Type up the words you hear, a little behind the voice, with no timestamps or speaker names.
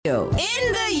in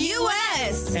the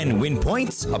U.S. And win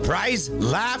points, a prize,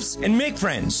 laughs, and make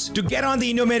friends. To get on the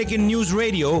Indo-American News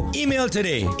Radio, email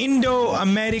today,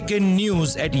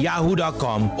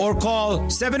 IndoAmericanNews@yahoo.com or call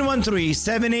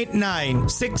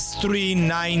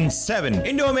 713-789-6397.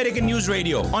 Indo-American News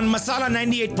Radio on Masala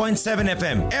 98.7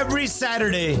 FM every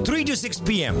Saturday, 3 to 6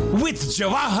 p.m. with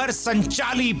Jawahar,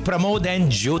 Sanchali, Pramod,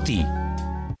 and Jyoti.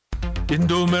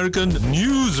 Indo-American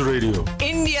News Radio.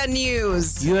 India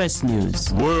news, US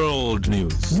news, World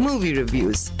News. movie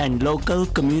reviews, and local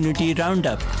community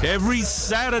roundup Every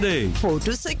Saturday. 4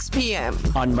 to 6 p.m.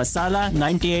 on Masala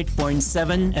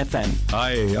 98.7 FM.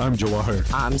 Hi, I'm Jawahar.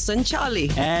 I'm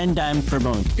Sanchali. And I'm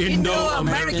Pramod.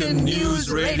 Indo-American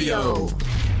News Radio.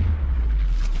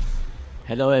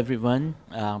 Hello, everyone.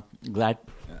 Glad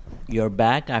you're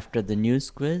back after the news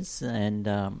quiz. And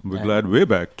We're glad we're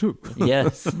back too.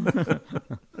 Yes.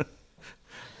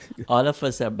 All of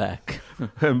us are back.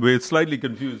 And we're slightly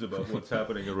confused about what's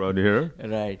happening around here.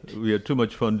 Right. We had too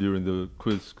much fun during the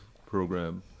quiz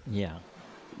program. Yeah.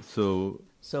 So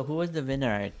So who was the winner?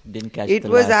 I didn't catch It the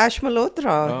was last. Ash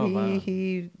Malhotra. Oh, wow.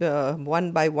 He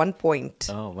won by 1 point.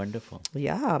 Oh, wonderful.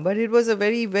 Yeah, but it was a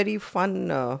very, very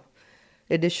fun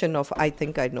edition of I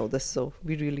Think I Know This. So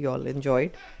we really all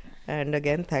enjoyed. And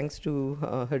again, thanks to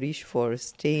Harish for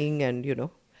staying and,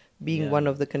 being Yeah. one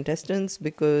of the contestants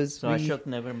because So Ashok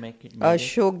never make it.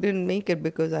 Ashok didn't make it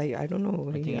because I don't know.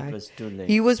 I think it was too late.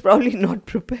 He was probably not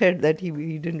prepared that he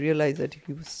didn't realize that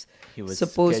he was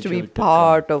supposed to be scheduled to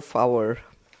part of our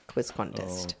quiz Oh,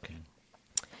 contest. okay.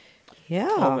 Yeah.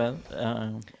 Oh, well.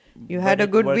 You but had a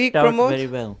it good worked week, out Pramod? Very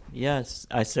well. Yes,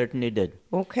 I certainly did.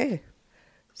 Okay.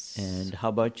 And how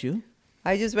about you?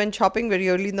 I just went shopping very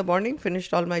early in the morning,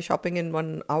 finished all my shopping in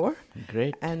 1 hour.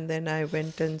 Great. And then I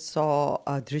went and saw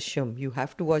Drishyam. You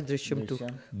have to watch Drishyam too.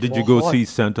 Drishyam. did you go Bahut. see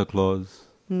Santa Claus?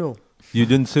 No. You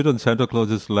didn't sit on Santa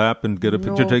Claus's lap and get a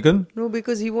picture taken? No,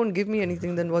 because he won't give me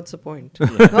anything. Then what's the point?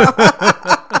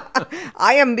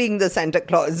 I am being the Santa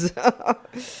Claus.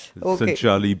 Okay.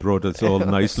 Sanchali brought us all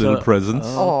nice So- little presents.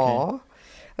 Oh.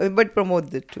 Aw. But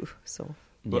Pramod did too. So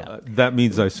But, Yeah. that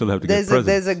means I still have to get presents.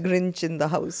 there's a Grinch in the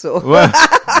house. So Well,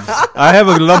 I have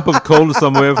a lump of coal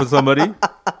somewhere for somebody.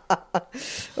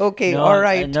 okay, No, all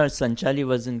right. No, Sanchali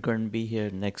wasn't going to be here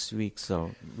next week, so I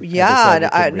Yeah, decided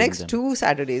to bring next them. 2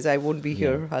 Saturdays I won't be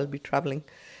here. I'll be traveling.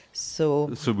 So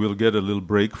So we'll get a little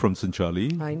break from Sanchali.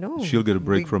 I know. She'll get a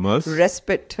break Big from us.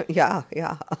 Respite. Yeah.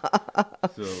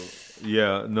 So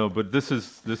yeah, no, but this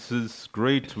is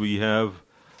great. We have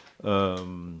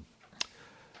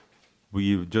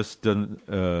we've just done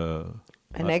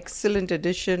An excellent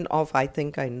edition of I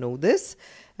Think I Know This.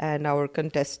 And our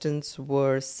contestants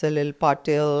were Salil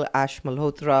Patil, Ash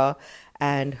Malhotra,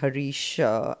 and Harish.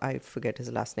 I forget his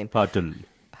last name. Patil.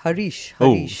 Harish. Oh,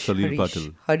 Harish. Salil Harish, Patil.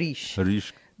 Harish. Harish.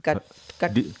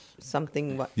 Cut Di-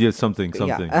 something. Yes, something.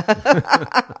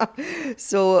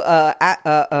 So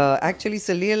actually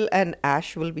Salil and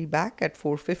Ash will be back at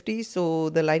 4:50. So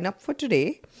the lineup for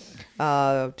today.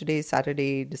 Today is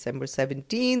Saturday, December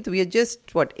 17th. We are just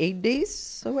 8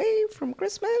 days away from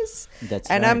Christmas. That's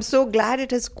and right. I'm so glad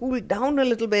it has cooled down a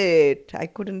little bit. I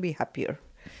couldn't be happier.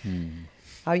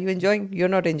 Are you enjoying? You're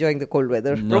not enjoying the cold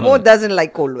weather. No. Pramod doesn't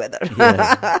like cold weather.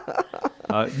 Yeah.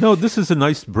 No, this is a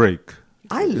nice break.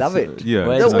 I love it. Yeah.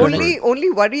 Well, The it's a nice only break. only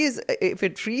worry is if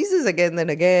it freezes again, then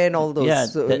again all those Yeah,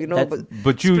 that's-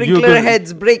 But you're sprinkler gonna-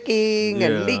 heads breaking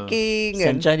and Yeah. leaking.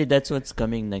 And Sanchali, that's what's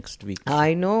coming next week.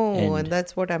 I know, And- and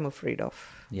that's what I'm afraid of.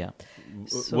 Yeah.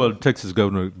 So- Well, Texas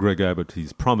Governor Greg Abbott,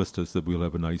 he's promised us that we'll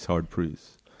have a nice hard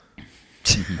freeze.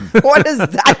 What is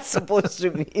that supposed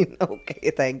to mean?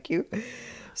 Okay, thank you.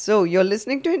 So you're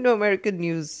listening to Indo-American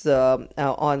News on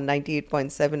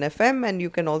 98.7 FM, and you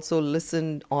can also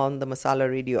listen on the Masala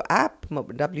Radio app,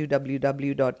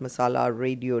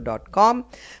 www.masalaradio.com.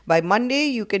 By Monday,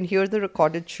 you can hear the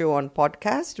recorded show on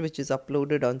podcast, which is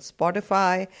uploaded on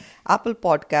Spotify, Apple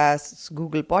Podcasts,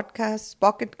 Google Podcasts,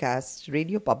 Pocket Casts,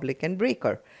 Radio Public, and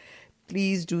Breaker.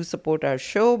 Please do support our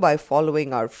show by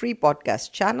following our free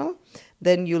podcast channel.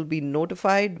 Then you'll be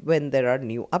notified when there are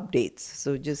new updates.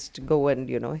 So just go and,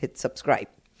 hit subscribe.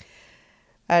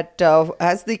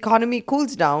 As the economy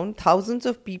cools down, thousands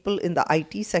of people in the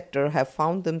IT sector have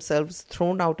found themselves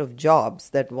thrown out of jobs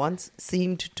that once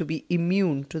seemed to be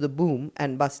immune to the boom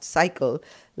and bust cycle,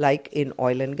 like in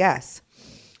oil and gas.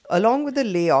 Along with the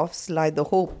layoffs lie the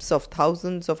hopes of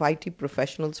thousands of IT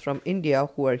professionals from India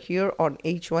who are here on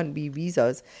H-1B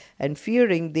visas and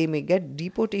fearing they may get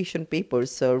deportation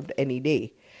papers served any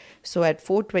day. So at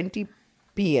 4:20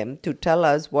 p.m. to tell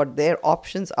us what their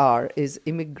options are is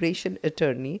immigration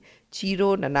attorney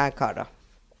Chiro Nanakara.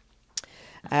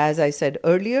 As I said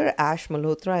earlier, Ash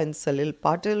Malhotra and Salil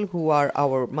Patil, who are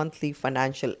our monthly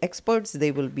financial experts,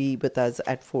 they will be with us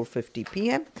at 4:50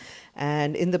 p.m.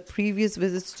 And in the previous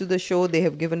visits to the show, they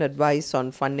have given advice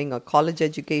on funding a college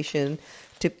education,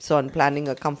 tips on planning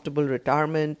a comfortable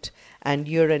retirement, and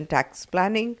year-end tax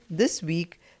planning. This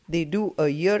week, they do a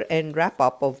year-end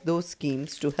wrap-up of those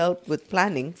schemes to help with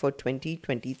planning for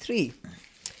 2023.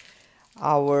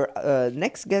 Our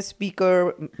next guest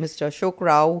speaker, Mr. Ashok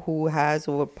Rao, who has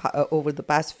over the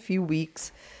past few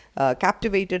weeks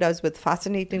captivated us with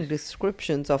fascinating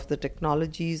descriptions of the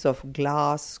technologies of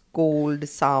glass, cold,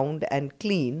 sound, and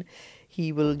clean.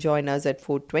 He will join us at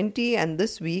 4:20, and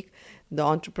this week, the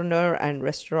entrepreneur and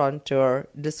restaurateur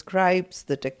describes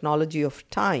the technology of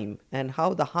time and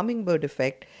how the hummingbird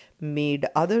effect made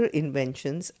other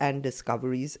inventions and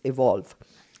discoveries evolve.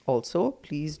 Also,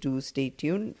 please do stay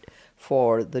tuned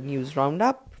for the news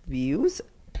roundup, views,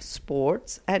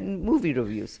 sports, and movie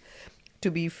reviews. To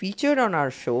be featured on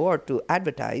our show or to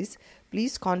advertise,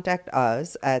 please contact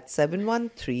us at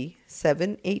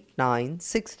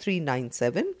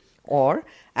 713-789-6397 or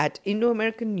at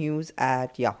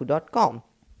indoamericannews@yahoo.com.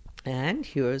 And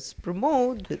here's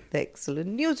Pramod with the excellent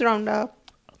news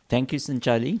roundup. Thank you,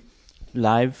 Sanchali.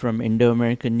 Live from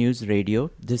Indo-American News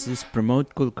Radio, this is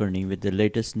Pramod Kulkarni with the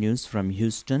latest news from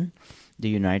Houston, the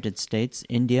United States,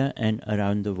 India, and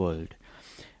around the world.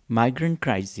 Migrant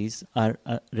crises are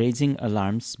raising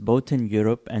alarms both in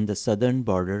Europe and the southern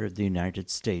border of the United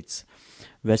States.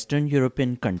 Western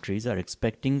European countries are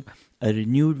expecting a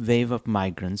renewed wave of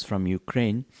migrants from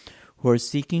Ukraine who are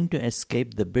seeking to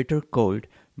escape the bitter cold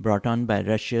brought on by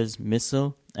Russia's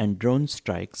missile and drone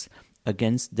strikes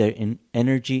against their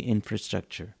energy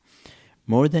infrastructure.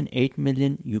 More than 8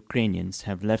 million Ukrainians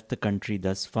have left the country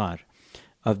thus far.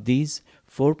 Of these,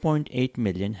 4.8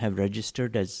 million have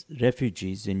registered as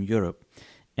refugees in Europe,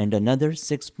 and another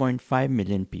 6.5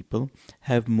 million people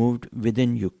have moved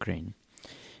within Ukraine.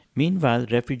 Meanwhile,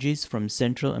 refugees from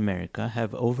Central America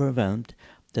have overwhelmed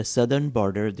the southern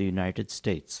border of the United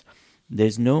States. There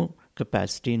is no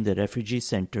capacity in the refugee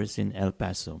centers in El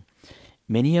Paso.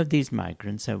 Many of these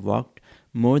migrants have walked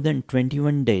more than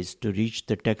 21 days to reach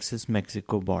the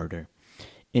Texas-Mexico border.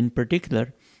 In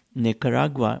particular,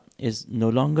 Nicaragua is no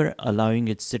longer allowing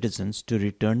its citizens to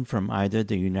return from either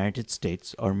the United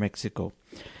States or Mexico.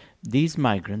 These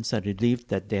migrants are relieved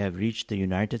that they have reached the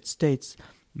United States,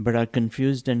 but are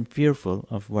confused and fearful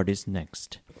of what is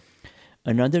next.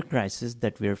 Another crisis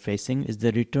that we are facing is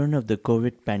the return of the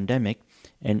COVID pandemic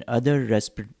and other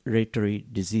respiratory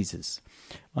diseases.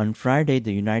 On Friday,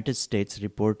 the United States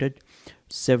reported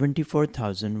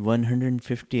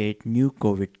 74,158 new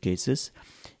COVID cases,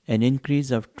 an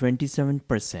increase of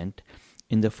 27%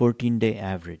 in the 14-day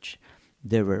average.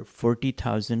 There were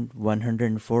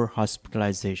 40,104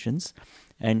 hospitalizations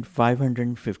and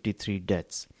 553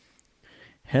 deaths.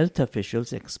 Health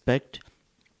officials expect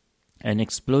an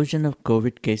explosion of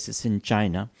COVID cases in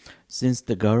China since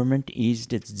the government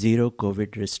eased its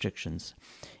zero-COVID restrictions.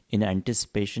 In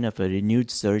anticipation of a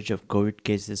renewed surge of COVID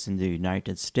cases in the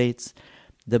United States,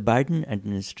 the Biden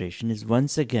administration is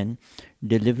once again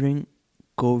delivering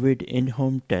COVID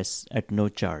in-home tests at no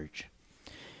charge.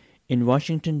 In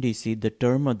Washington, D.C., the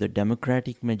term of the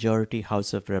Democratic majority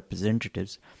House of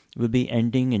Representatives will be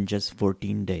ending in just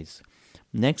 14 days.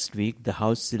 Next week, the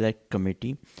House Select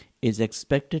Committee is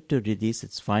expected to release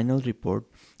its final report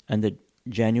on the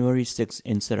January 6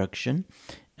 insurrection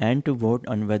and to vote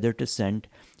on whether to send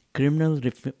criminal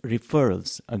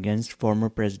referrals against former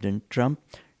President Trump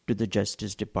to the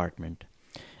Justice Department.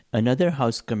 Another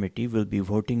House committee will be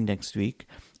voting next week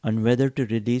on whether to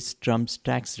release Trump's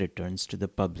tax returns to the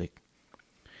public.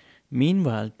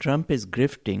 Meanwhile, Trump is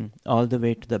grifting all the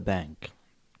way to the bank.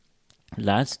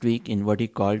 Last week, in what he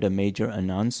called a major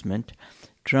announcement,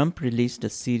 Trump released a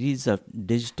series of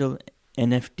digital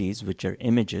NFTs, which are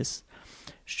images,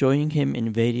 showing him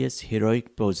in various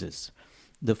heroic poses.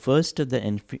 The first of the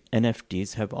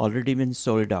NFTs have already been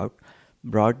sold out,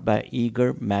 brought by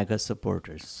eager MAGA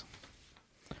supporters.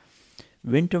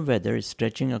 Winter weather is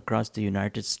stretching across the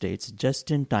United States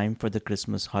just in time for the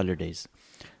Christmas holidays.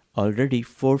 Already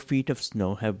 4 feet of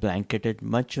snow have blanketed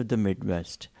much of the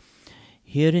Midwest.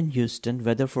 Here in Houston,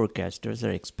 weather forecasters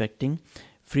are expecting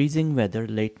freezing weather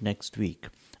late next week.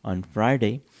 On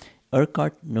Friday,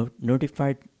 ERCOT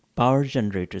notified power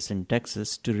generators in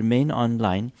Texas to remain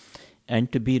online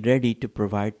and to be ready to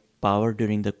provide power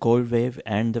during the cold wave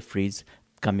and the freeze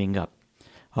coming up.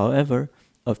 However,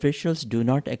 officials do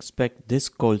not expect this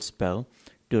cold spell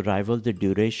to rival the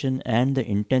duration and the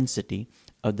intensity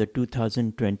of the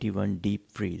 2021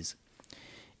 deep freeze.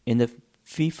 In the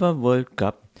FIFA World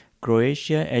Cup,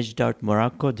 Croatia edged out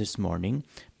Morocco this morning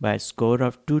by a score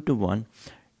of 2-1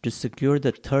 to secure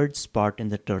the third spot in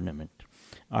the tournament.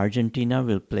 Argentina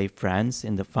will play France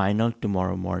in the final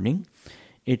tomorrow morning.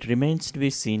 It remains to be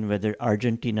seen whether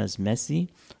Argentina's Messi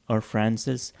or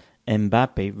France's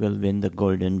Mbappe will win the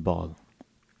golden ball.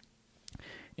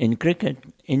 In cricket,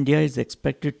 India is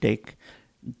expected to take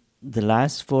the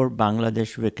last 4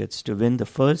 Bangladesh wickets to win the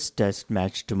first test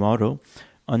match tomorrow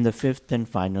on the 5th and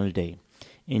final day.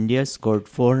 India scored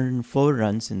 404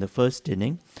 runs in the first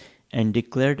inning and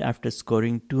declared after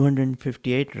scoring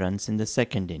 258 runs in the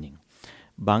second inning.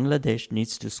 Bangladesh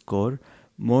needs to score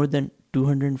more than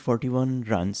 241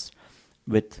 runs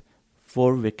with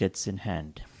 4 wickets in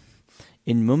hand.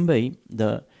 In Mumbai,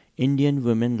 the Indian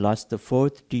women lost the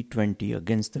 4th T20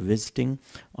 against the visiting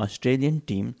Australian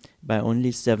team by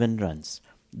only 7 runs.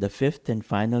 The 5th and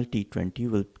final T20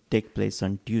 will take place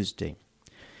on Tuesday.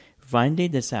 Finally,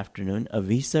 this afternoon, a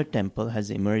Visa temple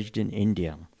has emerged in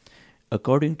India.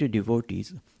 According to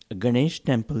devotees, a Ganesh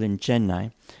temple in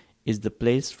Chennai is the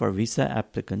place for visa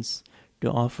applicants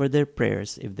to offer their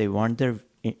prayers if they want their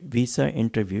visa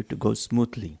interview to go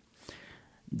smoothly.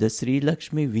 The Sri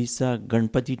Lakshmi Visa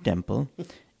Ganpati temple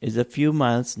is a few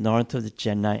miles north of the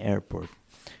Chennai airport.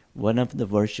 One of the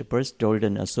worshippers told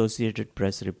an Associated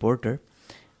Press reporter,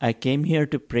 "I came here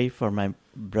to pray for my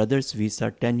brother's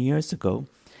visa 10 years ago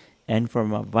and for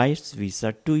my wife's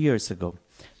visa 2 years ago.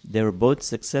 They were both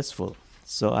successful,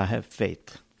 so I have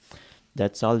faith."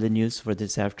 That's all the news for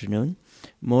this afternoon.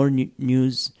 More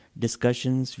news,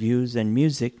 discussions, views, and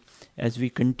music as we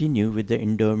continue with the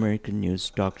Indo-American News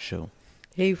Talk Show.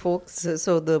 Hey folks,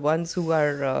 so the ones who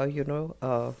are,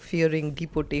 fearing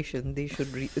deportation, they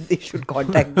should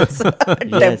contact this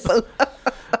temple.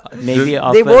 Maybe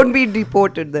they won't be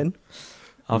deported then.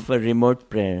 Offer remote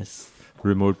prayers.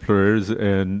 Remote prayers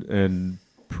and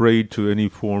pray to any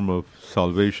form of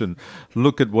salvation.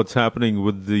 Look at what's happening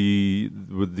with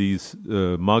these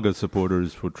MAGA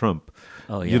supporters for Trump.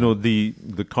 Oh, yeah. You know, the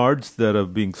cards that are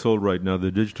being sold right now,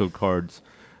 the digital cards,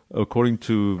 according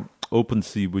to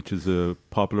OpenSea, which is a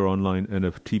popular online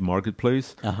NFT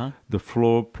marketplace, the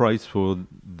floor price for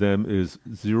them is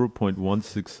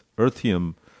 0.16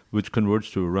 Ethereum, which converts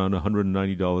to around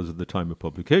 $190 at the time of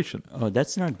publication. Oh,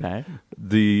 that's not bad.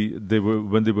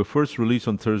 When they were first released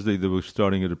on Thursday, they were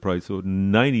starting at a price of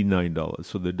 $99,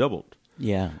 so they doubled.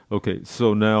 Yeah. Okay,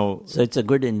 so now... So it's a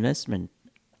good investment,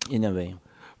 in a way.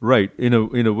 Right, in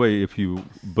a way,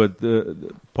 but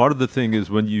part of the thing is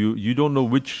when you don't know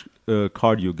which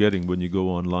card you're getting when you go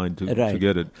online to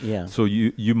get it. Yeah. So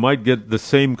you might get the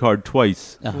same card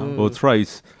twice or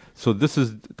thrice. So this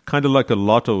is kind of like a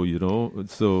lotto, you know.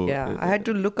 So yeah, I had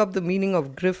to look up the meaning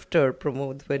of grifter,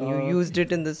 Pramod, when you used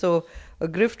it in the. So a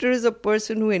grifter is a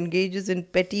person who engages in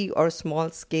petty or small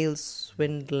scale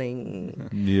swindling.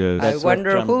 Yes. I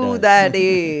wonder who that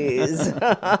is.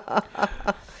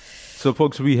 So,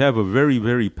 folks, we have a very,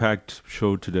 very packed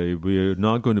show today. We're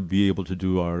not going to be able to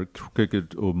do our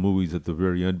cricket or movies at the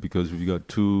very end because we got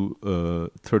 2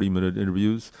 30-minute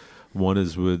interviews. One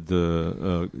is with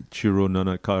Chiro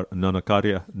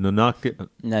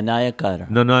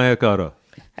Nanayakara.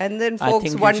 And then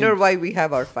folks wonder why we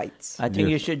have our fights. I think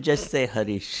you should just say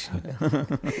Harish.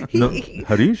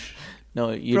 Harish?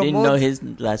 No, you didn't know his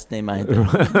last name either.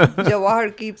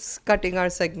 Jawahar keeps cutting our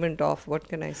segment off. What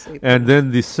can I say? And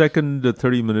then the second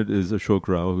 30-minute is Ashok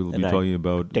Rao, who will be talking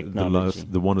about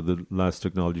one of the last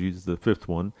technologies, the 5th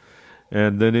one.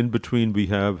 And then in between we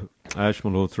have Ash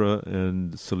Malhotra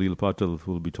and Salil Patel,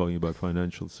 who will be talking about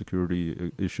financial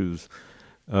security issues.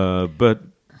 So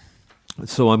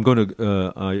I'm going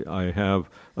to, I have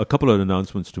a couple of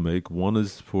announcements to make. One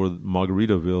is for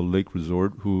Margaritaville Lake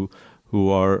Resort, who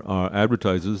are our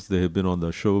advertisers. They have been on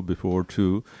the show before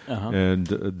too, and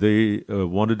they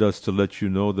wanted us to let you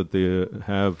know that they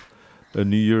have a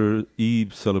New Year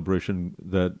Eve celebration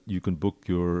that you can book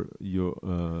your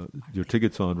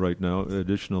tickets on right now.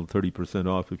 Additional 30%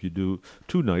 off if you do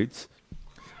 2 nights.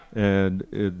 And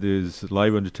there's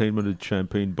live entertainment at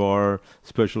Champagne Bar,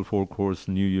 special 4-course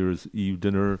New Year's Eve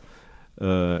dinner,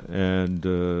 and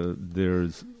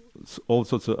there's all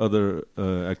sorts of other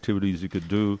activities you could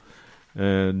do.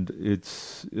 And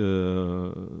it's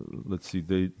let's see,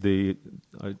 they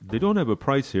don't have a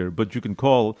price here, but you can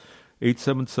call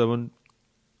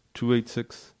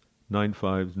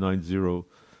 877-286-9590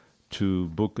 to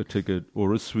book a ticket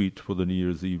or a suite for the New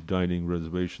Year's Eve dining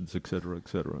reservations, etc.,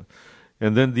 etc.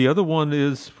 And then the other one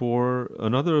is for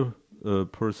another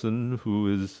person who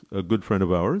is a good friend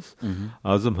of ours,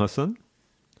 Azam Hassan,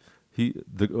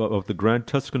 of the Grand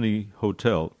Tuscany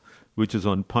Hotel. which is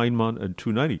on Pinemont and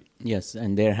 290. Yes,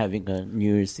 and they're having a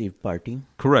New Year's Eve party.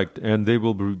 Correct. And they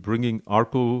will be bringing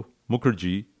Arko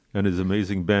Mukherjee and his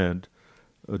amazing band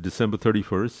December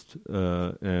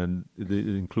 31st. And it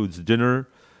includes dinner,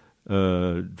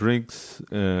 drinks,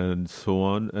 and so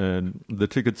on. And the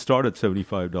tickets start at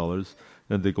 $75,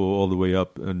 and they go all the way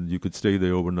up, and you could stay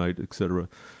there overnight, etc.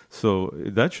 So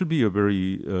that should be a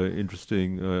very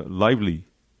interesting, lively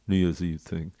New Year's Eve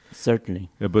thing. Certainly.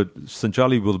 But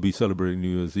Sanchali will be celebrating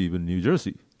New Year's Eve in New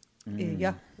Jersey.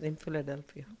 Yeah, in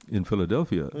Philadelphia. In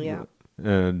Philadelphia. Yeah.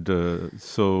 And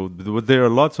there are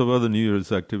lots of other New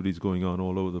Year's activities going on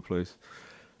all over the place.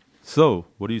 So,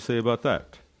 what do you say about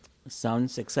that?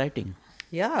 Sounds exciting.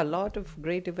 Yeah, a lot of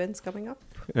great events coming up.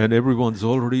 And everyone's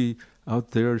already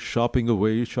out there shopping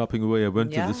away. I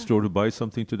went to Yeah. the store to buy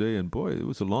something today, and boy, it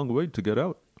was a long wait to get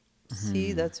out.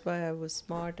 See, that's why I was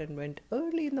smart and went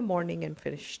early in the morning and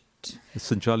finished.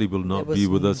 Sanchali will not There be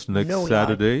was with us next no line.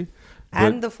 Saturday.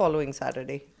 And the following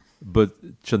Saturday.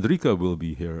 But Chandrika will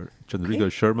be here. Chandrika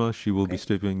Okay. Sharma, she will be Okay.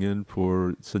 stepping in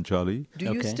for Sanchali. Do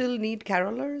you Okay. still need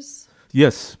carolers?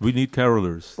 Yes, we need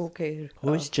carolers. Okay.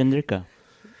 Who is Chandrika?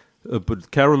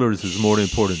 But carolers is more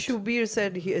important. Shubir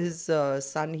said his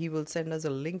son, he will send us a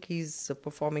link. He's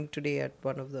performing today at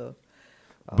one of the...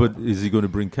 But is he going to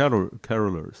bring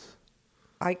carolers?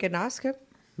 I can ask him.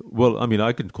 Well, I mean,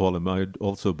 I can call him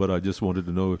but I just wanted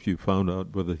to know if you found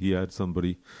out whether he had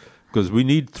somebody. Because we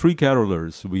need 3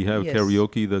 carolers. We have Yes.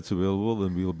 karaoke that's available,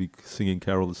 and we'll be singing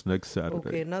carols next Saturday.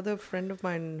 Okay, another friend of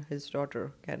mine, his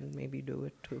daughter, can maybe do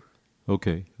it too.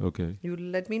 Okay. You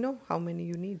let me know how many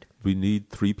you need. We need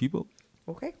 3 people,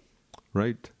 Okay?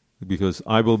 right? Because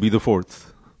I will be the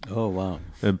 4th. Oh, wow.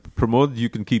 And Pramod, you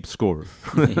can keep score.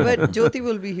 But Jyoti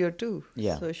will be here too.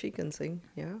 Yeah. So she can sing.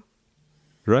 Yeah.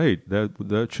 Right.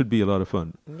 That should be a lot of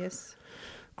fun. Yes.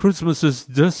 Christmas is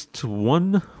just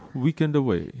one weekend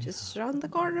away. Just around the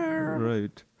corner.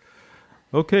 Right.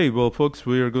 Okay, well, folks,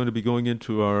 we are going to be going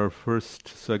into our first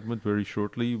segment very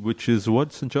shortly, which is what,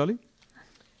 Sanchali?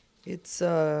 It's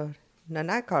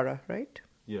Nanakara, right?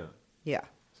 Yeah. Yeah.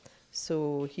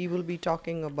 So he will be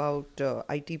talking about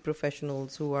IT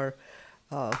professionals who are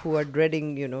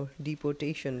dreading,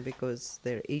 deportation because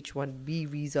their H-1B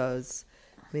visas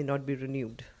may not be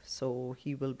renewed. So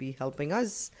he will be helping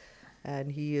us,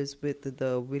 and he is with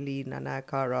the Willie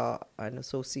Nanakara and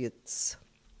Associates.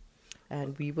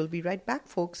 And we will be right back,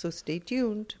 folks, so stay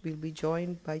tuned. We'll be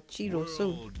joined by Chiro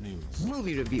soon.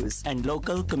 Movie reviews And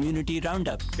local community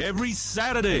roundup Every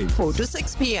Saturday. 4 to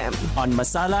 6 p.m. on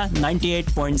Masala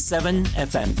 98.7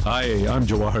 FM. Hi, I'm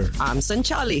Jawahar. I'm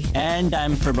Sanchali. And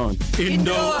I'm Pramod.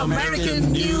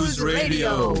 Indo-American News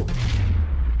Radio.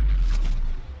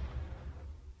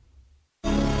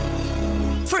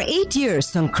 For 8 years,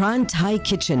 Songkran Thai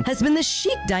Kitchen has been the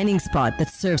chic dining spot that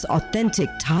serves authentic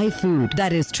Thai food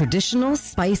that is traditional,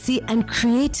 spicy, and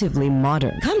creatively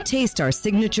modern. Come taste our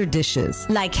signature dishes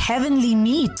like heavenly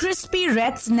meat, crispy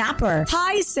red snapper,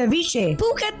 Thai ceviche,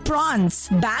 Phuket prawns,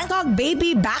 Bangkok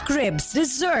baby back ribs,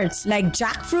 desserts like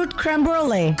jackfruit creme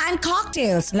brulee, and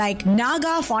cocktails like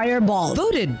Naga fireball.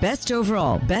 Voted Best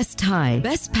Overall, Best Thai,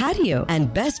 Best Patio,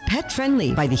 and Best Pet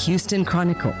Friendly by the Houston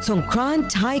Chronicle. Songkran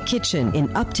Thai Kitchen in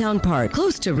Uptown Park,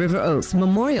 close to River Oaks,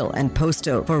 Memorial, and Post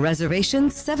Oak. For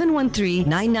reservations,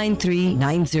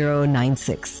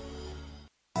 713-993-9096.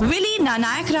 Willie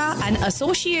Nanakra and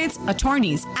Associates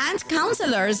attorneys and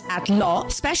counselors at law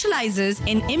specializes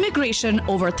in immigration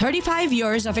over 35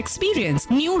 years of experience.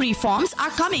 New reforms are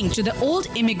coming to the old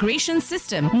immigration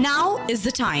system. Now is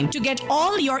the time to get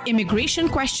all your immigration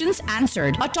questions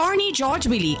answered. Attorney George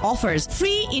Willie offers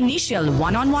free initial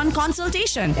one-on-one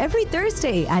consultation Every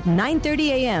Thursday at 9:30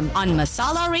 a.m. on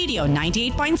Masala Radio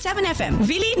 98.7 FM.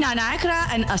 Willie Nanakra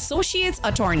and Associates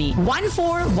Attorney,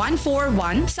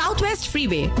 14141 Southwest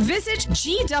Freeway. Visit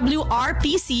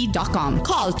gwrpc.com.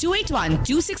 Call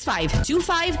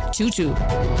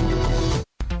 281-265-2522.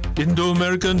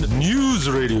 Indo-American News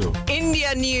Radio.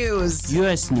 India News.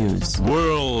 US News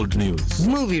World News.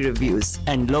 Movie reviews.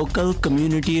 and local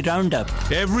community roundup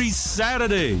Every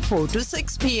Saturday. 4 to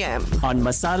 6 p.m. on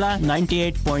Masala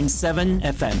 98.7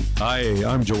 FM. Hi,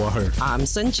 I'm Jawahar. I'm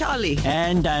Sanchali.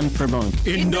 And I'm Pramod.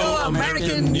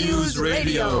 Indo-American News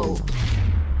Radio.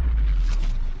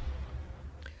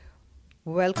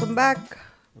 Welcome back.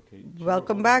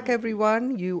 Welcome back,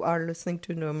 everyone. You are listening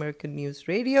to New American News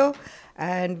Radio,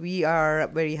 and we are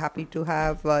very happy to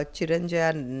have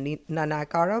Chiranjaya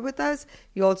Nanakara with us.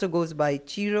 He also goes by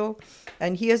Chiro,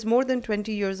 and he has more than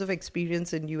 20 years of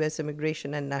experience in U.S.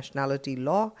 immigration and nationality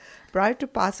law. Prior to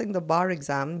passing the bar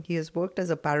exam, he has worked as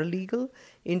a paralegal,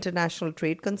 international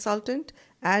trade consultant,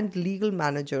 and legal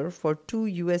manager for 2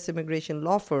 U.S. immigration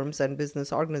law firms and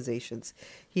business organizations.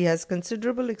 He has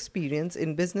considerable experience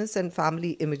in business and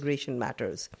family immigration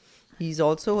matters. He's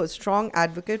also a strong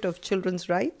advocate of children's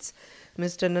rights.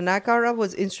 Mr. Nanakara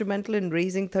was instrumental in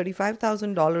raising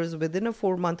 $35,000 within a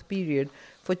 4-month period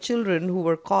for children who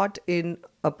were caught in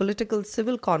a political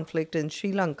civil conflict in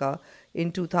Sri Lanka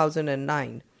in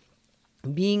 2009.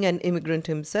 Being an immigrant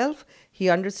himself, he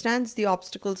understands the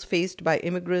obstacles faced by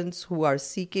immigrants who are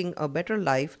seeking a better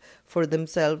life for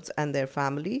themselves and their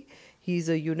family. He's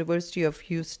a University of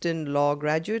Houston law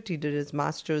graduate. He did his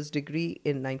master's degree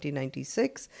in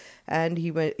 1996, and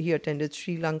he attended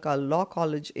Sri Lanka Law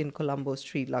College in Colombo,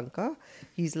 Sri Lanka.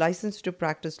 He's licensed to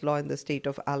practice law in the state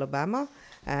of Alabama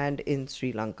and in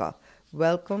Sri Lanka.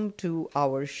 Welcome to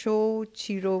our show,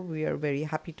 Chiro. We are very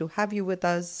happy to have you with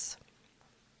us.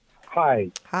 Hi.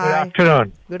 Hi. Good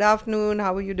afternoon. Good afternoon.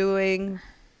 How are you doing?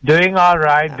 Doing all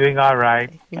right. Doing all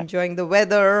right. Enjoying the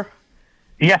weather?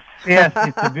 Yes.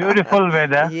 It's a beautiful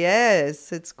weather.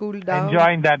 Yes, it's cooled down.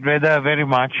 Enjoying that weather very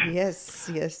much. Yes.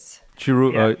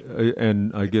 Chiro, Yeah.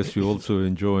 and I guess you're also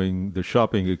enjoying the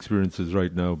shopping experiences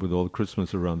right now with all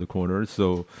Christmas around the corner.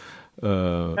 So,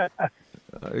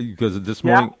 because this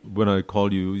morning when I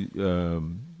called you,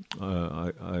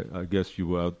 I guess you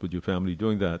were out with your family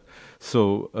doing that.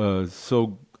 So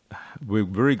we're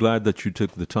very glad that you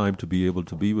took the time to be able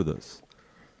to be with us.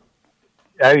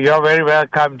 You're very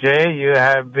welcome, Jay. You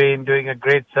have been doing a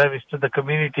great service to the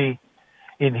community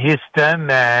in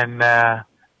Houston, and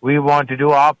we want to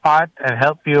do our part and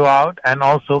help you out and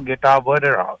also get our word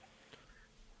out.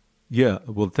 Yeah,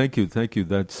 well, thank you.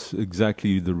 That's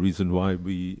exactly the reason why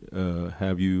we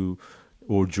have you,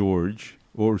 or George,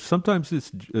 or sometimes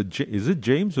it's is it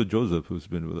James or Joseph who's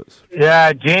been with us?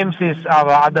 Yeah, James is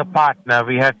our other partner.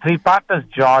 We have 3 partners,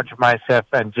 George, myself,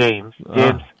 and James.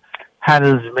 James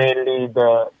handles mainly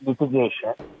the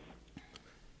litigation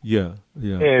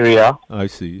area. I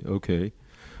see. Okay.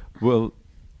 Well,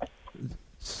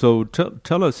 so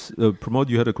tell us, Pramod,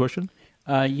 you had a question?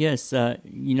 Yes.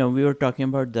 We were talking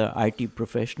about the IT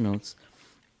professionals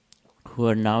who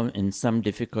are now in some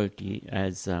difficulty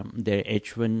as their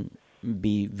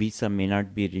H-1B visa may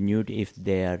not be renewed if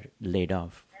they are laid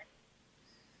off.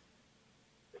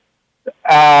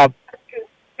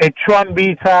 H-1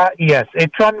 visa, yes.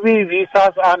 H-1B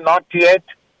visas are not yet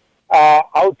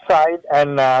outside,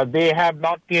 and they have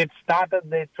not yet started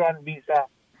the H-1 visa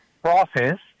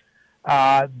process.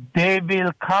 They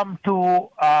will come to,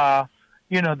 the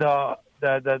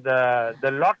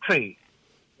lottery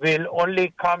will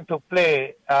only come to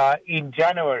play in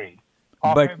January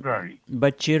or February.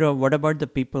 But Chiro, what about the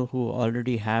people who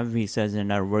already have visas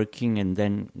and are working and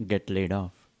then get laid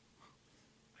off?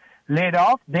 Laid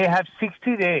off, they have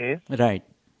 60 days right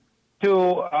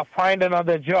to find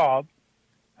another job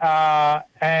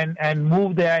and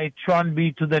move their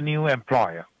H-1B to the new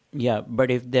employer. Yeah,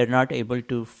 but if they're not able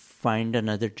to find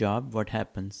another job, what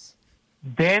happens?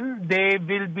 Then they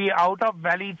will be out of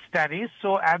valid status.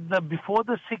 So before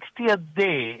the 60th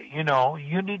day, you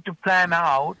need to plan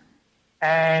out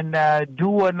and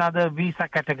do another visa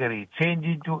category, change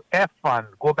into F1,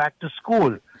 go back to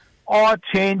school, or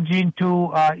change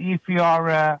into, if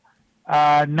your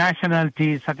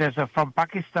nationality, such as from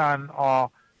Pakistan or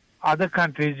other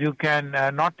countries, you can,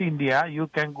 not India, you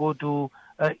can go to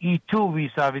E2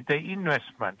 visa with the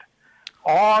investment.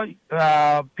 Or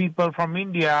people from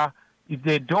India, if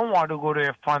they don't want to go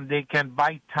to F1, they can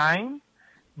buy time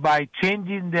by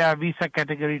changing their visa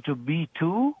category to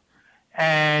B2.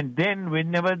 And then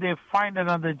whenever they find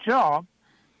another job,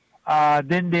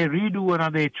 then they redo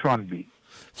another H-1B.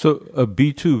 So a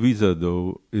B2 visa,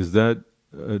 though, does that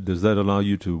allow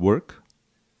you to work?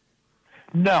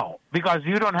 No, because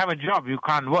you don't have a job, you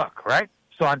can't work, right?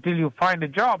 So until you find a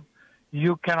job,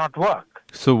 you cannot work.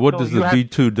 So what does the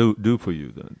B2 do for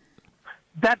you then?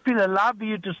 That will allow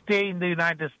you to stay in the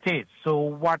United States. So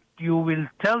what you will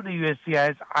tell the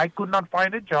USCIS, I could not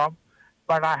find a job,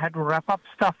 but I had to wrap up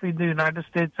stuff in the United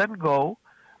States and go.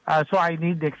 So I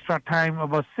need extra time,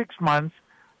 about 6 months,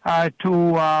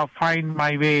 to find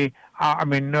my way,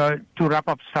 to wrap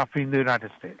up stuff in the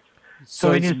United States. So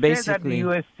when you say that the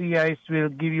USCIS will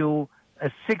give you a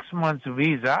 6 months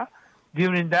visa,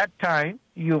 during that time,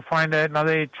 you find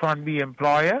another H-1B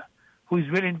employer who is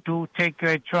willing to take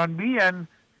your H-1B and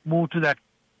move to that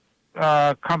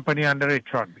company under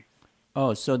H-1B.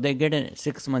 Oh, so they get a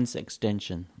 6 months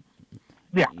extension.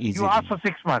 Yeah, easily. you ask for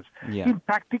 6 months. Yeah. In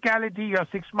practicality, your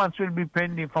 6 months will be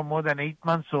pending for more than 8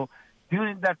 months. So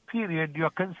during that period, you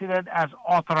are considered as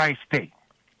authorized stay.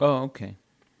 Oh, okay.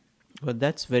 Well,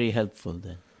 that's very helpful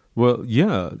then. Well,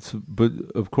 yeah, but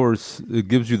of course, it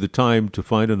gives you the time to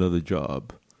find another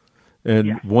job. And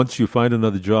Yeah. once you find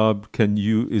another job,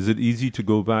 is it easy to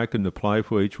go back and apply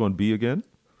for H-1B again?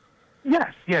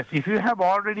 Yes. If you have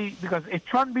already, because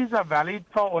H-1Bs are valid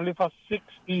for only for 6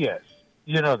 years.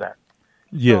 You know that.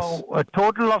 Yes. So a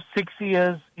total of 6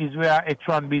 years is where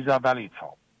H-1Bs are valid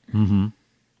for.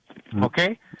 Mm-hmm.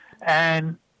 Okay?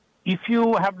 And if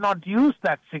you have not used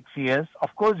that 6 years,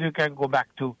 of course you can go back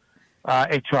to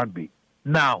H-1B.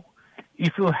 Now,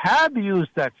 if you have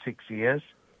used that 6 years,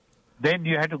 then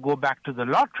you have to go back to the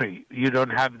lottery. You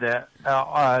don't have the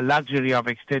luxury of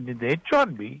extending the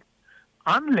H-1B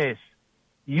unless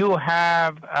you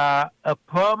have a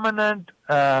permanent,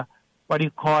 what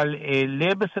you call a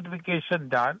labor certification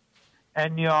done,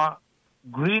 and your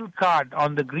green card,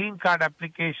 on the green card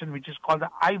application, which is called the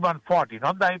I-140,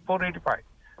 not the I-485.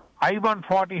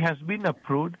 I-140 has been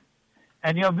approved,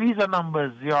 and your visa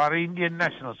numbers, you are Indian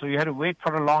national, so you had to wait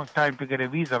for a long time to get a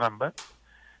visa number.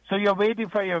 So you're waiting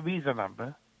for your visa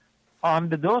number.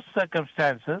 Under those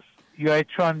circumstances, your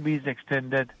H-1B is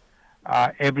extended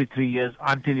every 3 years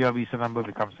until your visa number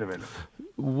becomes available.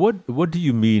 What do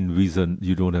you mean visa?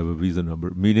 You don't have a visa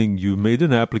number? Meaning you made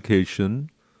an application,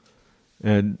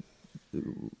 and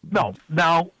No.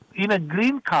 Now, in a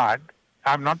green card,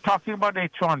 I'm not talking about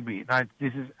H-1B. Now,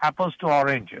 this is apples to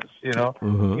oranges,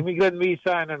 immigrant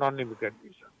visa and a non-immigrant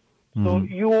visa.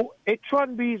 So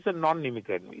H-1B is a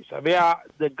non-immigrant visa, where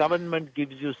the government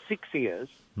gives you 6 years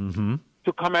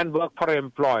to come and work for an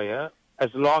employer as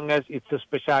long as it's a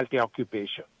specialty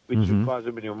occupation, which requires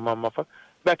a minimum of a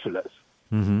bachelor's.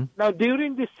 Now,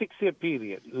 during this 6-year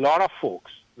period, a lot of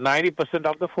folks, 90%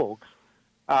 of the folks,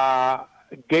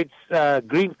 gets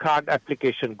green card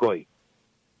application going.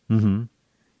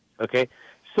 Okay?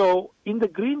 So, in the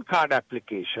green card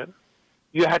application,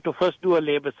 you had to first do a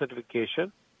labor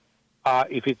certification,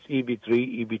 if it's EB3,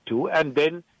 EB2, and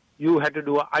then you had to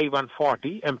do a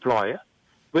I-140 employer.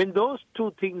 When those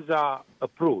two things are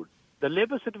approved, the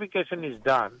labor certification is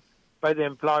done by the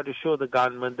employer to show the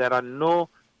government there are no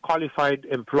qualified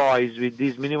employees with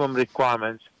these minimum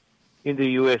requirements in the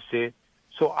USA.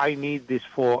 So I need this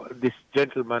for this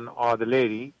gentleman or the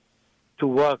lady to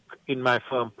work in my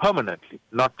firm permanently,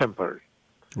 not temporary.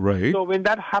 right? So when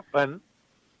that happens,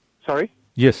 sorry?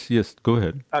 Yes, go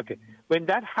ahead. Okay. When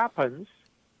that happens,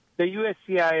 the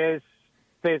USCIS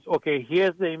says, okay,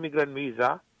 here's the immigrant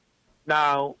visa.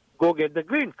 Now go get the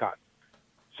green card.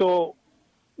 So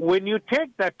when you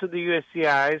take that to the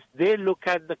USCIS, they look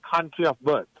at the country of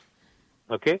birth.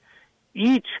 Okay?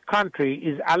 Each country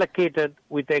is allocated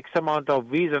with X amount of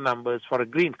visa numbers for a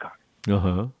green card.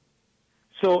 Uh-huh.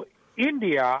 So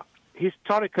India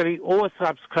historically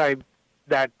oversubscribed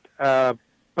that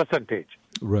percentage.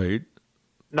 Right.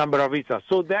 Number of visas.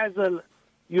 So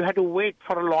you had to wait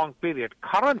for a long period.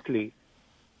 Currently,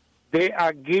 they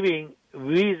are giving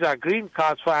green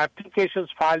cards for applications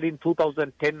filed in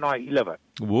 2010 or 11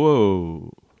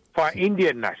 Whoa. for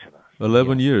Indian nationals.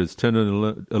 11 years, 10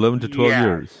 and 11 to 12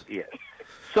 years. Yes.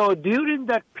 So during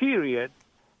that period,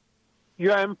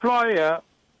 your employer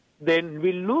then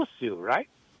will lose you, right?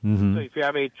 Mm-hmm. So if you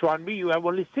have H-1B, you have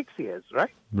only 6 years,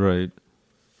 right? Right.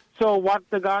 So what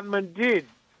the government did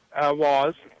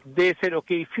was they said,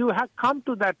 okay, if you have come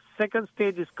to that second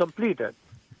stage is completed,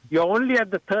 you're only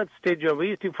at the third stage, you're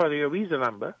waiting for your visa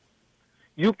number,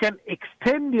 you can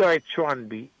extend your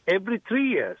H-1B every 3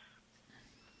 years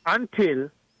until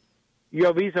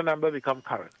your visa number become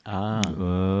current.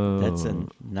 That's a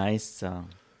nice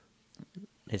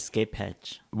escape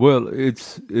hatch. Well,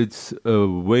 it's a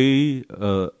way,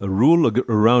 a rule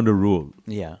around a rule.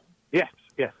 Yeah. Yes.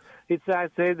 It's, I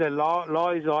say, the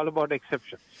law is all about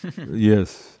exceptions.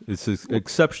 Yes, it's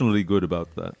exceptionally good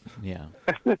about that. Yeah.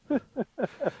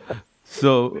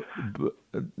 So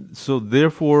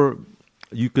therefore,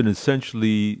 you can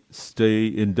essentially stay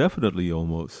indefinitely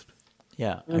almost,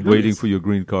 Yeah. waiting for your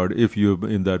green card if you're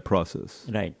in that process.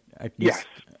 Right. At least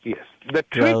Yes. The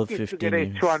 12, trick is to 15 get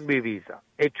years. H-1B visa.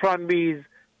 H-1Bs,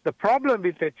 the problem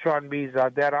with H-1Bs are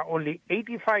there are only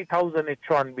 85,000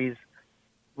 H-1Bs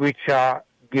which are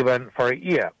given for a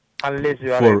year, unless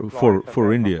you are employed for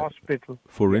at a India. hospital.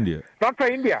 For India. Not for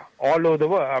India, all over the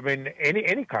world. I mean,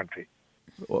 any country.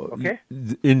 Okay?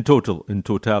 In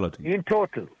totality. In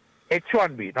total,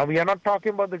 H-1B. Now, we are not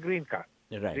talking about the green card.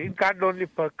 Right. Green card only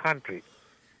per country.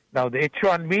 Now, the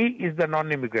H-1B is the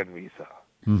non-immigrant visa.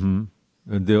 Mm-hmm.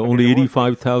 And there are only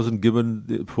 85,000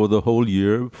 given for the whole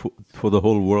year, for the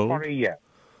whole world? For a year.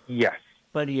 Yes.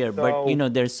 Per year, So-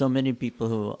 but there's so many people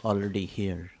who are already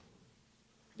here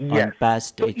Yes. on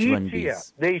past So each H1Bs. year,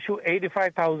 they issue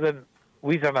 85,000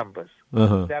 visa numbers.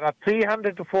 Uh-huh. There are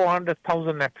 300 to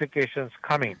 400,000 applications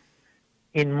coming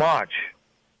in March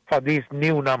for these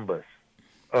new numbers.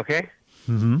 Okay?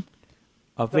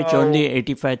 Of which So- only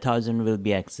 85,000 will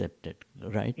be accepted,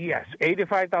 right? Yes,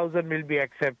 85,000 will be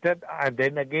accepted, and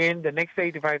then again the next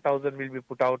 85,000 will be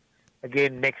put out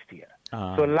again next year.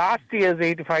 So last year's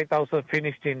 85,000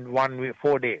 finished in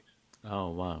 4 days. Oh,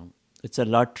 wow. It's a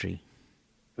lottery.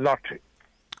 Lottery.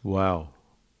 Wow.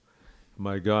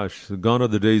 My gosh, gone are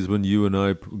the days when you and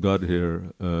I got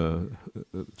here,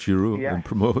 Chiru Yeah. and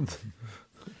Pramod.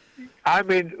 I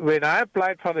mean, when I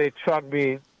applied for the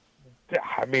H1B,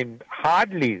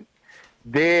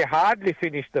 they hardly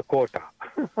finished the quota.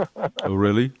 Oh,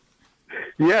 really?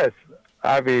 Yes,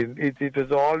 I mean, it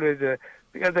was always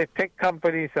because the tech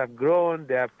companies have grown,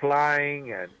 they're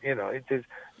applying, and it is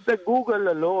the Google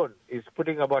alone is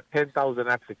putting about 10,000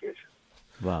 applications.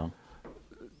 Wow.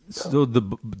 So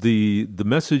the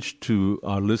message to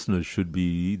our listeners should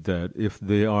be that if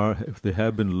they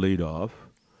have been laid off,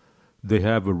 they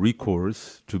have a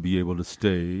recourse to be able to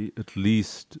stay at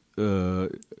least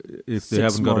if they 6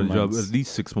 haven't got a more job months. at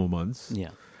least 6 more months. Yeah.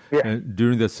 Yeah. And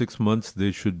during that 6 months,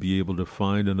 they should be able to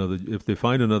find another. If they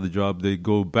find another job, they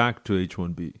go back to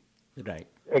H1B, Right.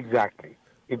 Exactly.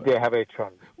 If they have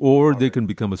H1B. or they can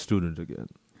become a student again.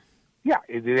 Yeah,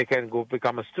 they can go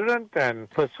become a student and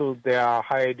pursue their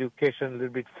higher education a little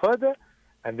bit further,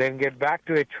 and then get back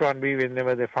to H1B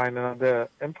whenever they find another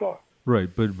employer. Right,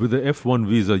 but with the F1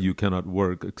 visa, you cannot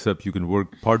work except you can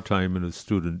work part-time in a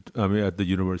student. I mean, at the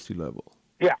university level.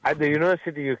 Yeah, at the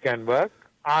university you can work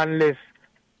unless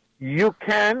you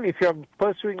can, if you're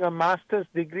pursuing a master's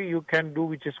degree, you can do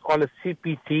which is called a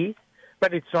CPT,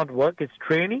 but it's not work, it's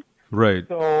training. Right.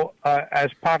 So as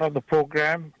part of the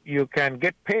program, you can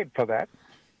get paid for that.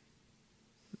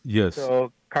 Yes.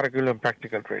 So curriculum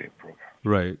practical training program.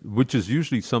 Right, which is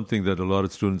usually something that a lot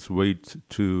of students wait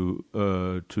to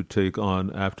take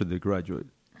on after they graduate.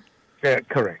 Yeah,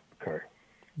 correct.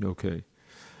 Okay.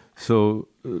 So,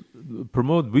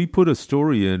 Pramod, we put a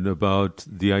story in about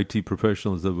the IT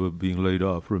professionals that were being laid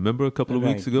off. Remember a couple of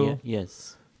weeks Right, ago? yeah,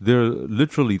 yes. There are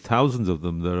literally thousands of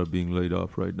them that are being laid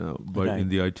off right now Right. in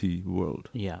the IT world.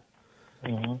 Yeah.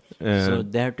 And, So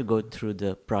they have to go through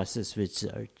the process which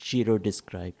Chiro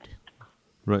described.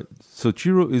 right. So,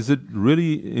 Chiro, is it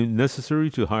really necessary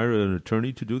to hire an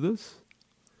attorney to do this?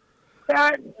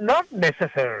 Not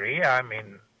necessary. I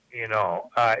mean,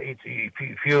 it's,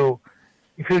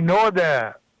 if you know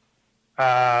the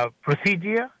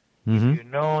procedure, Mm-hmm. if you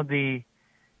know the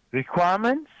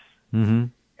requirements, Mm-hmm.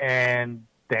 and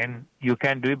then you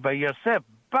can do it by yourself.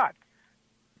 But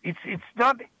it's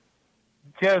not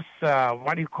just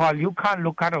you can't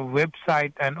look at a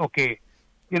website and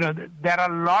there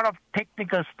are a lot of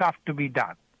technical stuff to be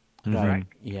done. Right?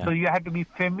 Yeah. So you have to be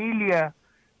familiar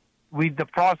with the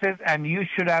process, and you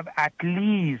should have at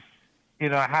least,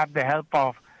 have the help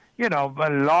of, a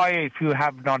lawyer if you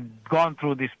have not gone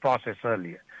through this process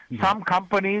earlier. Some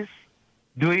companies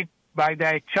do it by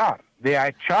the HR. The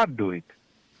HR do it.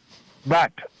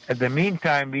 But at the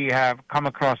meantime, we have come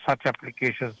across such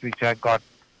applications which have got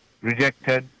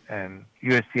rejected, and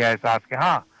USCIS is asking,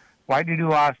 why did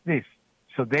you ask this?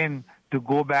 So then to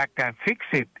go back and fix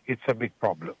it, it's a big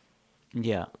problem.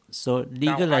 Yeah. So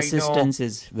legal Now, I assistance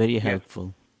is very Yes.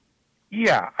 helpful.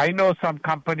 Yeah, I know some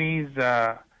companies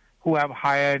who have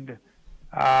hired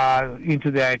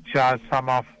into their HR some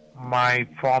of my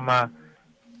former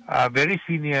very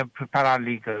senior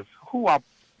paralegals who are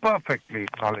perfectly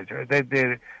knowledgeable.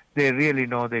 They really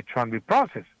know the H1B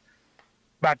process.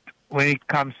 But when it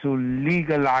comes to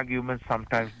legal arguments,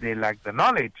 sometimes they lack the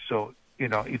knowledge. So,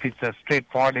 if it's a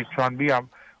straightforward H1B,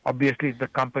 obviously the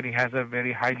company has a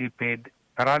very highly paid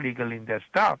paralegal in their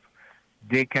staff,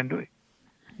 they can do it.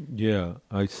 Yeah,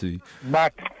 I see.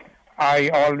 But I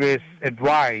always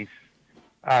advise,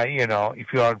 if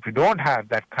you don't have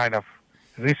that kind of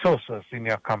resources in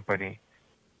your company,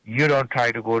 you don't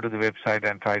try to go to the website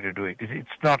and try to do it. It's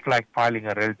not like filing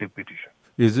a relative petition.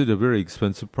 Is it a very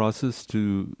expensive process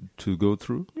to go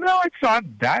through? No, it's not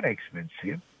that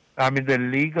expensive. I mean, the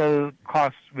legal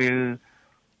costs will,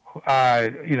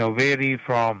 vary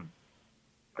from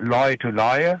lawyer to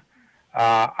lawyer.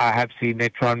 I have seen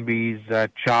H1Bs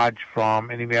charge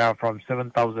from anywhere from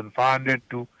 $7,500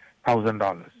 to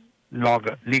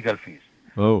 $1,000 legal fees.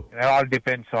 Oh, It all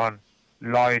depends on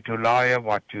lawyer to lawyer,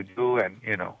 what you do, and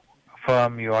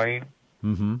firm you are in.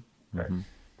 mm-hmm.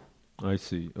 I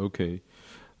see. Okay.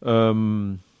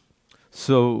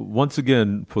 So once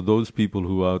again, for those people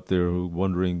who are out there who are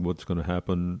wondering what's going to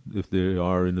happen if they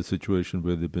are in a situation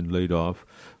where they've been laid off,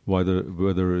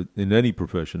 whether in any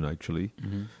profession actually,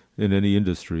 in any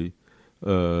industry,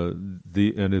 and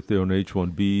if they're on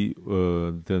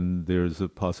H-1B, then there's a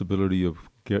possibility of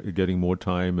getting more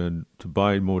time and to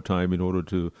buy more time in order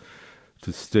to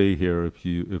stay here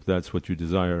if that's what you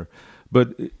desire.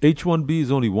 But H-1B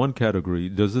is only one category.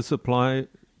 Does this apply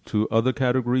to other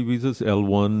category visas,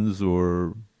 L1s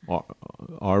or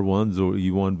R1s or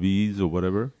E1Bs or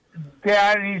whatever?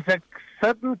 There is a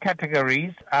certain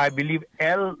categories. I believe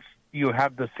L, you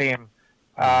have the same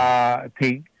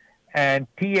thing, and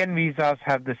TN visas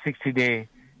have the 60-day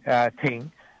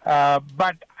thing.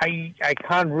 But I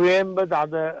can't remember the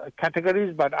other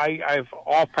categories, but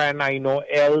I know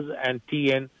Ls and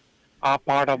TN are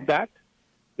part of that.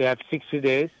 They have 60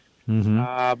 days.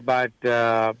 But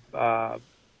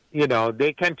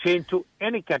they can change to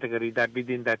any category that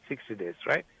within that 60 days,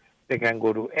 right? They can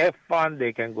go to F1,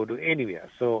 they can go to anywhere.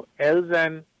 So Ls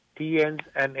and TNs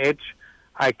and H,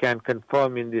 I can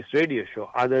confirm in this radio show.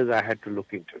 Others I had to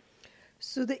look into.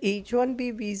 So the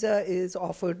H-1B visa is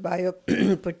offered by a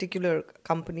particular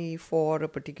company for a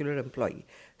particular employee.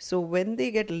 So when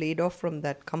they get laid off from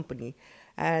that company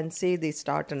and say they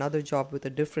start another job with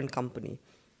a different company,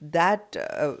 that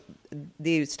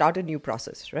they start a new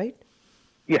process, right?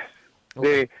 Yes,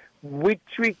 Okay. which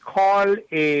we call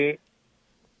a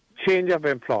change of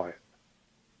employer.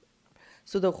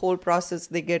 So the whole process,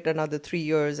 they get another 3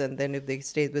 years, and then if they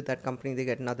stay with that company, they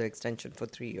get another extension for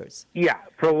 3 years. Yeah,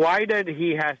 provided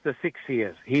he has the 6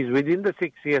 years. He's within the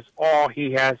 6 years, or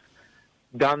he has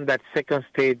done that second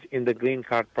stage in the green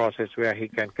card process where he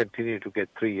can continue to get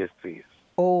 3 years, 3 years.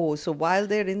 Oh, so while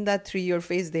they're in that 3-year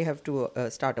phase, they have to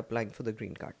start applying for the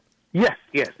green card. Yes.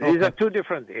 These Okay. are two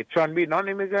different. H-1B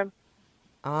non-immigrant.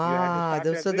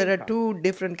 So there are two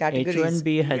different categories.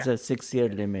 H-1B has a 6-year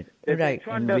limit. Right.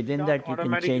 H-1 And does within not that, you can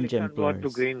automatically change convert to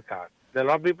employers. green card. There are a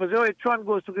lot of people say, H-1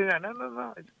 goes to green card.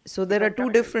 No. So there are two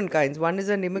different kinds. One is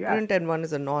an immigrant and one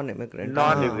is a non-immigrant.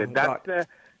 Non-immigrant. Got That's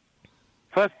the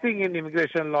first thing in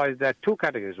immigration law is there are two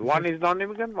categories. One is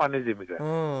non-immigrant, one is immigrant.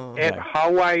 And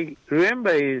how I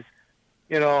remember is,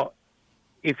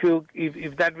 if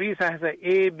that visa has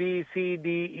a B, C, D,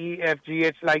 E, F, G,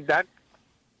 H like that,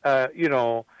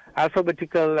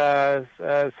 alphabetical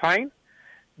sign,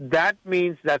 that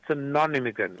means that's a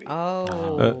non-immigrant visa.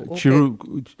 okay.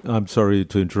 Chiru, I'm sorry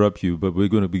to interrupt you, but we're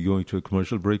going to be going to a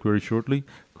commercial break very shortly.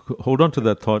 Hold on to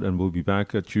that thought, and we'll be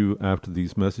back at you after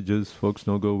these messages. Folks,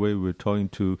 don't go away. We're talking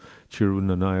to Chiru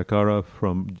Nanayakara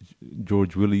from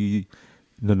George Willie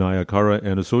Nanayakara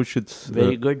and Associates.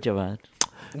 Very good, Jawad.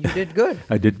 You did good.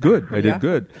 I did good.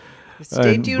 Yeah.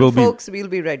 Stay And tuned, folks. We'll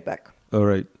be right back. All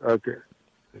right. Okay.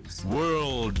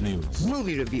 World news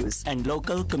Movie reviews And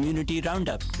local community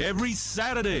roundup every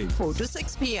Saturday. 4 to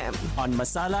 6 p.m. on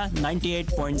Masala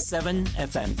 98.7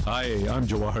 FM. Hi, I'm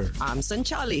Jawahar. I'm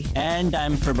Sanchali. And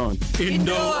I'm Pramod.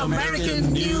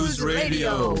 Indo-American News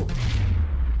Radio.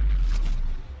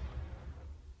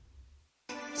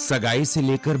 सगाई से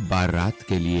लेकर बारात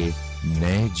के लिए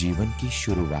नए जीवन की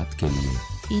शुरुआत के लिए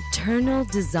Eternal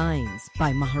Designs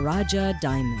by Maharaja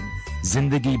Diamonds.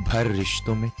 जिंदगी भर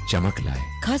रिश्तों में चमक लाए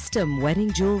Custom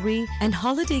wedding jewelry and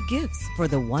holiday gifts for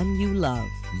the one you love.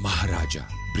 Maharaja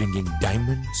bringing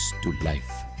diamonds to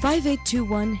life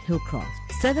 5821 Hillcroft,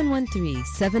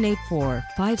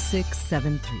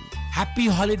 713-784-5673. Happy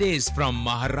holidays from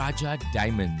Maharaja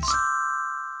Diamonds.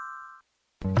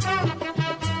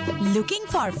 Looking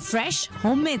for fresh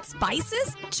homemade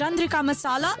spices? Chandrika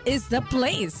Masala is the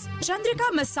place.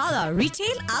 Chandrika Masala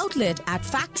retail outlet at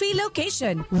factory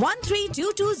location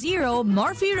 13220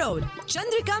 Murphy Road.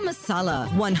 Chandrika Masala,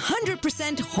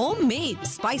 100% homemade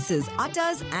spices,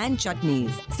 attas and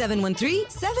chutneys.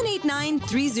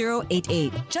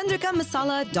 713-789-3088.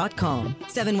 ChandrikaMasala.com.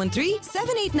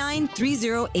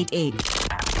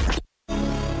 713-789-3088.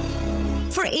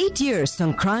 For 8 years,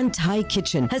 Songkran Thai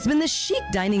Kitchen has been the chic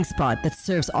dining spot that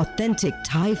serves authentic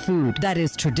Thai food that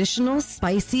is traditional,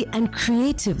 spicy, and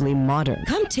creatively modern.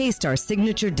 Come taste our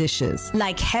signature dishes.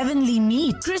 Like heavenly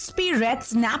meat, crispy red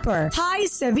snapper, Thai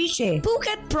ceviche,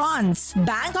 Phuket prawns,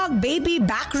 Bangkok baby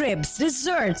back ribs,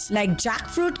 desserts like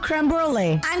jackfruit creme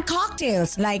brulee, and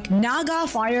cocktails like Naga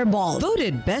fireball.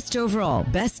 Voted Best Overall,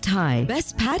 Best Thai,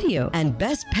 Best Patio, and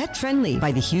Best Pet Friendly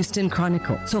by the Houston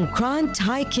Chronicle. Songkran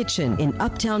Thai Kitchen in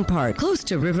Uptown Park, close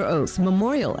to River Oaks,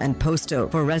 Memorial, and Posto.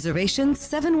 For reservations,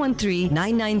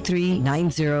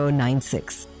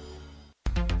 713-993-9096.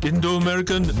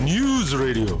 Indo-American News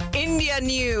Radio. India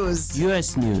news,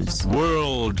 US News.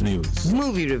 World News.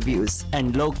 movie reviews,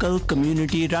 And local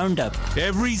community roundup.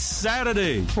 Every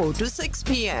Saturday. 4 to 6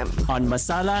 p.m. On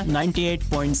Masala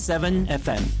 98.7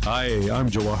 FM. Hi,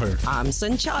 I'm Jawahar. I'm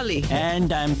Sanchali.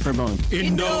 And I'm Pramod.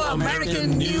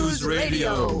 Indo-American News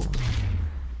Radio.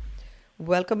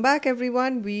 Welcome back,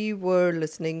 everyone. We were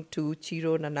listening to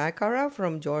Chiro Nanakara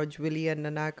from George Willie and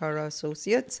Nanakara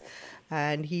Associates,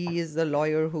 and he is the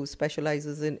lawyer who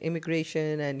specializes in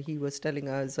immigration, and he was telling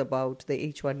us about the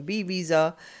H-1B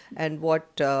visa and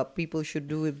what people should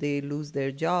do if they lose their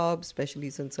jobs,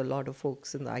 especially since a lot of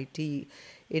folks in the IT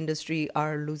industry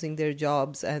are losing their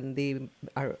jobs and they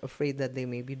are afraid that they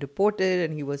may be deported.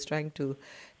 And he was trying to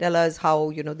tell us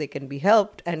how, they can be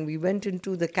helped. And we went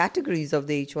into the categories of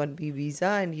the H-1B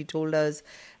visa, and he told us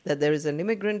that there is an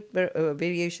immigrant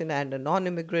variation and a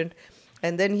non-immigrant.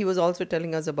 And then he was also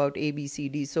telling us about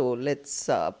ABCD. So let's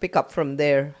pick up from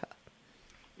there.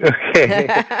 Okay.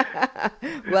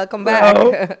 Welcome back.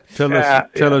 Tell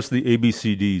us the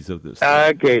ABCDs of this.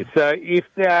 Okay, so if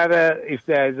there is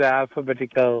an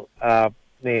alphabetical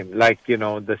name, like,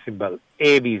 the symbol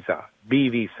A visa, B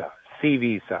visa, C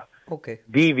visa, Okay.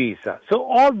 D visa. So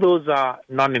all those are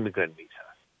non-immigrant visas.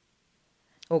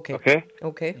 Okay. Okay?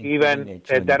 Okay. Even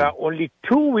there are only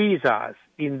 2 visas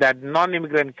in that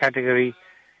non-immigrant category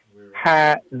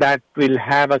that will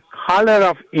have a color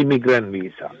of immigrant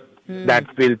visa.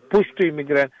 That will push to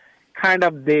immigrant. Kind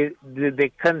of they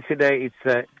consider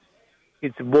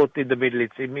it's both in the middle.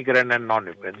 It's immigrant and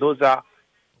non-immigrant. Those are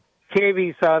K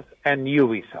visas and U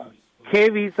visas. K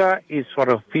visa is for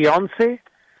a fiance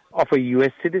of a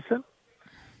U.S. citizen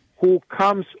who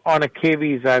comes on a K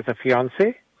visa as a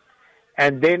fiance,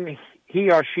 and then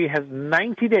he or she has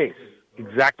 90 days,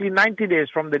 exactly 90 days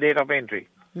from the date of entry,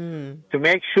 to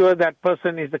make sure that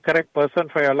person is the correct person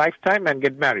for your lifetime and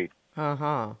get married.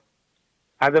 Uh-huh.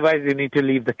 Otherwise, you need to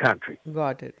leave the country.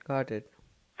 Got it.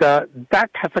 So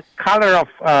that has a color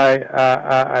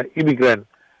of immigrant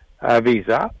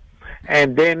visa.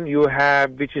 And then you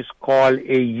have, which is called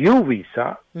a U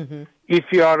visa, if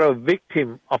you are a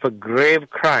victim of a grave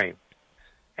crime.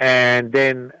 And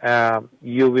then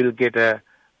you will get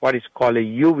what is called a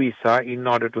U visa in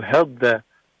order to help the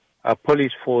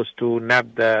police force to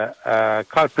nab the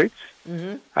culprits.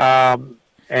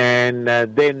 And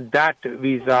then that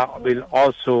visa will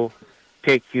also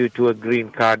take you to a green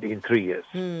card in 3 years.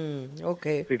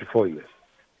 Okay. 3 to 4 years.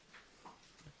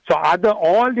 So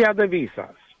all the other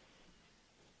visas,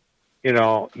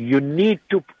 you need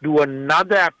to do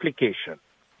another application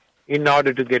in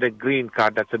order to get a green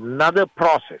card. That's another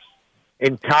process,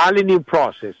 entirely new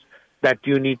process that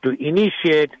you need to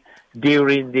initiate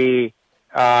during the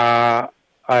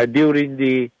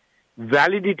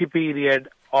validity period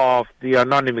of the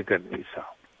non-immigrant visa.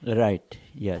 Right,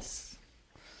 yes.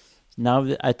 Now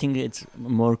I think it's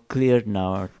more clear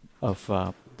now of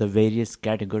the various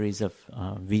categories of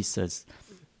visas,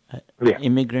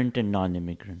 immigrant and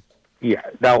non-immigrant. Yeah.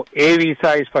 Now, A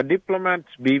visa is for diplomats,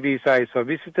 B visa is for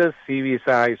visitors, C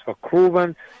visa is for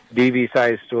crewmen, D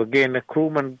visa is again a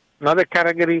crewman, another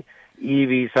category. E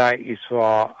visa is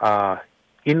for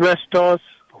investors,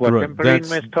 who are temporary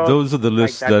investors. Those are the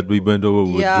lists that we went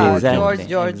over with George. George.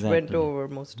 George went over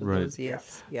most of those,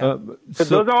 yes. So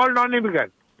those are all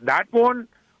non-immigrant. That won't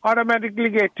automatically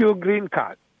get you a green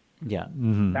card. Yeah,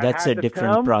 That that's has a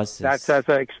different process. That has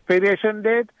an expiration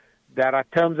date. There are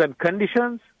terms and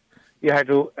conditions you have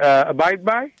to abide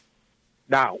by.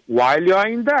 Now, while you are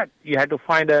in that, you have to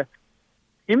find a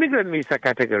immigrant visa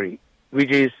category, which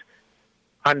is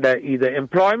under either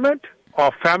employment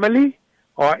or family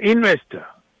or investor.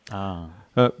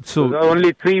 So there are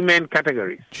only 3 main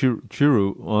categories.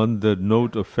 Chiru, on the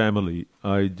note of family,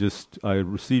 I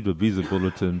received a visa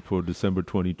bulletin for December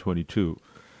 2022,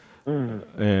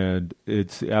 and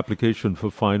it's the application for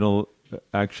final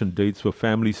action dates for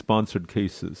family-sponsored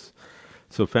cases.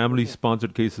 So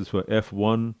family-sponsored cases for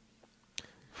F1,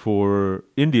 for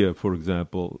India, for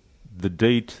example, the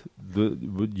date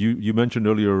you mentioned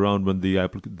earlier around when the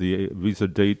visa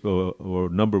date or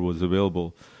number was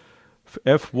available.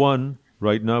 F1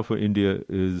 right now for India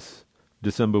is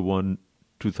December 1,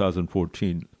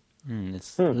 2014.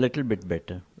 It's a little bit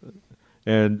better.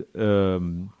 And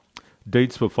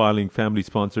dates for filing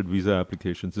family-sponsored visa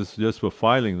applications. This is just for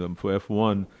filing them. For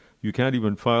F1, you can't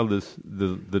even file this.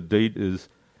 The date is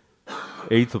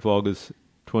 8th of August,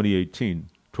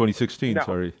 2016, No.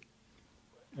 sorry.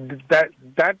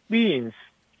 That means,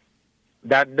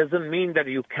 that doesn't mean that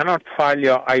you cannot file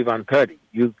your I-130.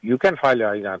 You can file your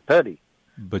I-130.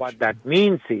 But what that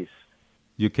means is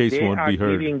your case they won't are be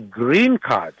heard. giving green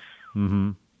cards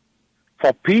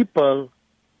for people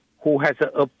who has an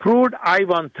approved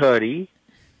I-130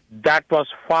 that was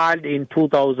filed in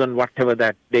 2000, whatever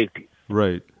that date is.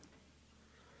 Right.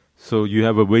 So you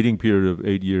have a waiting period of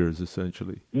 8 years,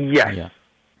 essentially. Yes. Yeah.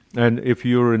 And if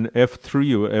you're in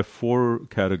F3 or F4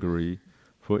 category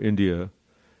for India,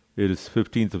 it is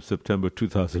 15th of September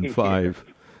 2005.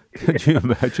 Can you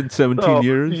imagine 17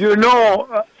 years? You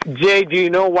know, Jay, do you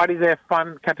know what is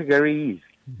F1 category is?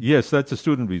 Yes, that's a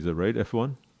student visa, right?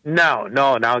 F1? No.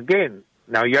 Now again,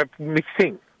 now you're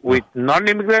mixing with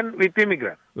non-immigrant with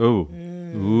immigrant. Oh.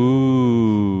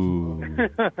 Ooh.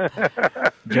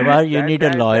 Jawahar, you need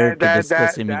a lawyer to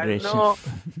discuss immigration.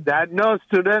 No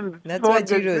student. That's what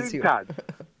Jiro is you.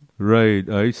 Right,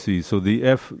 I see. So the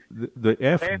F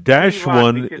FB1, dash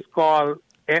one. which is called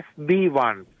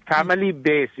FB1, family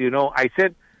base. You know, I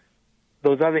said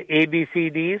those are the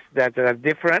ABCDs that are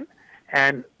different.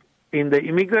 And in the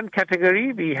immigrant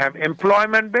category, we have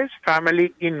employment-based,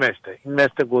 family, investor.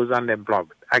 Investor goes under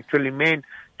employment. Actually,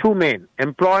 two main,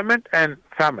 employment and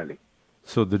family.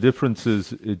 So the difference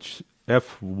is it's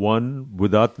F1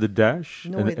 without the dash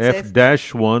No, and it's F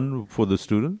dash one for the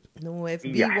student? No,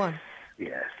 FB1.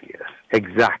 Yes,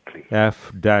 exactly.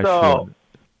 F dash So, one.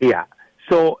 yeah.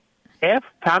 So, F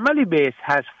family base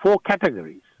has 4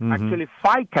 categories. Mm-hmm. Actually,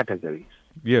 5 categories,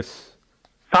 Yes,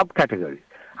 subcategories.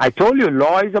 I told you,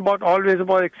 law is always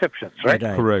about exceptions, right?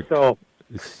 Right. correct.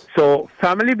 So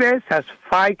family base has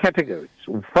 5 categories.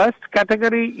 First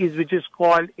category is which is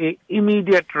called a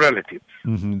immediate relatives.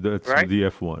 That's Right. the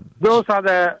F1. Those are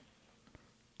the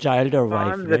Child or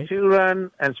wife, sons, the right?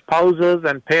 children and spouses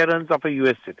and parents of a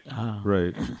U.S. citizen. Ah,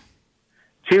 Right.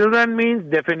 Children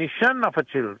means definition of a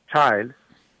child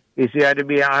is you have to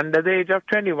be under the age of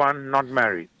 21, not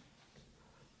married.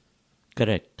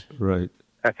 correct. Right.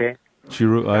 Okay.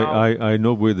 Chiru, Now- I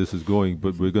know where this is going,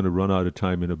 but we're going to run out of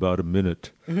time in about a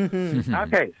minute.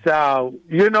 Okay. So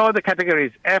you know the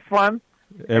categories F1,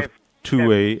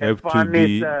 F2A, F1 F2B,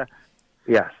 is,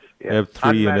 yes. F3,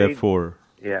 and Unmarried. F4.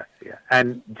 Yeah.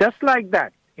 And just like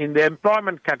that, in the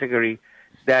employment category,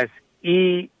 there's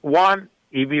E1,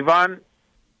 EB1,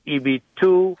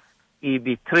 EB2,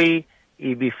 EB3,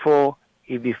 EB4,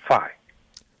 EB5.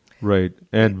 Right.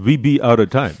 And we be out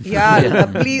of time. Yeah,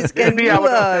 please can Be you out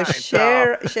of time.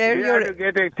 share You your have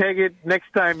to take it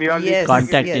next time. You all Yes.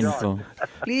 Contact yes. info.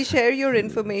 please share your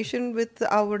information with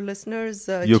our listeners.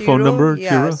 Your phone Chiro. number,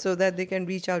 yeah, Chiro? so that they can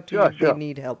reach out to Sure, you if sure. they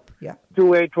need help. Yeah,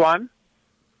 281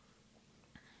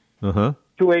 Uh-huh.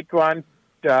 281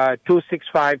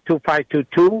 265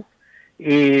 2522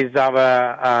 is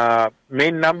our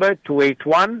main number.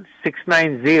 281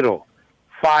 690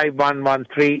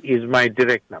 5113 is my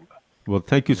direct number. Well,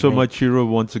 thank you so much, Chiru,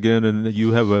 once again, and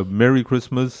you have a Merry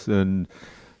Christmas and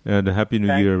a Happy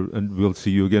New Year, and we'll see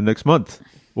you again next month,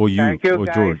 or you, Thank you, or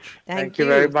guys. George. Thank you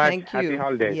very much. Thank you. Happy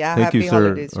holidays. Yeah, Thank happy you, sir.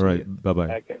 holidays. All to right, you. bye-bye.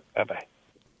 Okay, bye-bye.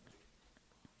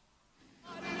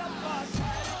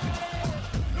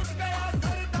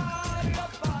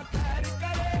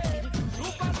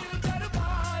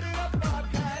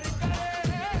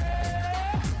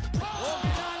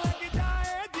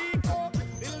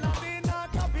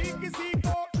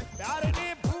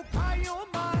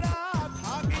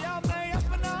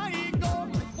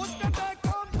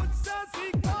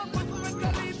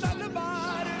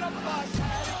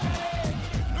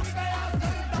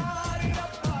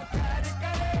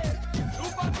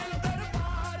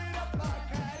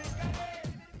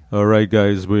 All right,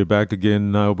 guys, we're back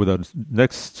again now with our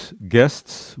next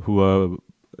guests who are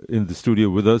in the studio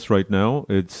with us right now.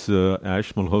 It's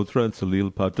Ash Malhotra and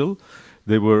Salil Patil.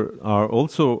 They are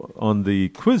also on the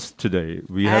quiz today.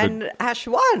 We had And Ash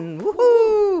won.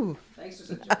 Woohoo!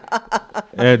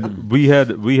 and we had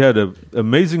an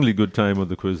amazingly good time on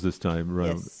the quiz this time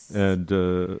round. Yes. And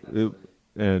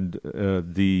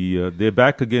they're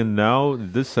back again now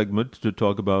in this segment to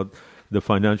talk about the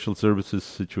financial services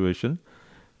situation.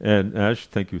 And Ash,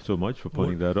 thank you so much for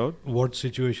pointing that out. What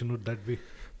situation would that be?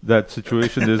 That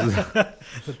situation is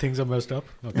The things are messed up.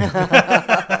 Okay.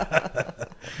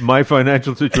 my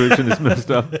financial situation is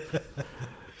messed up.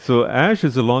 So Ash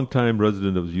is a longtime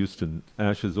resident of Houston.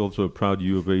 Ash is also a proud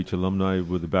U of H alumni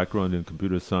with a background in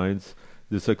computer science.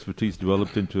 This expertise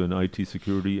developed into an IT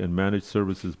security and managed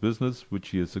services business, which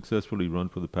he has successfully run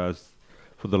for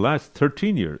the last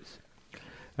 13 years.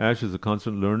 Ash is a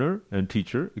constant learner and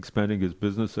teacher, expanding his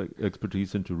business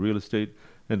expertise into real estate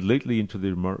and lately into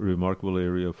the remarkable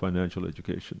area of financial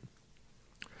education.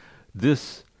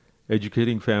 This,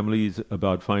 educating families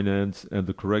about finance and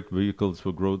the correct vehicles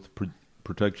for growth,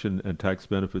 protection, and tax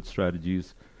benefit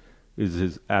strategies, is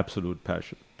his absolute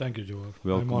passion. Thank you, Joel.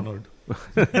 Welcome. I'm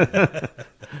honored.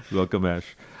 Welcome,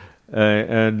 Ash.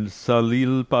 And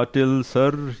Salil Patil,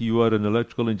 sir, you are an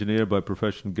electrical engineer by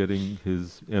profession, getting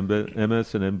his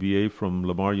MS and MBA from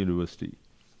Lamar University.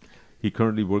 He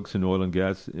currently works in oil and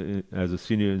gas as a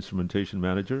senior instrumentation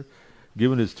manager.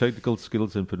 Given his technical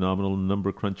skills and phenomenal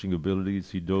number crunching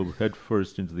abilities, he dove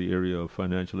headfirst into the area of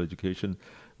financial education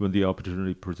when the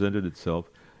opportunity presented itself,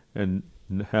 and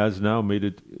has now made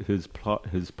it his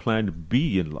plan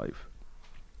B in life.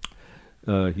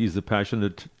 He's the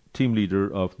passionate team leader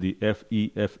of the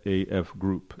FEFAF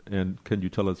group. And can you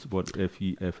tell us what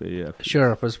FEFAF is?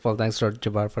 Sure. First of all, thanks, Dr.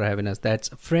 Jabbar, for having us. That's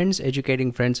Friends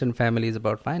Educating Friends and Families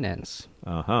About Finance.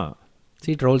 Uh-huh.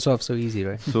 See, it rolls off so easy,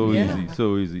 right? So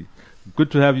easy. Good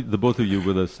to have the both of you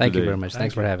with us Thank today. you very much.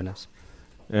 Thanks for having us.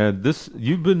 And this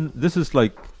is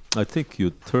like, I think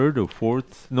your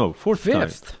fourth time.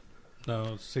 Fifth.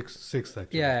 No, sixth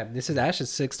actually. Yeah, this is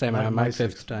Ash's sixth time and my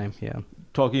fifth time. Yeah.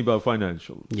 Talking about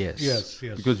financial. Yes.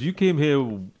 Because you came here,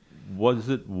 was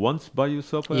it once by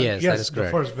yourself? Ash? Yes, that is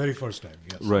correct. The very first time.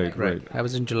 Yes. Right. I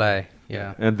was in July.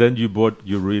 Yeah. And then you bought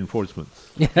your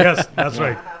reinforcements. Yes, that's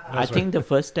right. I think the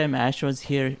first time Ash was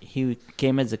here, he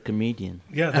came as a comedian.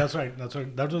 Yeah, that's right.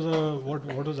 That was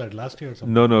what was that, last year or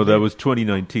something? No, that was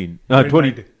 2019.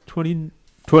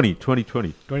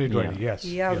 2020. Yes.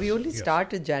 Yeah, we only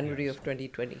started January of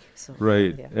 2020. So,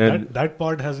 right. Yeah. And that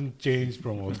part hasn't changed,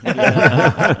 Pramod.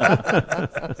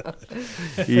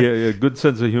 yeah, good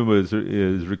sense of humor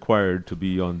is required to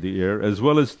be on the air, as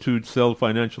well as to sell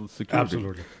financial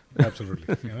security.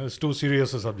 Absolutely. It's too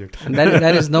serious a subject. And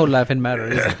that is no laughing matter,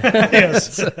 is it?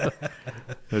 Yes.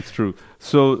 That's true.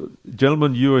 So,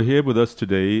 gentlemen, you are here with us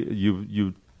today.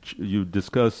 You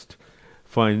discussed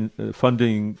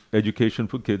funding education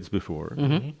for kids before,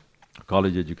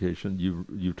 college education.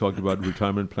 You talked about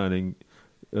retirement planning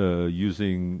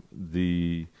using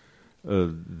the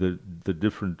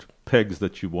different pegs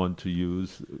that you want to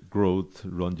use, growth,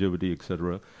 longevity,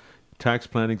 etc. Tax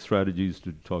planning strategies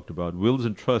you talked about, wills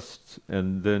and trusts,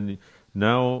 and then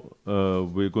now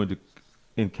we're going to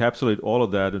encapsulate all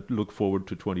of that and look forward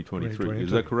to 2023.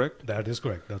 Is that correct? That is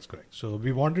correct. That's correct. So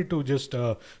we wanted to just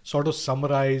sort of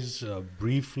summarize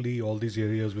briefly all these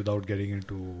areas without getting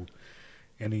into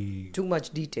too much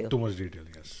detail.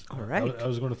 Yes. All right. I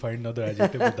was going to find another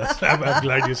adjective, but I'm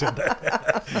glad you said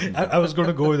that. I was going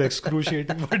to go with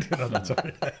excruciating, but that's all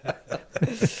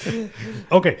right.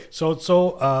 Okay, so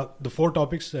the four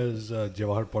topics, as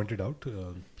Jawahar pointed out.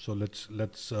 So let's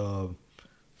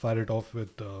fire it off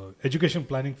with education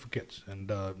planning for kids, and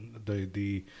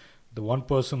the one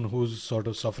person who's sort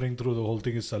of suffering through the whole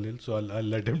thing is Salil, so I'll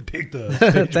let him take the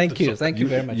stage. Thank you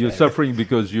very much. You're suffering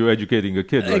because you're educating a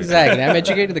kid, right? Exactly. I'm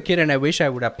educating the kid, and I wish I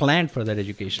would have planned for that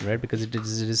education, right? Because it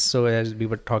is so, as we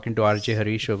were talking to RJ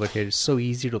Harish over here, it's so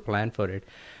easy to plan for it,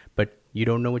 but you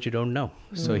don't know what you don't know.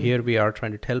 So here we are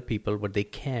trying to tell people what they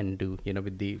can do,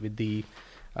 with the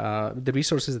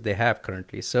resources that they have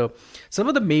currently. So some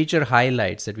of the major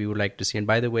highlights that we would like to see, and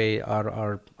by the way,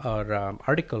 our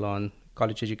article on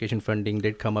college education funding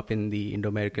did come up in the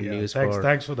Indo-American News.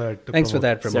 Thanks for that. Thanks for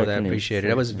that, Pramod. I appreciate it.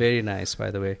 That was very nice, by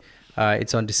the way.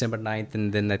 It's on December 9th,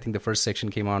 and then I think the first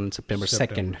section came on September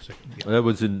 2nd. That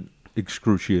was an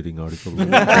excruciating article.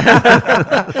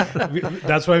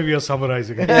 That's why we are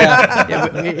summarizing it.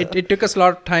 It took us a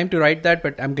lot of time to write that,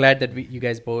 but I'm glad that you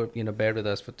guys both bear with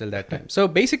us for till that time. So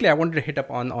basically, I wanted to hit up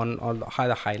on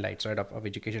the highlights, right, of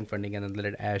education funding, and then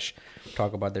let Ash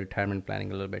talk about the retirement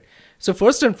planning a little bit. So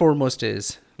first and foremost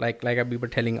is like we were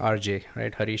telling RJ,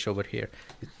 right, Harish over here,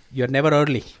 you're never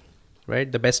early. Right,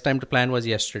 the best time to plan was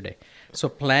yesterday. So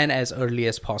plan as early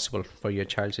as possible for your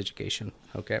child's education.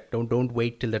 Okay, don't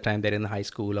wait till the time they're in high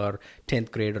school or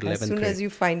 10th grade or 11th grade. As soon as you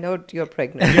find out you're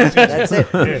pregnant, that's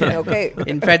it. Okay.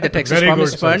 In fact, the Texas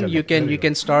Promise Fund, you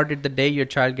can start it the day your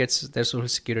child gets their social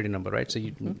security number, right? So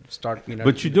you start.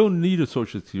 But you don't need a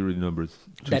social security number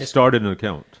to start an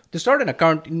account. To start an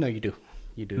account, no, you do.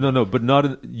 You do. No, but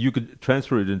not. You could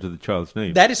transfer it into the child's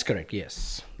name. That is correct.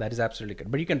 Yes, that is absolutely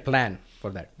correct. But you can plan for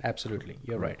that. Absolutely,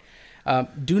 you're right.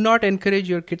 Do not encourage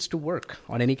your kids to work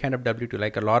on any kind of W-2.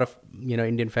 Like a lot of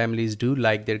Indian families do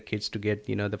like their kids to get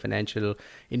the financial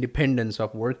independence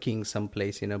of working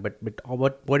someplace. But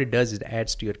what it does is it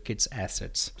adds to your kids'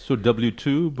 assets. So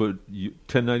W-2, but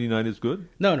 1099 is good.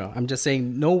 No. I'm just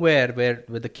saying nowhere where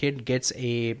the kid gets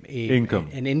an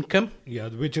income. Yeah,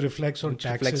 which reflects on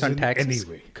taxes in any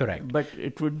way. Correct. But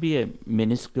it would be a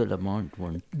minuscule amount.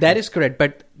 That is correct.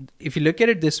 But if you look at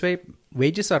it this way,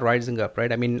 wages are rising up,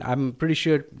 right? I mean, I'm pretty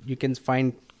sure you can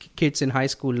find kids in high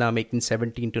school now making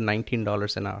 $17 to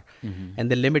 $19 an hour,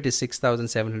 and the limit is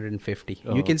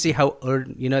 $6,750. You can see how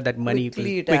that money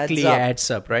quickly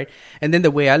adds up, right? And then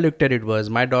the way I looked at it was,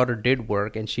 my daughter did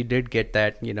work and she did get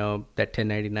that that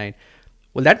 1099.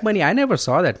 Well, that money, I never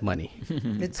saw that money.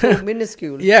 It's so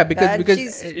minuscule. Yeah, because she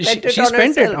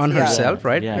spent it on herself,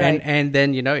 right? Yeah. And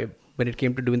then, when it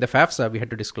came to doing the FAFSA, we had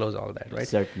to disclose all that, right?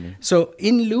 Certainly. So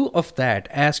in lieu of that,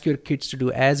 ask your kids to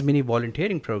do as many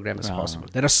volunteering programs as possible.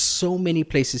 There are so many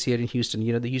places here in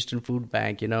Houston, the Houston Food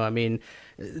Bank,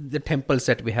 the temples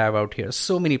that we have out here,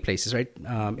 so many places, right?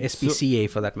 SPCA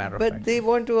for that matter of fact. But they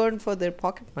want to earn for their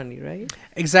pocket money, right?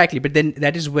 Exactly. But then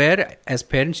that is where, as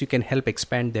parents, you can help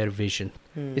expand their vision.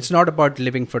 It's not about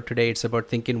living for today. It's about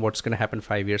thinking what's going to happen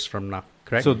 5 years from now.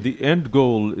 Correct? So the end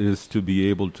goal is to be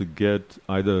able to get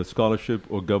either a scholarship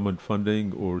or government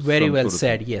funding or very some well sort of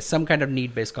said. Yes, some kind of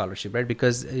need-based scholarship, right?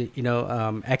 Because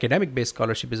academic-based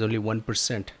scholarship is only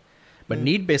 1%. But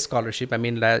need-based scholarship, I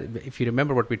mean, if you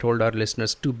remember what we told our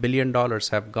listeners, $2 billion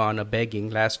have gone a-begging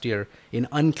last year in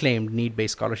unclaimed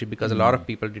need-based scholarship because a lot of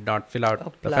people did not fill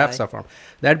out the FAFSA form.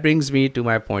 That brings me to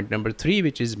my point number 3,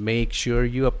 which is make sure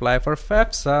you apply for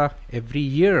FAFSA every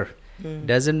year.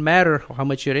 Doesn't matter how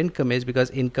much your income is, because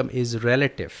income is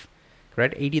relative,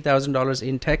 right? $80,000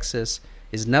 in Texas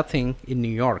is nothing in New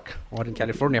York or in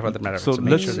California for that matter. So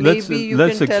make sure Maybe you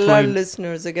can tell our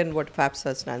listeners again what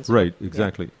FAFSA stands for. Right,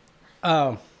 exactly.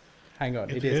 Hang on.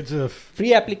 It's a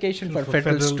free application for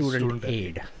federal student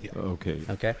aid. Yeah. Okay.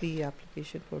 Free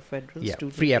application for federal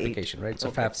student aid. Free application, right?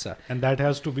 So FAFSA. And that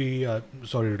has to be,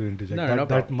 sorry to interject,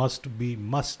 that must be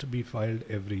filed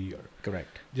every year.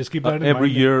 Correct. Just keep that in every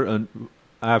mind. year and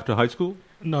after high school?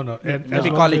 No. As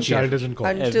Every long college as the child year. is in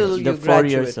college. Until you the graduate. 4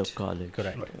 years of college.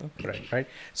 Correct. Right.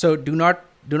 So do not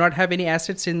have any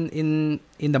assets in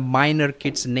the minor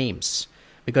kids' names.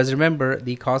 Because remember,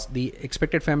 the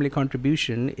expected family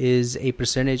contribution is a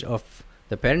percentage of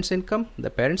the parents' income,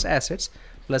 the parents' assets,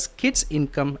 plus kids'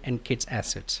 income and kids'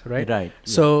 assets, right? Right.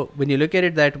 So when you look at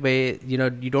it that way, you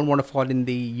don't want to fall in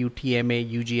the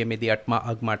UTMA, UGMA, the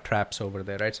UGMA traps over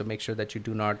there, right? So make sure that you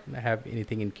do not have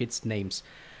anything in kids' names.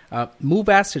 Move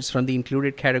assets from the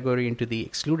included category into the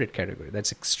excluded category.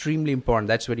 That's extremely important.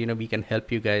 That's where, we can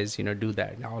help you guys, do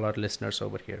that. All our listeners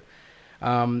over here.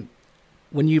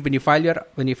 When you file your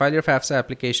FAFSA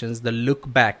applications, the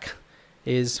look back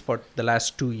is for the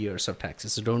last 2 years of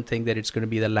taxes. So don't think that it's going to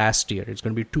be the last year. It's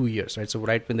going to be 2 years, right? So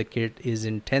right when the kid is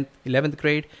in 10th, 11th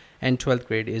grade and 12th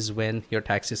grade is when your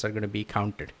taxes are going to be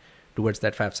counted towards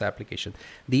that FAFSA application.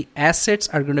 The assets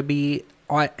are going to be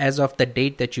as of the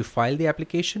date that you file the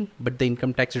application, but the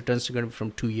income tax returns are going to be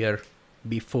from 2 years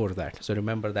before that. So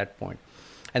remember that point.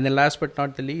 And then last but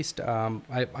not the least, I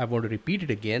want to repeat it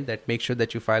again, that make sure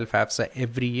that you file FAFSA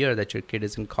every year that your kid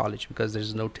is in college, because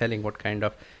there's no telling what kind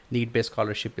of need-based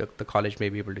scholarship the college may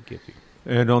be able to give you.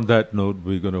 And on that note,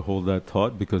 we're going to hold that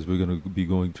thought because we're going to be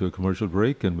going to a commercial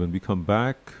break. And when we come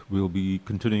back, we'll be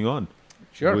continuing on.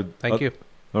 Sure. Thank you.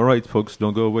 All right, folks,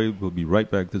 don't go away. We'll be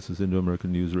right back. This is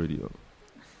Indo-American News Radio.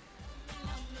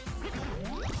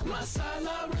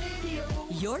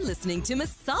 You're listening to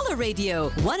Masala Radio,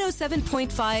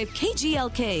 107.5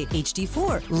 KGLK,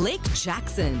 HD4, Lake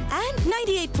Jackson, and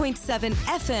 98.7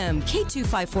 FM,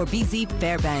 K254BZ,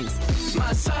 Fairbanks.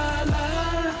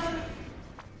 Masala.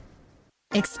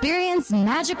 Experience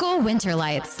magical winter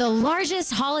lights, the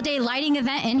largest holiday lighting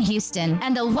event in Houston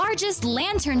and the largest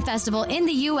lantern festival in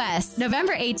the U.S.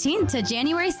 November 18th to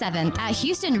January 7th at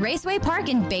Houston Raceway Park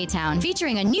in Baytown,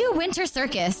 featuring a new winter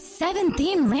circus, 7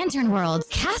 themed lantern worlds,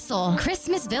 castle,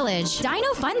 Christmas village,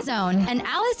 Dino Fun Zone, and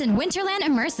Alice in Winterland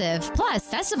immersive, plus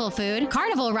festival food,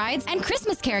 carnival rides, and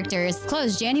Christmas characters.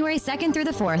 Closed January 2nd through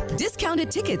the 4th. Discounted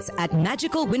tickets at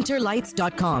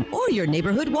magicalwinterlights.com or your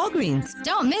neighborhood Walgreens.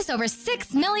 Don't miss over 6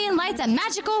 million lights at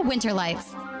Magical Winter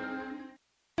Lights.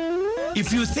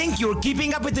 If you think you're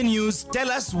keeping up with the news, tell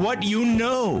us what you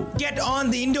know. Get on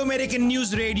the Indo-American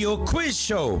News Radio quiz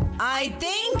show. I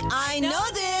think I know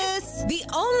this. The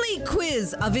only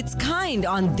quiz of its kind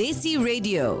on Desi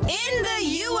Radio in the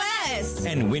U.S.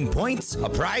 And win points, a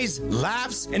prize,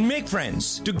 laughs, and make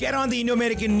friends. To get on the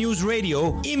Indo-American News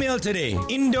Radio, email today,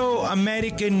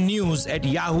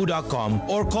 indoamericannews@yahoo.com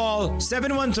or call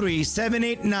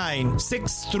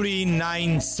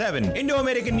 713-789-6397.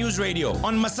 Indo-American News Radio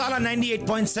on Masala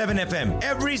 98.7 FM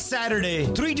every Saturday,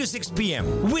 3 to 6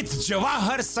 p.m. with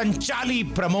Jawahar, Sanchali,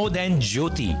 Pramod, and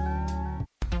Jyoti.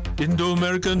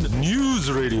 Indo-American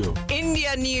News Radio.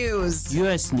 India news,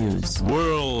 US News,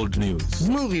 World News.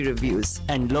 movie reviews,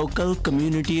 and local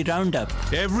community roundup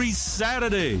Every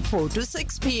Saturday. 4 to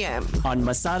 6 p.m. on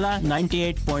Masala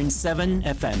 98.7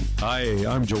 FM. Hi,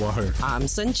 I'm Jawahar. I'm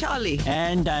Sanchali.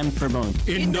 And I'm Pramod.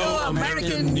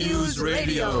 Indo-American News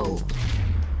Radio.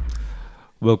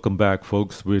 Welcome back,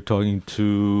 folks. We're talking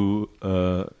to...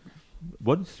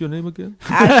 what's your name again?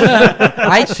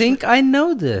 I think I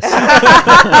know this.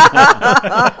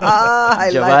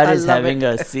 Jawahar is having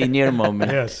a senior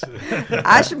moment. Yes.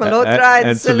 Ash Malhotra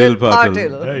and Salil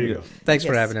Patil. There you go. Thanks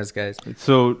for Yes. having us, guys.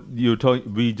 So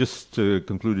we just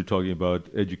concluded talking about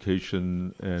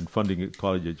education and funding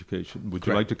college education. Would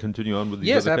you like to continue on with the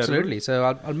Yes, other absolutely. So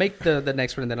I'll make the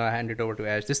next one and then I'll hand it over to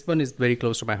Ash. This one is very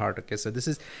close to my heart. Okay, so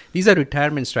these are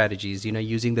retirement strategies,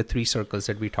 using the 3 circles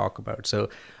that we talk about. So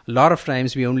a lot of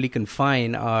times we only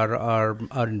confine our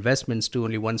investments to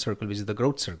only one circle, which is the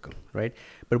growth circle, right?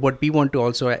 But what we want to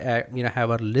also have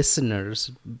our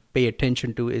listeners pay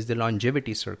attention to is the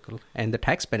longevity circle and the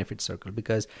tax benefit circle,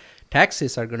 because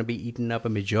taxes are going to be eating up a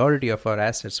majority of our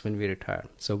assets when we retire.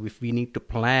 So if we need to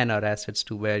plan our assets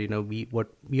to where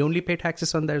we only pay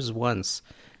taxes on those once.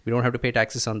 We don't have to pay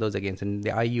taxes on those again. And the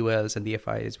IULs and the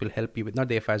FIs will help you with, not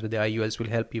the FIs, but the IULs will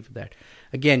help you with that.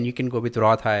 Again, you can go with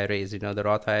Roth IRAs. The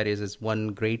Roth IRAs is one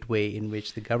great way in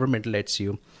which the government lets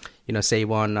you, save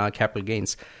on capital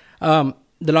gains.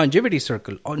 The longevity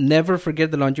circle, never forget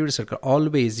the longevity circle.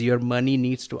 Always your money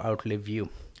needs to outlive you.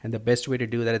 And the best way to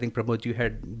do that, I think, Pramod, you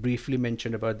had briefly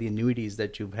mentioned about the annuities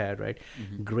that you've had, right?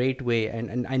 Mm-hmm. Great way.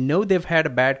 And I know they've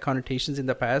had bad connotations in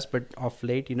the past, but of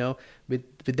late, with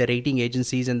the rating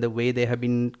agencies and the way they have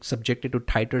been subjected to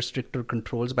tighter, stricter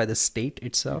controls by the state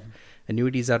itself,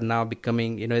 annuities are now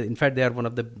becoming, in fact, they are one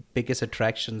of the biggest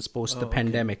attractions post the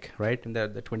pandemic, right? In the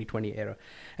 2020 era.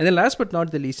 And then last but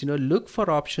not the least, look for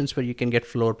options where you can get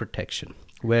floor protection,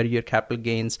 where your capital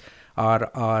gains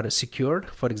are secured.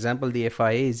 For example, the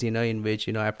FIAs, in which,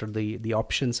 after the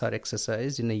options are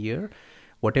exercised in a year,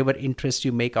 whatever interest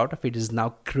you make out of it is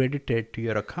now credited to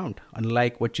your account.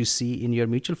 Unlike what you see in your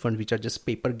mutual funds, which are just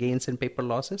paper gains and paper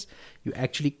losses, you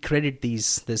actually credit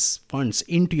these funds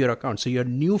into your account. So your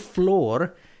new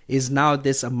floor is now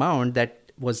this amount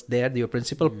that was there, your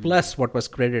principal plus what was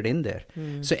credited in there.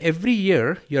 So every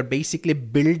year you're basically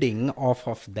building off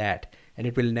of that, and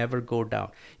it will never go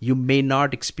down. You may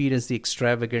not experience the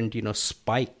extravagant,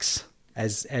 spikes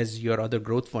as your other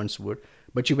growth funds would,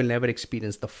 but you will never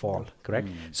experience the fall, correct?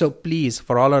 So please,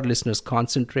 for all our listeners,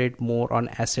 concentrate more on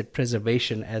asset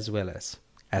preservation as well as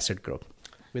asset growth.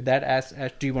 With that, Ash,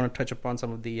 do you want to touch upon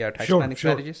some of the tax planning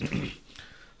strategies?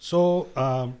 So,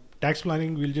 tax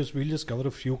planning, we'll just cover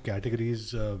a few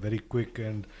categories very quick,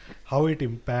 and how it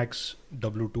impacts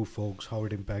W2 folks, how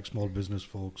it impacts small business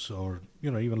folks, or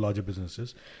even larger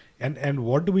businesses, and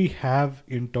what do we have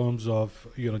in terms of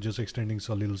just extending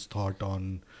Salil's thought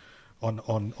on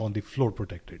the floor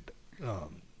protected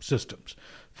systems.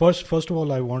 First of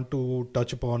all, I want to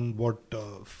touch upon what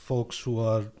folks who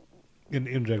are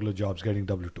in regular jobs getting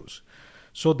W2s.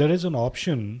 So there is an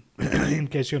option, in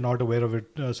case you're not aware of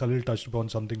it, Salil touched upon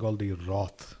something called the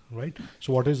Roth, right?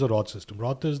 So what is the Roth system?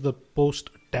 Roth is the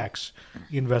post-tax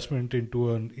investment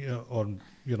into an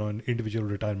individual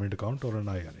retirement account or an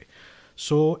IRA.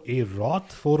 So a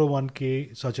Roth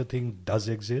 401k, such a thing does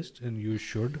exist, and you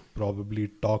should probably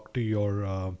talk to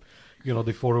your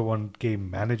the 401k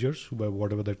managers,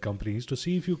 whatever that company is, to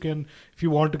see if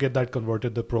you want to get that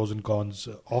converted, the pros and cons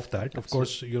of that. Absolutely. Of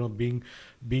course,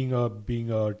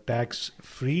 being a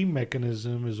tax-free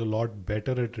mechanism is a lot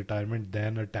better at retirement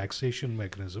than a taxation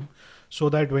mechanism, so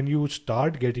that when you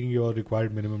start getting your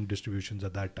required minimum distributions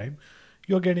at that time,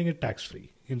 you're getting it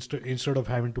tax-free instead of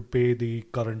having to pay the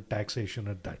current taxation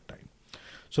at that time.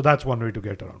 So that's one way to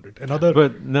get around it.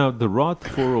 But now the Roth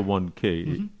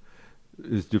 401k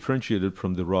is differentiated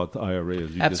from the Roth IRA,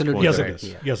 as you Absolutely. just Yes, pointed out.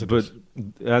 it is. Yes, it but is.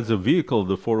 As a vehicle,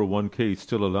 the 401k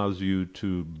still allows you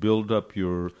to build up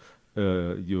your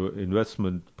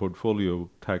investment portfolio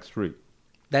tax-free.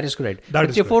 That is correct. That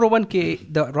but is your correct.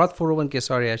 401k, the Roth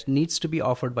 401k, needs to be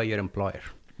offered by your employer.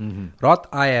 Roth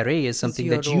IRA is something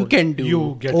that you can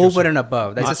do over and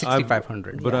above. That's a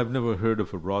 6,500. But I've never heard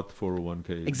of a Roth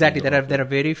 401k. Exactly. There are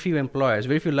very few employers,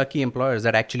 very few lucky employers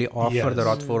that actually offer the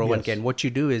Roth 401k. Yes. And what you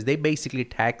do is they basically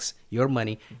tax your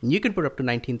money. And you can put up to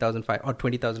 $19,500 or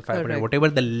 $20,500, whatever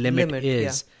the limit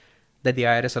is. That the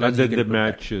IRS allows you and to then they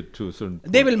match it to a certain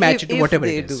point. They will match it to whatever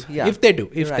it is. If they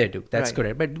do. That's right.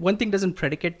 correct. But one thing doesn't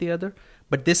predicate the other.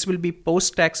 But this will be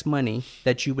post-tax money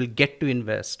that you will get to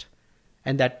invest.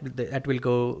 And that will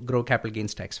grow capital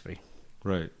gains tax-free.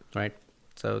 Right. Right.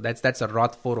 So that's a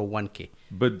Roth 401k.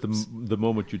 But the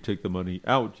moment you take the money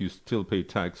out, you still pay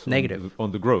tax Negative.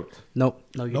 on the growth. No,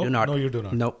 you do not. No, you do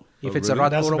not. No. If Oh, it's really? a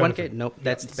Roth That's the 401k, benefit. no,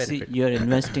 that's the benefit. See, you're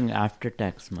investing after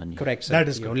tax money. Correct, sir. That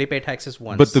is you correct. only pay taxes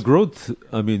once. But the growth,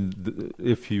 I mean,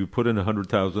 if you put in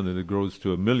 100,000 and it grows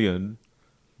to $1 million,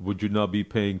 would you not be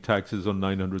paying taxes on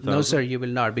 900,000? No, sir, you will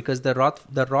not, because the Roth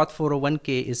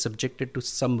 401k is subjected to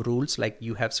some rules, like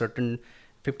you have certain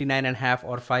 59.5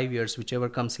 or 5 years, whichever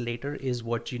comes later, is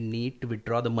what you need to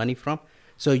withdraw the money from.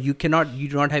 So you do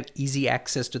not have easy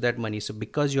access to that money. So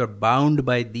because you're bound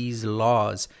by these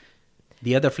laws,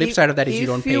 the other flip side of that is you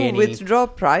don't pay any. If you withdraw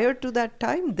prior to that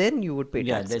time, then you would pay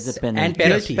Yeah, taxes. there's a penalty. And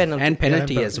penalty. Yes, penalty. And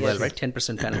penalty Yeah, as well, yes. right?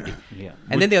 10% penalty. Yeah.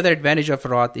 And then the other advantage of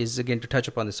Roth is, again, to touch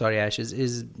upon the, sorry, Ash,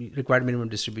 is required minimum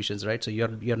distributions, right? So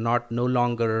you're no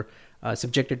longer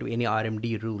subjected to any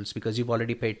RMD rules because you've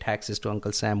already paid taxes to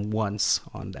Uncle Sam once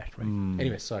on that, right?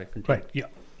 Anyway, sorry. Continue. Right. Yeah.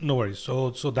 No worries. So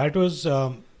that was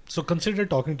so consider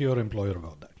talking to your employer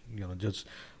about that. Just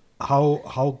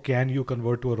how can you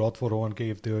convert to a Roth 401k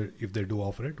if they do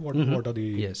offer it? What are the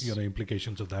Yes.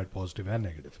 implications of that, positive and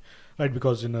negative, right?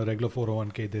 Because in a regular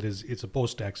 401k it's a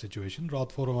post-tax situation.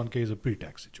 Roth 401k is a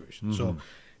pre-tax situation. So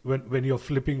when you're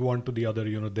flipping one to the other,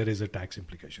 there is a tax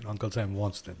implication. Uncle Sam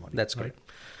wants that money. That's right?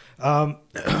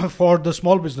 For the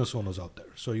small business owners out there,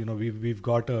 so we've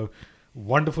got a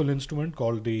wonderful instrument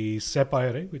called the SEP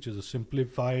IRA, which is a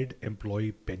simplified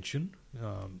employee pension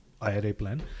IRA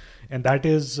plan, and that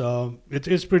is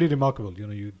it's pretty remarkable.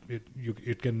 You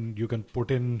can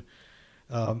put in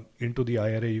into the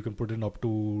IRA, you can put in up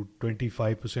to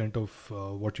 25% of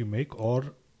what you make,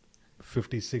 or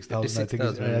 56,000. I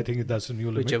think that's a new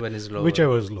limit. Whichever is lower.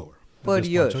 Whichever is lower. Per at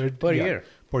this year. point. So Per year.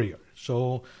 Per year.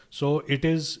 So it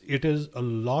is a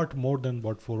lot more than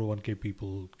what 401k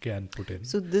people can put in.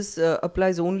 So this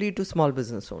applies only to small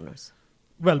business owners.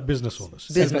 Well, business owners,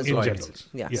 Business in owners. general,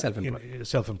 Yeah. Self-employed.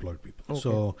 self-employed people. Okay.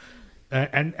 So,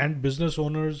 and business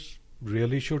owners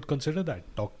really should consider that.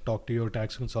 Talk to your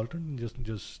tax consultant and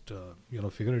just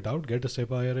figure it out. Get a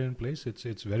SEP IRA in place.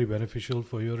 It's very beneficial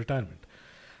for your retirement.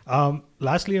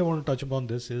 Lastly, I want to touch upon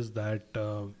this is that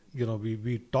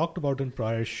we talked about in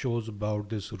prior shows about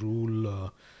this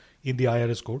rule in the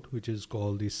IRS code, which is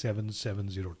called the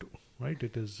 7702. Right?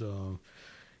 It is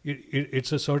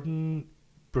it's a certain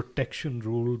protection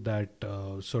rule that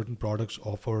certain products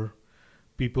offer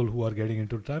people who are getting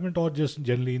into retirement or just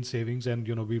generally in savings. And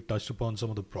we've touched upon some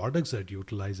of the products that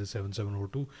utilize the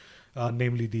 7702,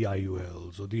 namely the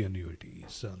IULs or the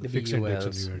annuities, the fixed index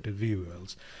VULs. annuities,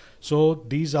 VULs. So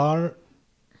these are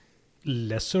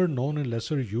lesser known and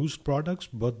lesser used products,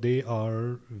 but they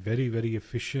are very, very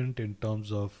efficient in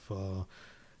terms of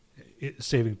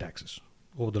saving taxes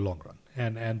over the long run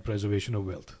and preservation of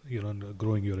wealth, and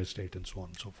growing your estate and so on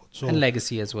and so forth. So And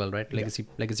legacy as well, right?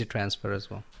 Legacy transfer as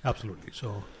well. absolutely.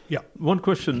 So yeah. One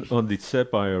question on the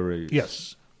SEP IRAs.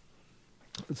 Yes.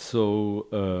 So,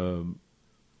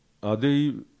 are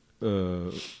they?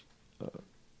 Do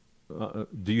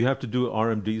you have to do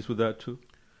RMDs with that too?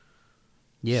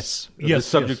 Yes. Is it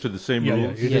subject to the same Yeah,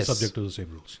 rules? it is Yes. subject to the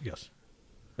same rules. Yes.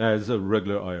 As a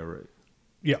regular IRA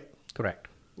Yeah. Correct.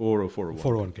 or a 401?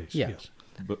 401ks. Yeah. Yes.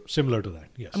 But Similar to that.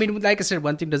 Yes. I mean, like I said,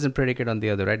 one thing doesn't predicate on the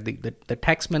other, right? The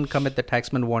taxman the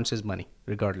taxman wants his money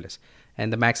regardless.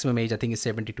 And the maximum age, I think, is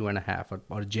 72 and a half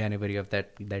or January of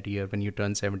that year when you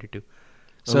turn 72.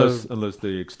 So unless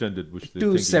they extend it, which they to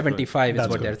think is 75 is That's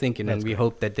what correct. they're thinking, That's and we correct.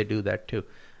 hope that they do that too.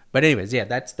 But anyways, yeah,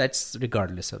 that's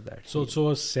regardless of that. So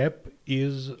a SEP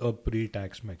is a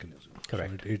pre-tax mechanism.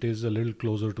 Correct. So it is a little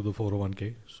closer to the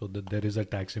 401k, so that there is a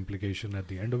tax implication at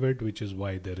the end of it, which is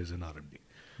why there is an RMD.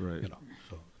 Right.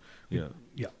 So Yeah.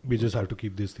 we just have to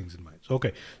keep these things in mind. So,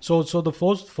 okay, so the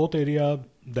fourth area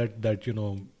that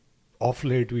off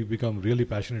late we become really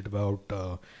passionate about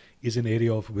is an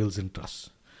area of wills and trusts,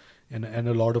 and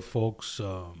a lot of folks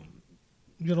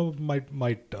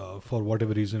might for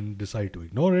whatever reason decide to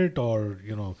ignore it or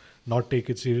not take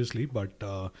it seriously. But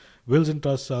wills and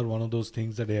trusts are one of those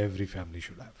things that every family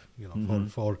should have.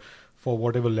 For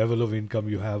whatever level of income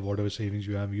you have, whatever savings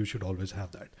you have, you should always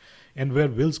have that. And where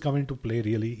wills come into play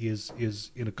really is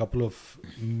in a couple of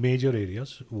major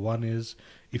areas. One is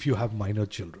if you have minor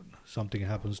children, something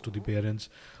happens to the parents,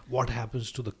 what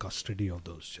happens to the custody of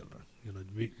those children?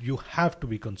 You have to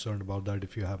be concerned about that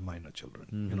if you have minor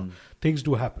children. Things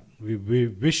do happen. We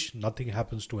wish nothing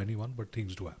happens to anyone, but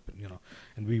things do happen.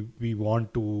 And we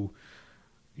want to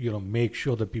make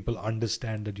sure that people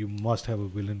understand that you must have a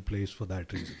will in place for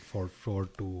that reason, for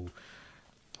to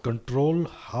control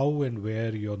how and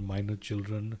where your minor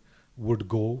children would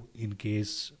go in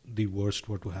case the worst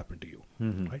were to happen to you.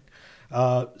 Right.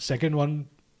 Second one,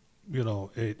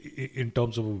 in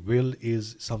terms of a will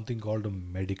is something called a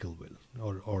medical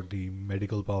will or the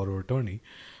medical power of attorney.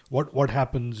 What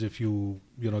happens if you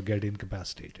get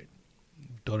incapacitated,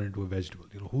 turn into a vegetable?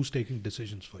 Who's taking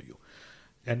decisions for you?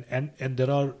 And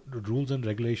there are rules and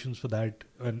regulations for that,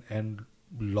 and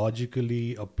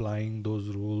logically applying those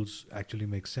rules actually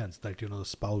makes sense that the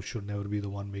spouse should never be the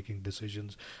one making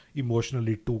decisions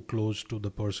emotionally too close to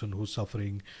the person who's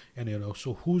suffering, and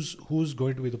so who's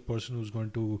going to be the person who's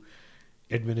going to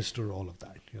administer all of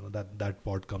that? That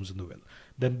part comes in the will.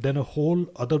 Then a whole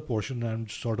other portion, I'm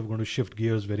sort of going to shift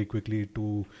gears very quickly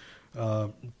to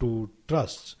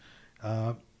trusts.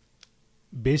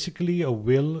 Basically, a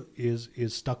will is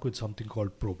stuck with something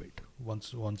called probate.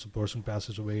 Once a person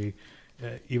passes away,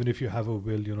 even if you have a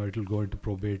will, it'll go into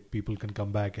probate. People can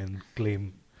come back and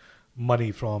claim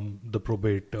money from the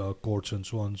probate courts and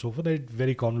so on. So for that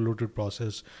very convoluted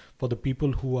process, for the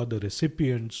people who are the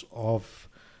recipients of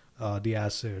the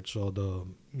assets or the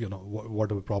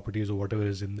whatever properties or whatever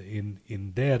is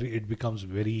in there, it becomes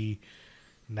very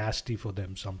nasty for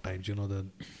them sometimes. The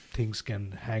things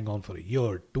can hang on for a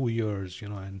year, 2 years,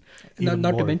 and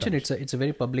not to mention it's a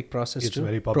very public process too.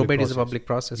 Very public probate process. is a public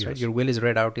process, Yes. right? Your will is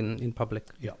read out in public.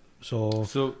 Yeah.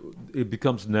 So it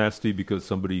becomes nasty because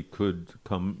somebody could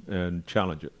come and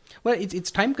challenge it. Well,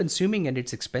 it's time consuming and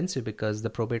it's expensive because the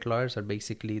probate lawyers are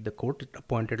basically, the court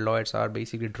appointed lawyers are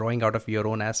basically drawing out of your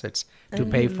own assets to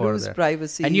And pay you for lose the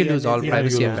privacy and you lose all Yeah,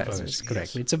 privacy you of lose assets. privacy,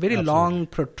 Correct. yes. It's a very Absolutely. long,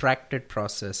 protracted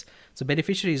process. So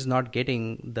beneficiary is not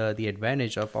getting the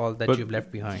advantage of all that you've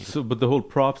left behind. But the whole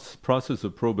process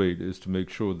of probate is to make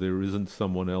sure there isn't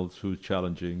someone else who's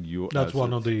challenging your that's assets.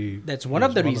 one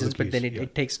of the reasons, but then keys,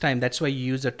 it takes time. That's why you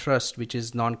use a trust which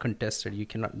is non-contested.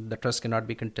 The trust cannot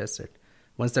be contested.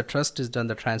 Once the trust is done,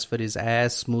 the transfer is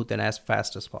as smooth and as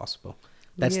fast as possible.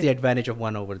 That's the advantage of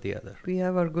one over the other. We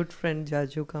have our good friend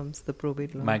Judge who comes, the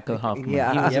probate lawyer. Michael Hoffman.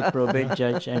 Yeah. He was a probate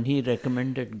judge, and he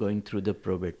recommended going through the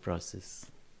probate process.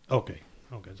 Okay.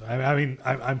 So I mean,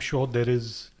 I'm sure there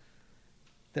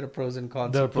are pros and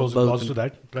cons. There are pros and cons to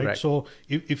that, right? Correct. So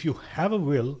if you have a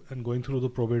will and going through the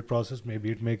probate process, maybe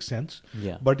it makes sense.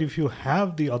 Yeah. But if you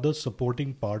have the other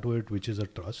supporting part of it, which is a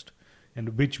trust,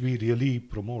 and which we really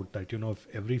promote, that if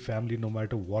every family, no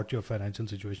matter what your financial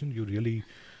situation, you really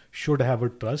should have a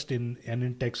trust in. And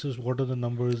in Texas, what are the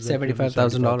numbers?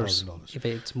 $75,000. If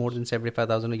it's more than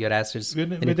 $75,000 of your assets,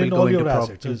 then it within will all go your into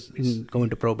assets, go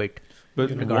into probate. But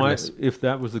regardless. why, if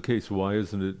that was the case, why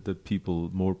isn't it that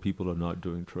more people are not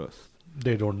doing trust?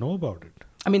 They don't know about it.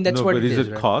 I mean, that's what but it is. is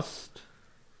it right? cost?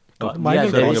 Minor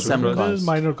there cost. is some There is cost.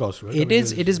 minor cost, right? It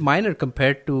is minor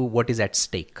compared to what is at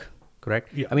stake.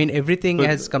 Correct. Yeah. I mean, everything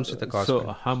But, comes with a cost. So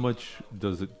right? how much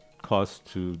does it cost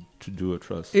to do a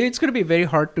trust? It's going to be very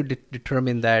hard to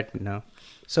determine that,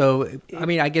 So, I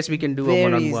mean, I guess we can do a varies,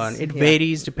 one-on-one. It yeah.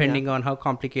 varies depending on how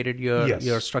complicated your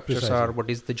Yes, structures precisely. are, what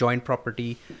is the joint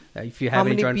property, if you How have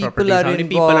any many joint people properties, are how many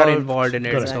people are involved. involved in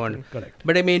it, and so on. Correct. Correct.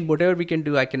 But I mean, whatever we can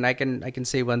do, I can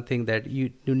say one thing, that you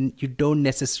don't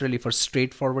necessarily, for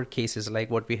straightforward cases like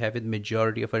what we have with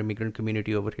majority of our immigrant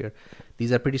community over here,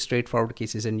 these are pretty straightforward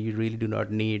cases, and you really do not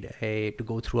need to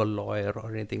go through a lawyer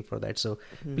or anything for that. So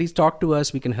please talk to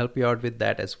us. We can help you out with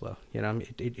that as well.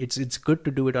 It's good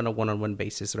to do it on a one-on-one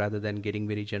basis rather than getting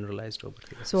very generalized over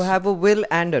here. So have a will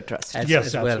and a trust. Yes,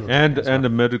 as well. absolutely. And a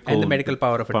medical And the medical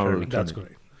power of attorney. That's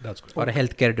correct. Or a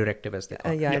healthcare directive, as they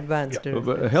call it. Advanced. Yeah.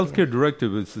 But a healthcare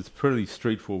directive is a pretty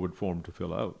straightforward form to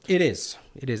fill out. It is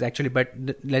actually, but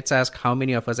let's ask how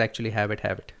many of us actually have it.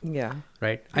 Yeah.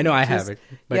 Right? I know I have it.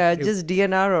 But just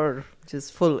DNR or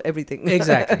just full everything.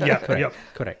 Exactly. Yeah, Correct. yeah.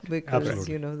 Correct. Because,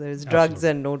 Absolutely. there's drugs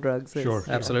and no drugs. Sure.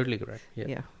 Absolutely correct.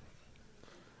 Yeah.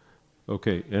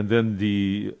 Okay, and then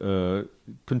the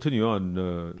continue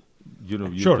on.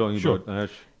 You're Sure, talking sure. about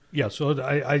Ash. Yeah, so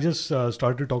I just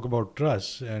started to talk about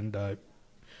trust, and like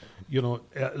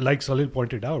Salil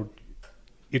pointed out,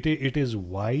 it is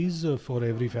wise for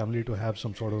every family to have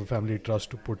some sort of a family trust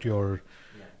to put to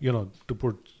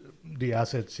put the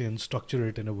assets in, structure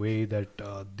it in a way that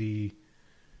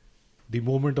the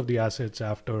moment of the assets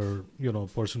after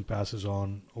person passes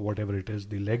on or whatever it is,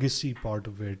 the legacy part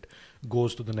of it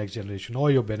goes to the next generation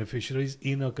or your beneficiaries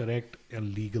in a correct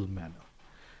and legal manner.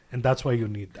 And that's why you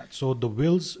need that. So the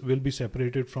wills will be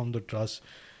separated from the trust.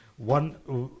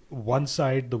 One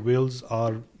side, the wills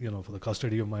are, for the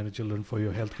custody of minor children, for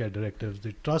your healthcare directives.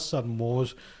 The trusts are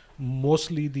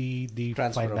mostly the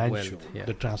Transfer of financial, wealth, yeah.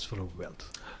 the transfer of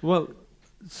wealth. Well,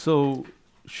 so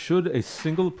should a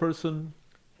single person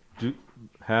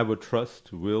have a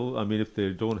trust will? I mean, if they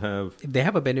don't have... If they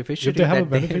have a beneficiary, If they have a that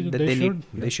beneficiary, that they need, should.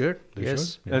 they should. They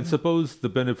Yes. should. And suppose the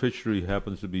beneficiary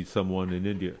happens to be someone in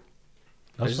India.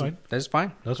 That's fine. That's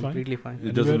fine. That's fine. Completely fine.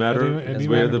 It doesn't matter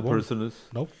where the person is.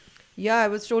 Nope. Yeah, I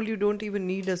was told you don't even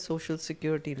need a social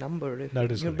security number.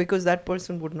 That is correct. Because that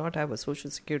person would not have a social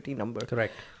security number.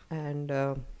 Correct. And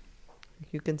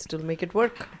you can still make it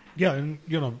work. Yeah, and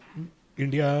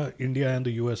India and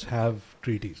the US have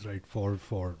treaties, right, for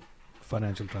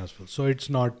financial transfers. So it's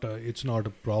not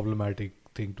a problematic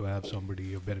thing to have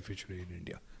somebody a beneficiary in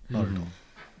India. Not at all.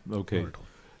 Okay. Not at all.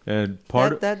 And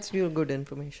that's real good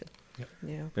information.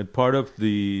 Yeah. And part of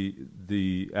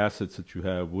the assets that you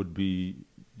have would be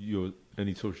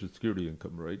any social security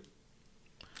income, right?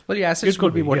 Well, your assets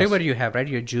could be whatever yes. you have, right?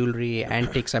 Your jewelry,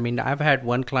 antiques. I mean, I've had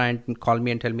one client call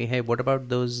me and tell me, "Hey, what about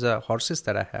those horses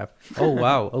that I have?" Oh,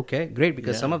 wow. Okay, great,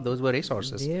 because some of those were race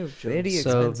horses. They're very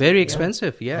expensive. So very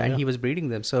expensive, yeah. And he was breeding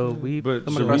them. So we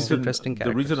come across interesting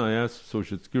characters. The reason I asked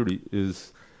Social Security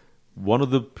is one of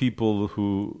the people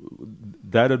who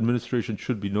that administration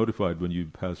should be notified when you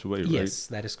pass away, right? Yes,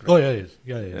 that is correct. Oh,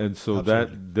 yeah. And so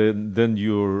Absolutely. then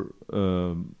you're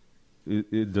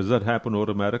does that happen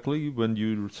automatically when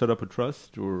you set up a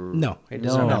trust, or No, it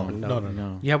does not happen.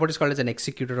 No. You have what is called as an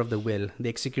executor of the will. The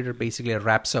executor basically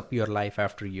wraps up your life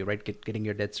after you, right? Getting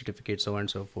your death certificate, so on and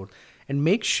so forth. And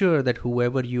make sure that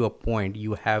whoever you appoint,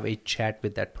 you have a chat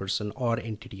with that person or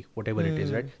entity, whatever it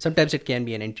is, right? Sometimes it can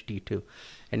be an entity too.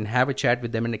 And have a chat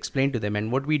with them and explain to them.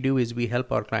 And what we do is we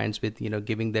help our clients with,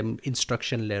 giving them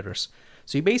instruction letters.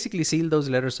 So you basically seal those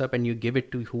letters up and you give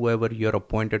it to whoever your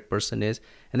appointed person is.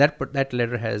 And that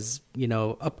letter has,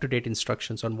 up-to-date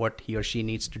instructions on what he or she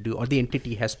needs to do or the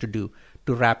entity has to do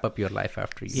to wrap up your life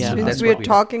after you. Yeah. So Since that's we're what we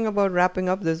talking about wrapping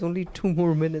up, there's only 2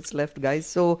 more minutes left, guys.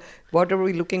 So what are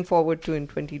we looking forward to in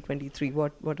 2023?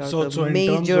 What are the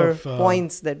major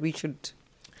points that we should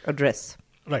address?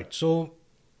 Right. So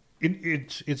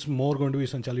it's more going to be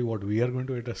essentially what we are going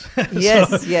to address.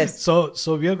 Yes. So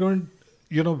we are going.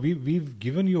 We've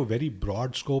given you a very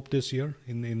broad scope this year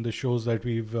in the shows that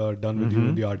we've done with you,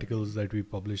 in the articles that we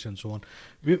publish and so on.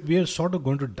 We are sort of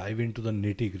going to dive into the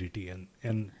nitty gritty and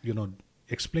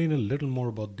explain a little more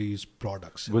about these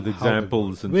products with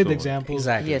examples and with so examples.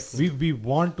 On. Exactly. Yes. We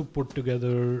want to put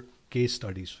together case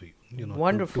studies for you.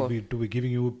 Wonderful. To be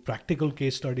giving you practical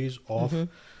case studies of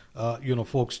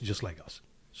folks just like us.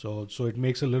 So it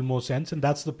makes a little more sense, and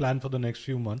that's the plan for the next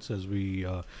few months as we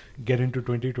get into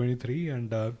 2023.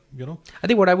 And I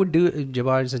think what I would do,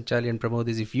 Jawahar, Sanchali, and Pramod,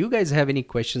 is if you guys have any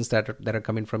questions that are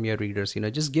coming from your readers,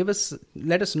 just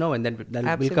let us know, and then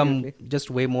we'll come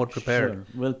just way more prepared. Sure.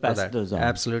 We'll pass those on.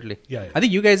 Absolutely. Yeah. I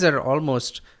think you guys are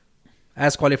almost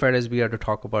as qualified as we are to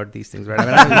talk about these things, right? I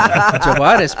mean,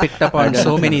 Jawahar has picked up on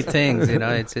so many things,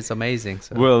 it's amazing.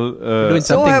 So well, doing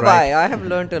so something have right. I have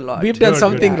learned a lot. We've done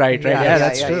something right? Yeah,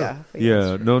 that's true.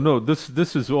 Yeah, no,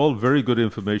 this is all very good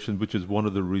information, which is one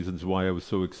of the reasons why I was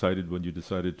so excited when you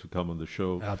decided to come on the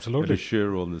show. Absolutely. And to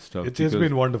share all this stuff. It's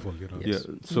been wonderful, Yes.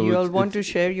 Yeah. So you all want to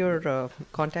share your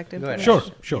contact information?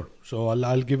 Sure. So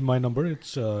I'll give my number.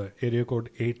 It's area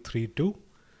code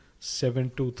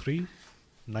 832-723-9555.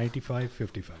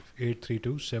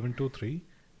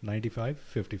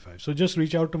 832-723-9555. So just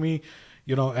reach out to me,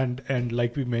 and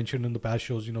like we mentioned in the past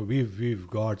shows, we've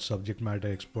got subject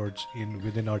matter experts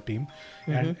within our team,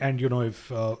 and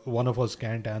if one of us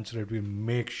can't answer it, we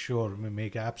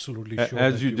make absolutely sure.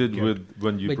 As you did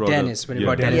when you brought Dennis, when you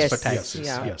brought Dennis for taxes.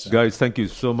 Yes. Guys, thank you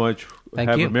so much.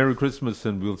 Have a Merry Christmas,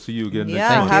 and we'll see you again next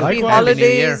Yeah, month. happy Likewise.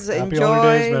 holidays. Happy Enjoy.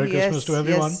 holidays. Merry Christmas to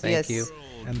everyone. Thank you.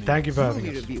 And thank you for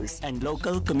having us. And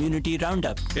local community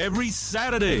roundup Every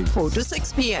Saturday. 4 to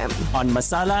 6 p.m. on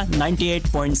Masala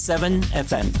 98.7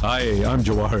 FM. Hi, I'm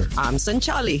Jawahar. I'm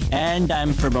Sanchali. And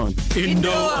I'm Pramod.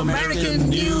 Indo-American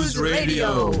News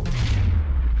Radio.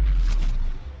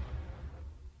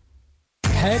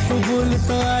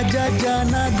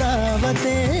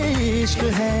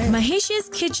 Mahesh's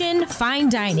Kitchen Fine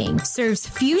Dining serves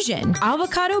fusion,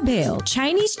 avocado bale,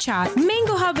 Chinese chaat,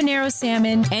 mango habanero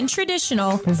salmon, and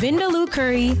traditional vindaloo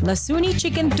curry, lasuni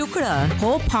chicken tukra,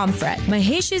 whole pomfret.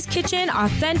 Mahesh's Kitchen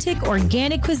authentic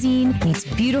organic cuisine meets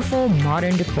beautiful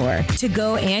modern decor. To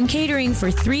go and catering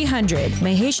for 300.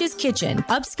 Mahesh's Kitchen,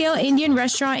 upscale Indian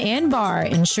restaurant and bar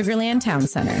in Sugarland Town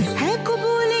Center.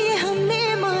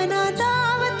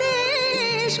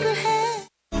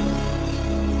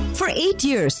 For 8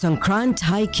 years, Songkran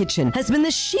Thai Kitchen has been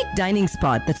the chic dining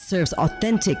spot that serves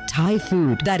authentic Thai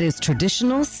food that is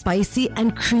traditional, spicy,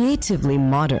 and creatively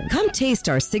modern. Come taste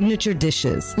our signature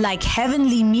dishes like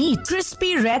heavenly meat,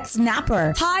 crispy red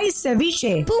snapper, Thai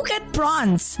ceviche, Phuket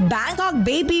prawns, Bangkok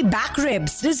baby back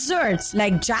ribs, desserts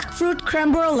like jackfruit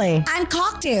creme brulee, and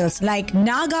cocktails like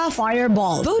Naga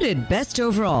Fireball. Voted Best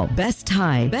Overall, Best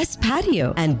Thai, Best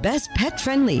Patio, and Best Pet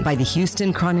Friendly by the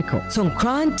Houston Chronicle.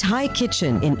 Songkran Thai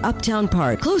Kitchen in Uptown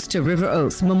Park, close to River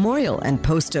Oaks, Memorial, and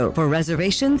Post Oak. For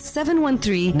reservations,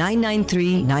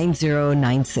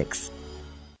 713-993-9096.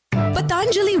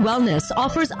 Patanjali Wellness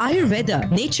offers Ayurveda,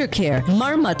 nature care,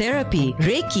 Marma therapy,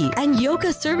 Reiki, and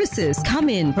yoga services. Come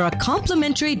in for a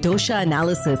complimentary dosha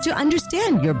analysis to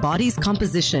understand your body's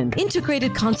composition.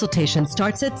 Integrated consultation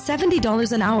starts at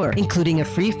 $70 an hour, including a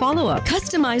free follow-up.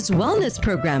 Customized wellness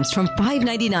programs from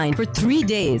 $5.99 for 3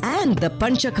 days, and the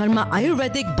Panchakarma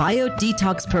Ayurvedic Bio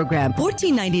Detox Program,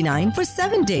 $14.99 for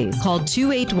 7 days. Call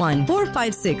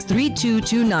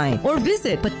 281-456-3229 or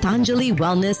visit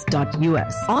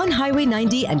patanjaliwellness.us on Highway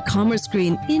 90 and Commerce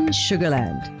Green in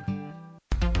Sugarland.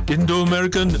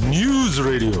 Indo-American News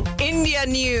Radio. India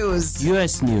News.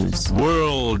 US News.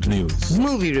 World News.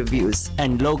 Movie reviews.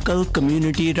 And local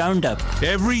community roundup.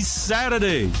 Every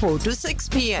Saturday. 4 to 6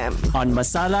 p.m. On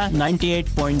Masala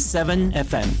 98.7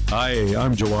 FM. Hi,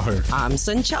 I'm Jawahar. I'm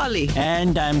Sanchali.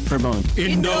 And I'm Pramod.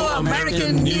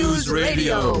 Indo-American News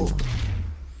Radio.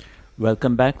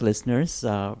 Welcome back, listeners.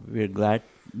 We're glad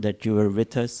that you were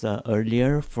with us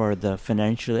earlier for the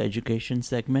financial education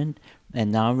segment,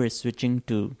 and now we're switching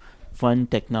to fun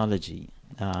technology.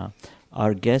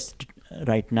 Our guest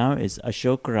right now is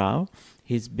Ashok Rao.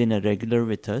 He's been a regular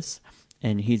with us,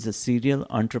 and he's a serial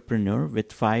entrepreneur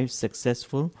with 5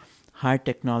 successful high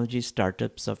technology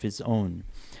startups of his own.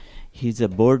 He's a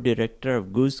board director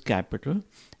of Goose Capital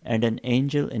and an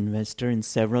angel investor in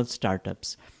several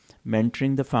startups,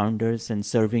 mentoring the founders and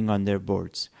serving on their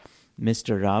boards.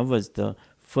 Mr. Rao was the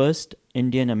first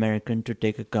Indian American to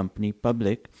take a company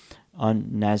public on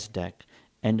NASDAQ.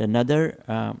 And another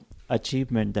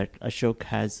achievement that Ashok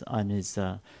has on his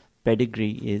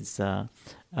pedigree is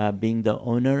being the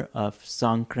owner of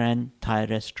Songkran Thai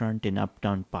Restaurant in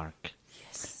Uptown Park.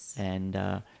 Yes. And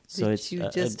so which it's you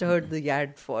just heard the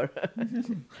ad for.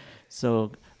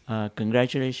 So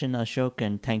congratulations, Ashok,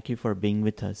 and thank you for being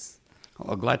with us.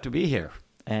 Oh, glad to be here.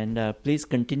 And please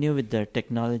continue with the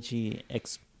technology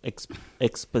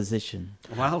exposition.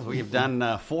 Well, we've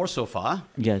done 4 so far.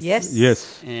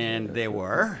 Yes. And they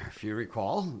were, if you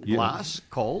recall, glass,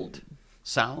 cold,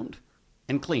 sound,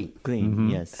 and clean.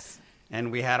 Yes.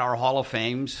 And we had our Hall of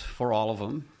Fames for all of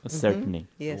them. Certainly.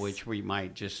 Yes. Which we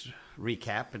might just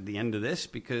recap at the end of this,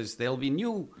 because there'll be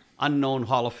new unknown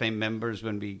Hall of Fame members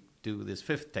when we do this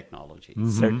 5th technology.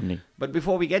 Certainly. But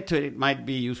before we get to it, it might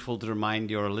be useful to remind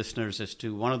your listeners as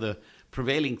to one of the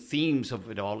prevailing themes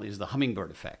of it all is the hummingbird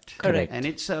effect. Correct. And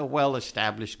it's a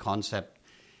well-established concept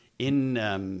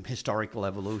in historical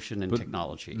evolution and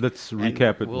technology. Let's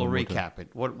recap it. We'll recap it.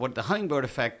 What the hummingbird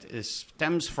effect is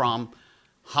stems from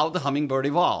how the hummingbird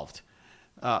evolved.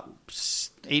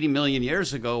 80 million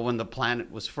years ago, when the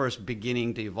planet was first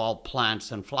beginning to evolve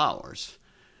plants and flowers,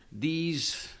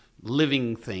 these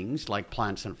living things like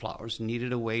plants and flowers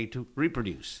needed a way to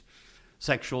reproduce.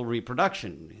 Sexual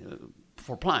reproduction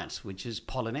for plants, which is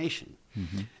pollination.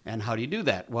 And how do you do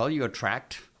that? Well, you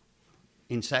attract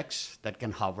insects that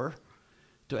can hover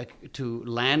to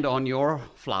land on your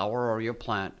flower or your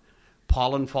plant.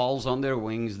 Pollen falls on their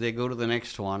wings, they go to the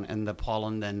next one, and the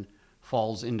pollen then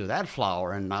falls into that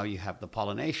flower, and now you have the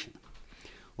pollination.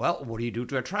 Well, what do you do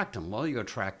to attract them? Well, you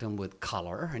attract them with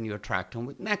color, and you attract them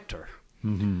with nectar.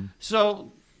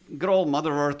 So good old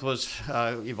Mother Earth was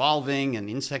evolving, and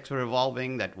insects were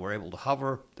evolving that were able to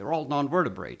hover. They're all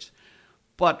non-vertebrates.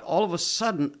 But all of a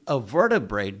sudden, a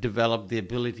vertebrate developed the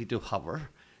ability to hover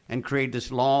and create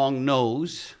this long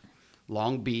nose,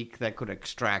 long beak that could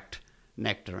extract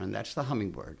nectar, and that's the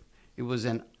hummingbird. It was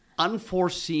an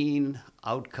unforeseen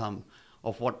outcome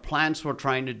of what plants were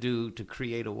trying to do to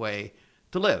create a way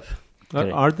to live.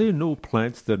 Are there no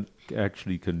plants that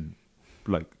actually can,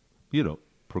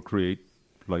 procreate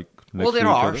next well, there to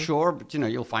each are, other? sure, but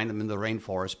you'll find them in the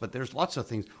rainforest. But there's lots of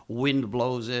things. Wind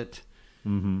blows it.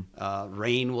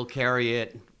 Rain will carry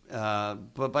it.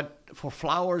 But for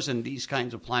flowers and these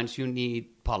kinds of plants, you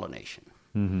need pollination.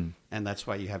 And that's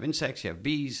why you have insects, you have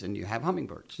bees, and you have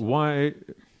hummingbirds. Why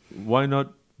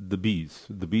not the bees?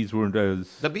 The bees weren't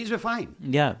as... The bees were fine.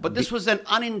 Yeah. But this was an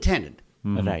unintended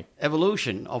Right.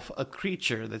 evolution of a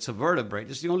creature that's a vertebrate.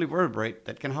 It's the only vertebrate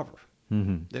that can hover.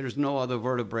 There's no other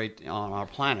vertebrate on our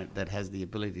planet that has the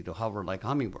ability to hover like a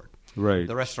hummingbird. Right.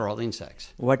 The rest are all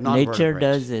insects. What nature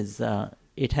does is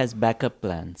it has backup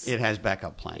plans. It has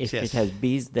backup plans. If yes. it has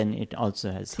bees, then it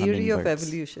also has Theory of hummingbirds.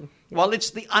 evolution. Well,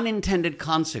 it's the unintended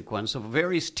consequence of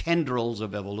various tendrils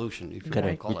of evolution, if you want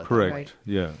to call it Correct.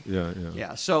 that way. Yeah.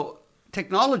 Yeah. So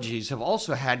technologies have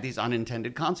also had these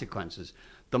unintended consequences.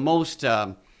 The most,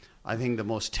 I think, the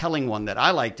most telling one that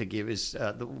I like to give is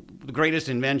the greatest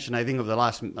invention, I think, of the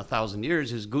last 1,000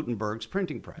 years is Gutenberg's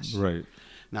printing press. Right.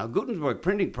 Now, Gutenberg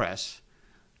printing press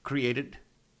created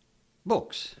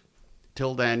books.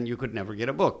 Till then, you could never get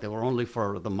a book. They were only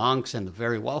for the monks and the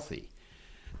very wealthy.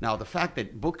 Now, the fact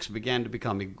that books began to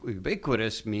become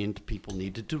ubiquitous meant people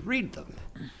needed to read them.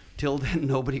 Till then,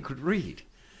 nobody could read.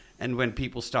 And when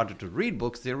people started to read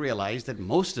books, they realized that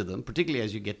most of them, particularly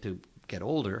as you get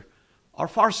older, are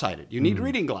farsighted. You need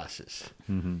reading glasses.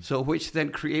 So which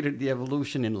then created the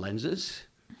evolution in lenses,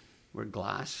 where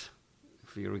glass,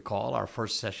 if you recall our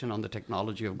first session on the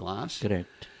technology of glass.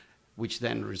 Correct. Which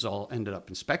then ended up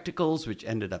in spectacles, which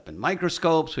ended up in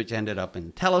microscopes, which ended up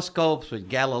in telescopes, which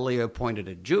Galileo pointed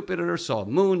at Jupiter, saw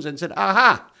moons, and said,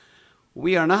 aha,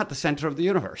 we are not the center of the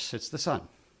universe. It's the sun.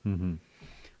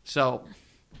 So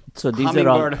these are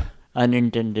all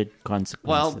unintended consequences.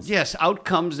 Well, yes,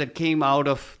 outcomes that came out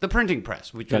of the printing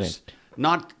press, which was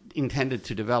not intended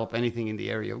to develop anything in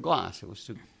the area of glass. It was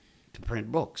to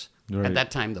print books. Right. At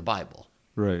that time, the Bible.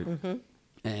 Right.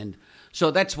 And so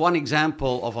that's one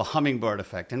example of a hummingbird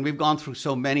effect. And we've gone through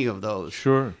so many of those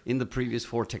in the previous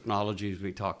 4 technologies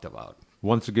we talked about.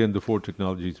 Once again, the 4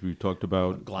 technologies we talked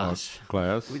about glass,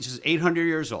 which is 800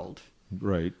 years old.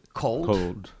 Right.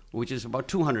 Cold, which is about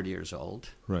 200 years old.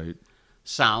 Right.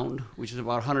 Sound, which is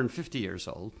about 150 years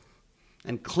old.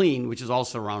 And clean, which is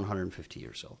also around 150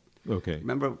 years old. Okay.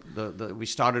 Remember, we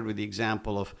started with the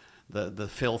example of the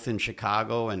filth in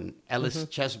Chicago, and Ellis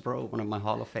Chesbrough, one of my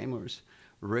Hall of Famers,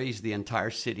 raised the entire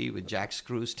city with jack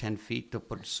screws 10 feet to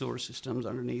put sewer systems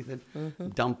underneath it,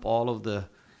 dump all of the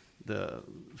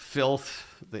filth,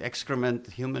 the excrement,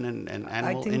 human and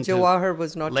animal, I think into Jawahar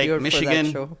was not Lake here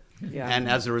Michigan. for that show. Yeah. And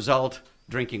as a result,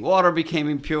 drinking water became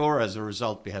impure. As a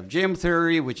result, we have gem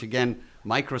theory, which again,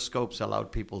 microscopes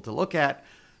allowed people to look at.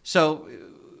 So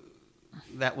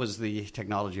that was the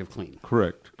technology of clean.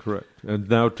 Correct. And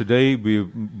now today we're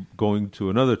going to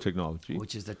another technology.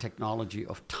 Which is the technology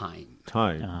of time.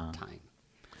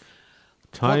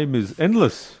 Time is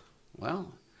endless.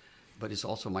 Well, but it's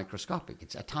also microscopic.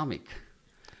 It's atomic.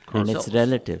 And it's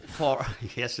relative.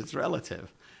 Yes, it's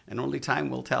relative. And only time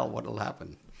will tell what will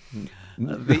happen.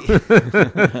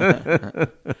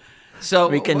 So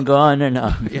we can go on and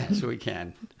on. Yes, we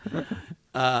can.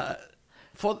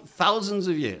 For thousands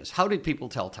of years, how did people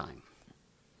tell time?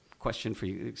 Question for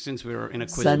you, since we were in a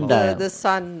quiz. Sundial. The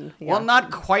sun. Yeah. Well, not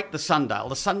quite the sundial.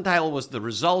 The sundial was the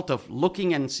result of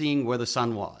looking and seeing where the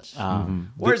sun was.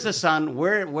 Where's the sun?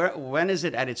 When is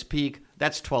it at its peak?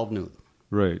 That's 12 noon.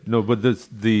 Right. No, but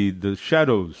the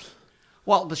shadows.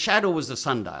 Well, the shadow was the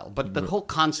sundial, but the whole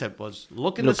concept was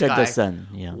look in the sky. Look at the sun.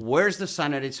 Yeah. Where's the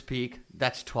sun at its peak?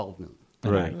 That's 12 noon.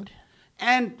 Right.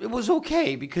 And it was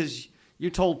okay because you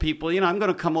told people, I'm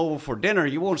going to come over for dinner.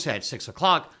 You won't say at 6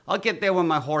 o'clock. I'll get there when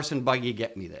my horse and buggy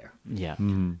get me there. Yeah.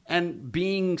 And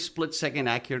being split-second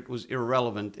accurate was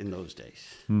irrelevant in those days.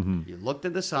 You looked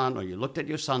at the sun or you looked at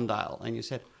your sundial and you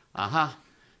said, aha,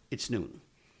 it's noon.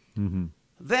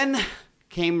 Then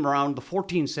came around the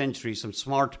 14th century, some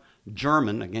smart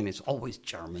German, again, it's always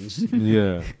Germans,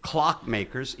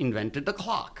 clockmakers invented the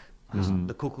clock,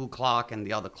 the cuckoo clock and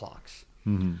the other clocks.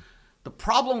 The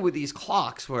problem with these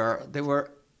clocks were they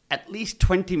were at least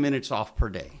 20 minutes off per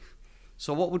day.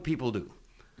 So what would people do?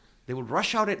 They would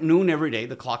rush out at noon every day,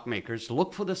 the clockmakers,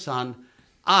 look for the sun.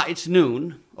 It's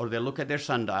noon. Or they look at their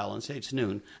sundial and say it's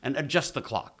noon and adjust the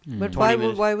clock. But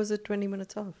why was it 20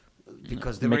 minutes off?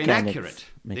 Because they were inaccurate.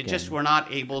 They just were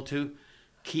not able to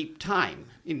keep time.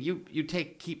 You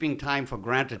take keeping time for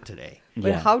granted today.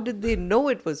 But how did they know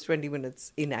it was 20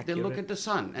 minutes inaccurate? They look at the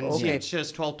sun and see it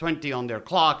says 12:20 on their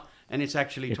clock, and it's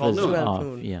actually 12 noon. 12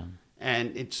 noon. Yeah.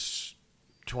 And it's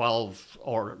 12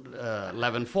 or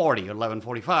 11:40 or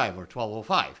 11:45 or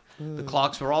 12:05. The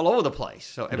clocks were all over the place.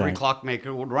 So every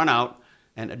clockmaker would run out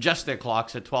and adjust their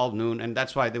clocks at 12 noon, and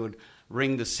that's why they would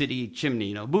ring the city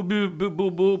chimney, boop, boop, boop,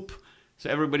 boop, boop. So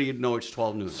everybody would know it's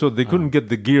 12 noon. So they couldn't get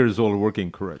the gears all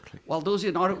working correctly. Well, those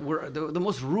were the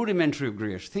most rudimentary of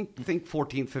gears. Think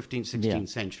 14th, 15th, 16th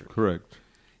century. Correct.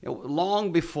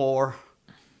 Long before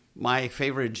my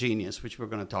favorite genius, which we're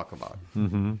going to talk about.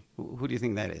 Who do you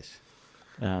think that is?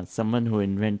 Someone who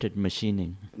invented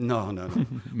machining. No.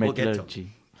 We'll get to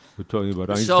him. We're talking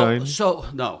about Einstein?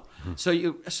 So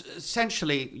you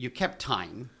essentially, you kept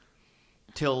time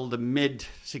till the mid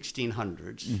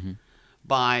 1600s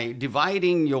by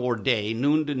dividing your day,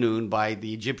 noon to noon, by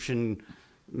the Egyptian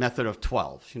method of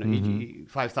 12.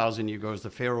 5,000 years ago, the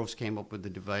pharaohs came up with the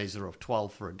divisor of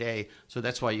 12 for a day. So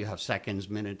that's why you have seconds,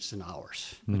 minutes, and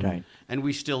hours. Right. And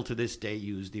we still to this day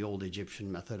use the old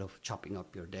Egyptian method of chopping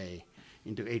up your day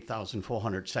into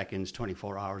 8,400 seconds,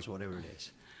 24 hours, whatever it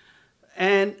is.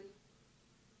 And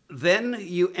then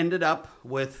you ended up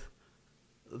with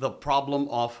the problem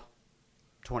of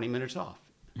 20 minutes off.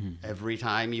 Every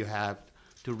time you have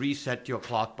to reset your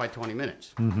clock by 20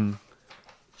 minutes.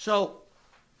 So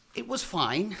it was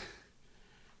fine,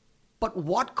 but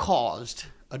what caused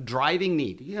a driving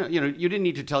need? You didn't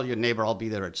need to tell your neighbor, I'll be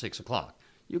there at 6 o'clock.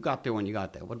 You got there when you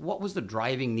got there. But what was the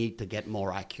driving need to get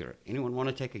more accurate? Anyone want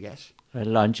to take a guess?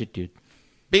 Longitude.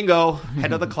 Bingo,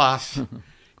 head of the class.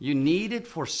 You need it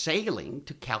for sailing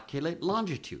to calculate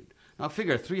longitude. Now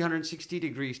figure 360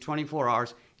 degrees, 24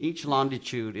 hours. Each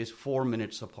longitude is 4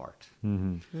 minutes apart.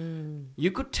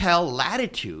 You could tell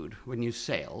latitude when you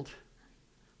sailed,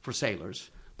 for sailors,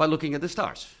 by looking at the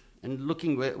stars and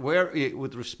looking where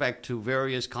with respect to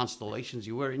various constellations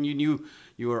you were. And you knew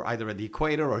you were either at the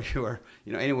equator or you were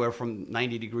anywhere from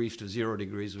 90 degrees to 0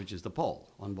 degrees, which is the pole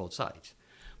on both sides.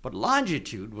 But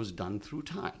longitude was done through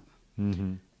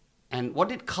time. And what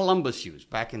did Columbus use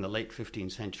back in the late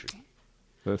 15th century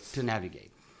to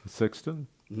navigate? The sextant?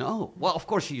 No. Well, of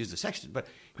course he used the sextant, but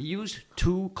he used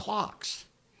 2 clocks.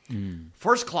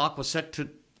 First clock was set to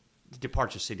the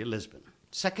departure city, Lisbon.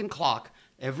 Second clock,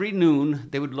 every noon,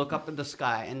 they would look up at the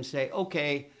sky and say,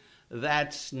 okay,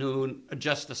 that's noon,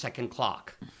 adjust the second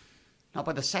clock. Now,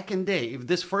 by the second day, if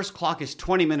this first clock is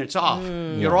 20 minutes off,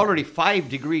 you're already 5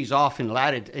 degrees off in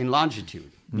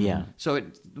longitude. Yeah. So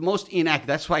the most inaccurate,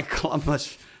 that's why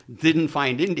Columbus didn't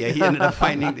find India. He ended up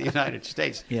finding the United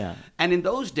States. Yeah. And in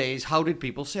those days, how did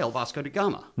people sail? Vasco da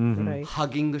Gama, Right.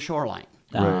 hugging the shoreline.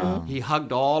 Right. He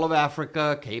hugged all of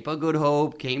Africa, Cape of Good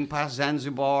Hope, came past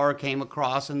Zanzibar, came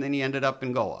across, and then he ended up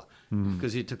in Goa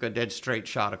because he took a dead straight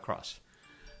shot across.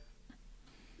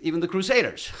 Even the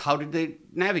Crusaders, how did they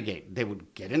navigate? They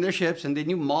would get in their ships, and they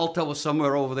knew Malta was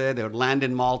somewhere over there. They would land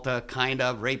in Malta, kind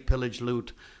of, rape, pillage,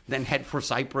 loot, then head for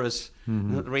Cyprus,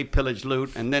 rape, pillage,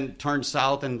 loot, and then turn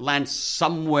south and land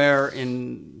somewhere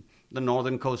in the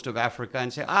northern coast of Africa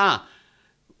and say,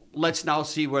 let's now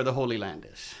see where the Holy Land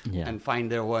is, and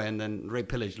find their way, and then rape,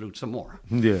 pillage, loot some more.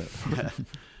 Yeah.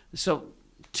 So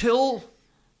till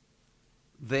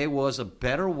there was a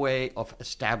better way of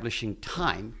establishing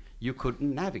time, you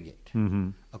couldn't navigate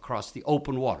across the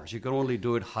open waters. You could only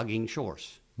do it hugging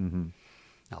shores.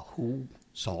 Now, who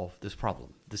solved this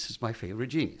problem? This is my favorite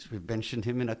genius. We've mentioned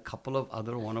him in a couple of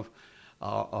other one of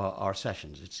our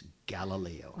sessions. It's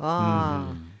Galileo.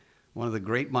 One of the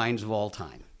great minds of all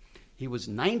time. He was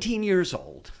 19 years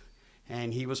old,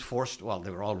 and he was forced, well, they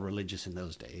were all religious in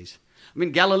those days. I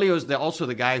mean, Galileo is also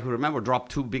the guy who, remember,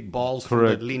 dropped 2 big balls from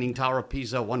the Leaning Tower of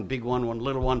Pisa, one big one, one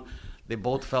little one. They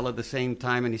both fell at the same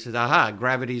time, and he says,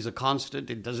 gravity is a constant.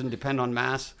 It doesn't depend on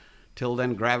mass. Till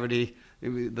then, gravity,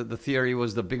 the theory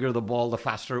was the bigger the ball, the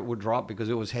faster it would drop because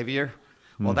it was heavier.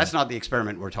 Well, that's not the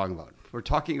experiment we're talking about. We're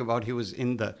talking about he was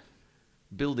in the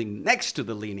building next to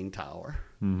the Leaning Tower,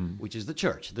 which is the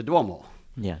church, the Duomo.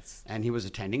 Yes. And he was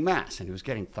attending Mass, and he was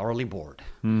getting thoroughly bored.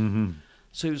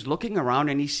 So he was looking around,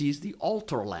 and he sees the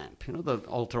altar lamp. You know, the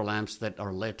altar lamps that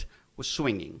are lit was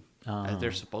swinging as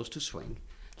they're supposed to swing.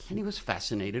 And he was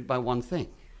fascinated by one thing.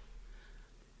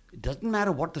 It doesn't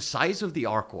matter what the size of the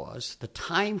ark was, the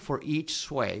time for each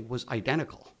sway was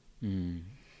identical.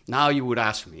 Now you would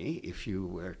ask me, if you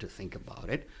were to think about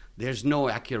it, there's no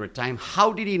accurate time.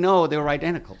 How did he know they were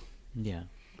identical? Yeah.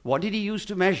 What did he use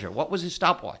to measure? What was his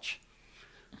stopwatch?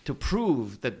 To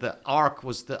prove that the arc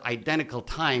was the identical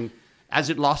time. As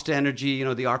it lost energy,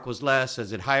 the arc was less.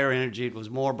 As it higher energy, it was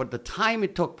more. But the time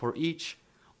it took for each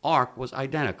arc was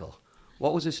identical.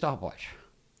 What was his stopwatch?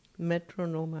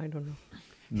 Metronome, I don't know.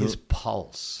 His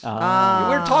pulse.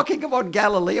 We're talking about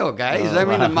Galileo, guys. I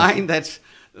mean, a mind that's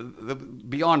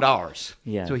beyond ours.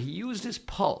 Yeah. So he used his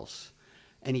pulse,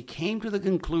 and he came to the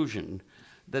conclusion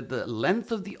that the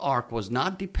length of the arc was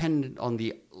not dependent on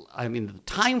the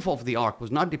time of the arc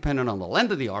was not dependent on the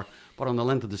length of the arc, but on the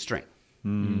length of the string.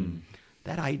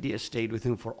 That idea stayed with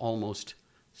him for almost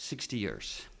 60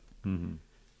 years.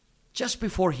 Just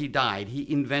before he died, he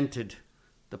invented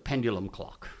the pendulum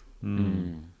clock,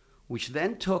 which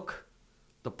then took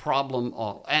the problem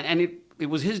of, and it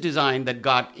was his design that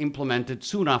got implemented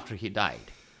soon after he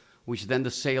died, which then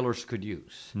the sailors could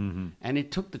use. And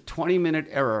it took the 20-minute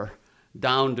error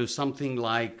down to something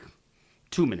like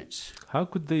 2 minutes. How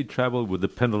could they travel with the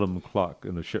pendulum clock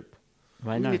in a ship?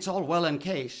 Why I mean, not? it's all well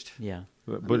encased. Yeah.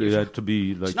 But it had to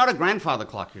be like... It's not a grandfather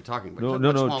clock you're talking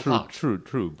about.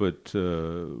 True. But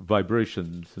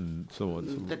vibrations and so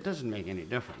on. That doesn't make any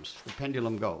difference. The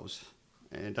pendulum goes,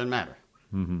 and it doesn't matter.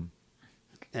 Mm-hmm.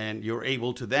 And you're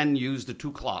able to then use the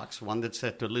two clocks, one that's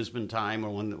set to Lisbon time or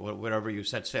one wherever you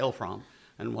set sail from,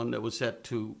 and one that was set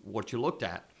to what you looked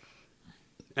at.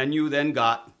 And you then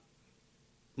got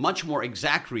much more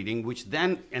exact reading, which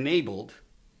then enabled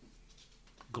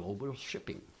global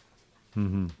shipping.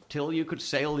 Mm-hmm. Till you could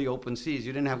sail the open seas,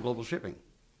 you didn't have global shipping.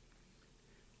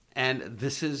 And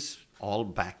this is all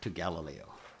back to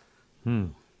Galileo.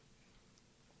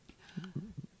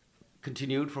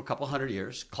 Continued for a couple hundred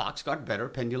years. Clocks got better,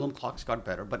 pendulum clocks got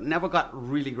better, but never got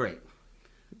really great.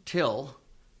 Till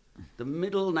the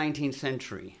middle 19th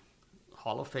century,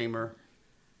 Hall of Famer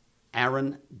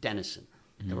Aaron Dennison.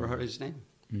 Ever heard his name?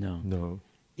 No.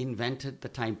 Invented the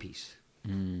timepiece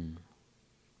in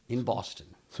Boston.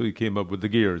 So he came up with the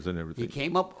gears and everything. He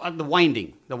came up with the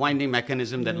winding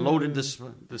mechanism that loaded the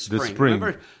spring. The spring.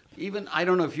 Remember, even, I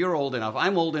don't know if you're old enough.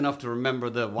 I'm old enough to remember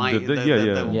the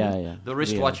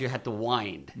wristwatch you had to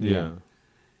wind. Yeah.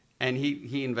 And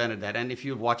he invented that. And if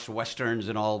you watched Westerns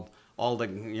and all the,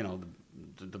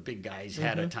 the big guys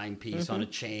had a timepiece on a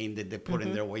chain that they put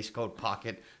in their waistcoat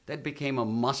pocket, that became a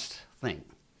must thing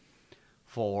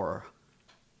for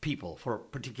people, for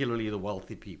particularly the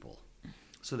wealthy people,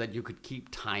 so that you could keep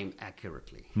time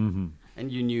accurately. Mm-hmm.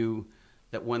 And you knew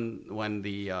that when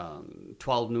the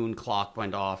 12 noon clock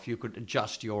went off, you could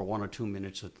adjust your 1 or 2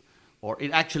 minutes, or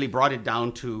it actually brought it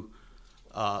down to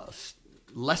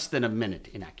less than a minute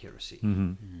in accuracy,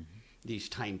 these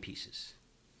timepieces.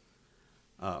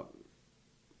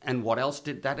 And what else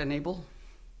did that enable?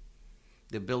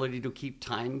 The ability to keep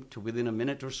time to within a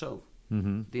minute or so.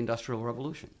 Mm-hmm. The Industrial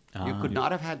Revolution. You could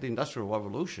not have had the Industrial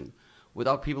Revolution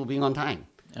without people being on time.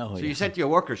 You said to your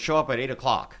workers, show up at 8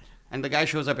 o'clock, and the guy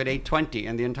shows up at 8:20,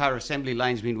 and the entire assembly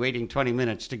line's been waiting 20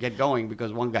 minutes to get going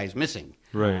because one guy's missing.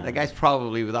 Right. The guy's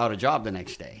probably without a job the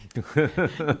next day.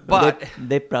 But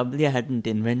they probably hadn't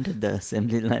invented the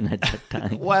assembly line at that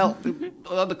time. Well,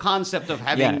 the concept of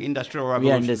having Industrial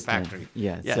Revolution factory.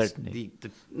 Yes, certainly.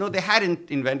 No, they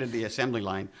hadn't invented the assembly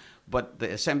line, but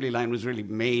the assembly line was really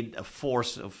made a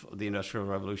force of the Industrial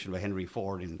Revolution by Henry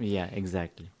Ford.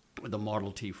 Exactly. With the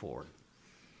Model T Ford.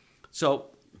 So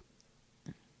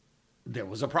there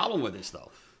was a problem with this, though.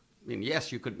 I mean,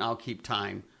 yes, you could now keep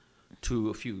time to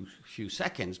a few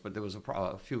seconds, but there was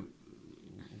a few.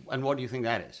 And what do you think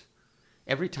that is?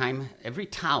 Every town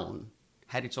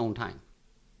had its own time.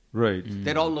 Right.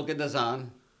 They'd all look at the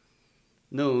sun,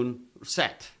 noon,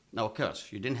 set. Now, of course,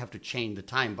 you didn't have to change the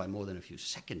time by more than a few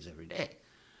seconds every day,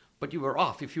 but you were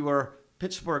off. If you were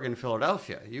Pittsburgh and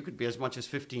Philadelphia, you could be as much as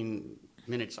 15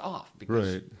 minutes off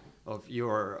because of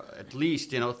your at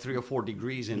least 3 or 4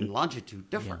 degrees in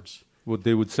longitude difference. Well,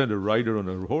 they would send a rider on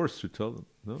a horse to tell them.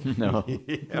 No.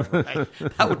 Yeah, right.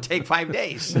 That would take 5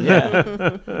 days.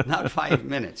 Not 5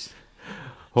 minutes.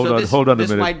 Hold on a minute.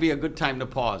 This might be a good time to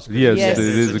pause. Yes, it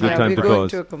is a good time to pause.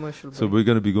 To a commercial break. So we're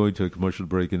going to be going to a commercial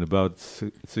break in about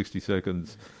 60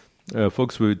 seconds.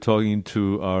 Folks, we're talking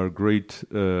to our great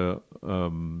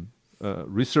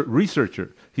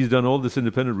researcher. He's done all this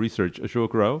independent research.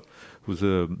 Ashok Rao, who's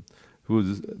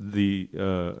the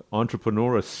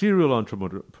entrepreneur, a serial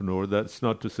entrepreneur. That's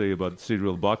not to say about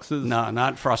cereal boxes. No,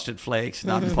 not Frosted Flakes,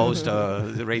 not Post,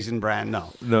 the Raisin Bran.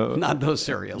 No, not those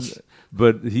cereals.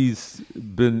 But he's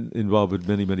been involved with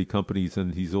many, many companies,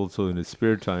 and he's also in his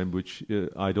spare time, which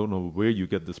I don't know where you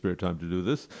get the spare time to do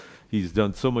this. He's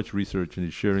done so much research, and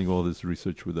he's sharing all this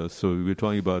research with us. So we're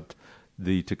talking about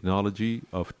the technology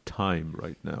of time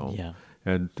right now. Yeah.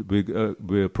 And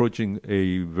we're approaching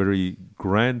a very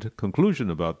grand conclusion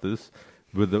about this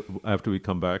after we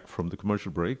come back from the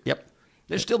commercial break. Yep.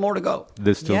 There's still more to go.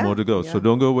 There's still more to go. So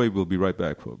don't go away. We'll be right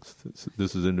back, folks.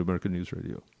 This is Indo-American News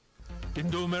Radio.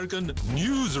 Indo-American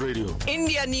News Radio.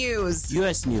 India news.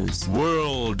 US news.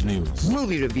 World news.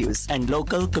 Movie reviews. And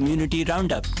local community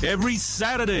roundup. Every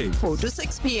Saturday. 4 to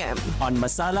 6 p.m. On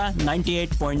Masala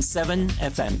 98.7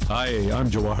 FM. Hi, I'm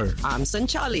Jawahar. I'm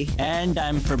Sanchali. And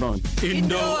I'm Pramod.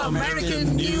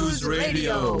 Indo-American News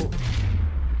Radio.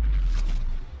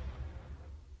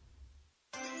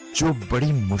 जो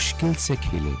बड़ी मुश्किल से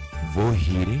खिले वो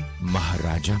हीरे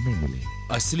महाराजा में मिले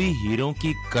असली हीरों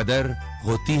की कदर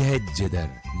होती है जिधर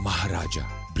महाराजा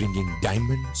bringing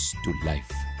diamonds to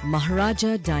life.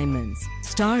 Maharaja Diamonds,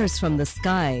 stars from the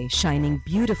sky shining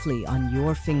beautifully on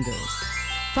your fingers.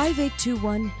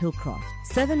 5821 Hillcroft,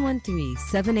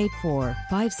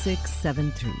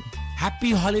 713-784-5673.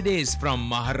 Happy holidays from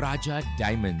Maharaja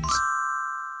Diamonds.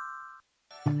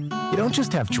 You don't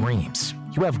just have dreams,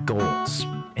 You have goals,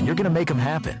 and you're going to make them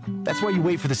happen. That's why you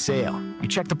wait for the sale. You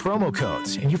check the promo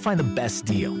codes, and you find the best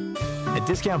deal. At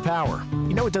Discount Power,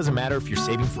 you know it doesn't matter if you're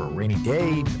saving for a rainy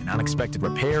day, an unexpected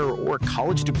repair, or a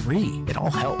college degree. It all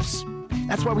helps.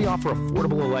 That's why we offer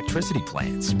affordable electricity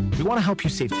plans. We want to help you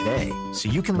save today so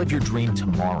you can live your dream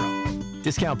tomorrow.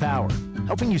 Discount Power,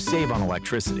 helping you save on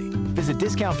electricity. Visit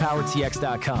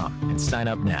discountpowertx.com and sign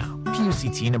up now.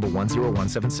 PUCT number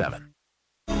 10177.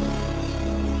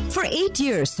 For 8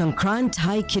 years, Songkran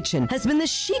Thai Kitchen has been the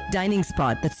chic dining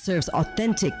spot that serves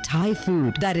authentic Thai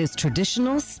food that is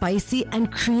traditional, spicy,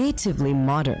 and creatively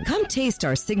modern. Come taste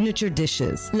our signature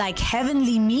dishes like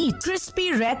heavenly meat,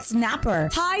 crispy red snapper,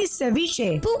 Thai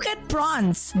ceviche, Phuket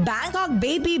prawns, Bangkok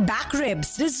baby back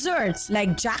ribs, desserts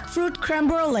like jackfruit creme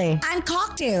brulee, and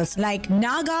cocktails like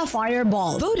Naga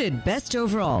Fireball. Voted Best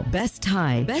Overall, Best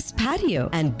Thai, Best Patio,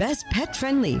 and Best Pet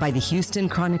Friendly by the Houston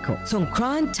Chronicle.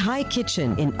 Songkran Thai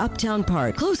Kitchen in Uptown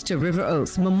Park, close to River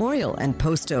Oaks, Memorial, and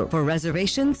Post Oak. For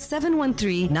reservations,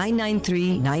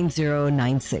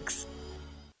 713-993-9096.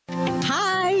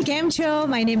 Hi, Gemcho.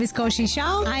 My name is Koshi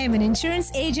Shah. I am an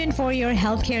insurance agent for your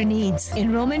healthcare needs.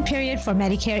 Enrollment period for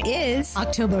Medicare is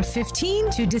October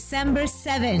 15 to December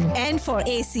 7. And for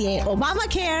ACA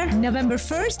Obamacare, November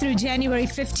 1st through January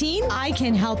 15, I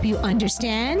can help you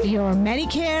understand your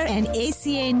Medicare and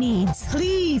ACA needs.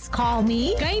 Please call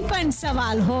me. Kain pan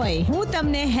sawal hoy, hu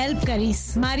tamne help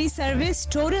karis. Mari service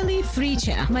totally free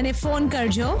cha. Mane phone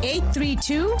karjo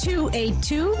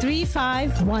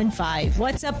 832-282-3515.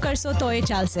 What's up karso toye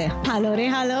chal se. Hello re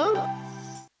hello.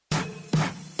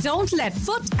 Don't let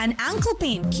foot and ankle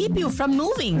pain keep you from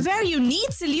moving. Where you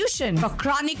need solution for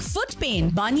chronic foot pain,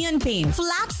 bunion pain,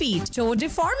 flat feet, toe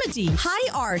deformity,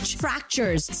 high arch,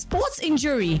 fractures, sports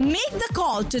injury. Make the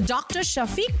call to Dr.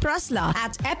 Shafiq Prasla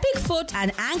at Epic Foot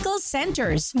and Ankle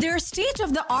Centers. Their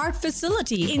state-of-the-art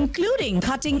facility, including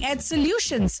cutting-edge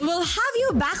solutions, will have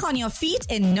you back on your feet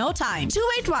in no time.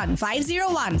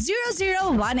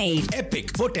 281-501-0018.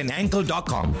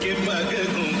 EpicFootandAnkle.com.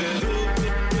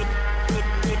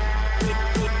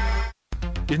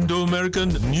 Indo-American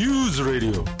News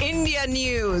Radio. India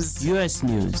News. US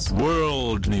News.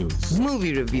 World News.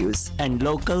 Movie reviews. And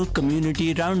local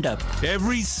community roundup.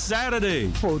 Every Saturday.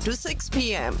 4 to 6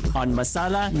 p.m. On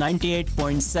Masala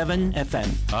 98.7 FM.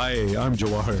 Hi, I'm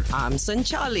Jawahar. I'm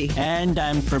Sanchali. And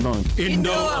I'm Pramod.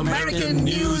 Indo-American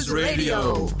News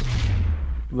Radio.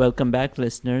 Welcome back,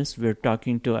 listeners. We're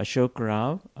talking to Ashok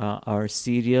Rao, our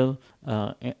serial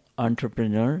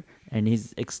entrepreneur, and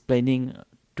he's explaining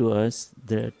to us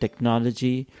the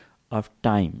technology of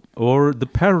time. Or the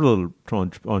parallel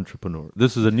entrepreneur.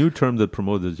 This is a new term that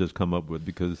Pramod has just come up with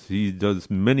because he does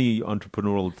many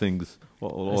entrepreneurial things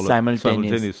all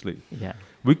simultaneously. Yeah.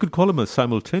 We could call him a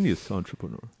simultaneous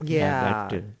entrepreneur.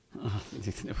 Yeah.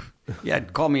 Yeah,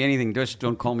 call me anything. Just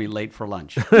don't call me late for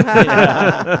lunch.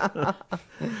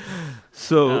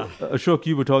 So, Ashok,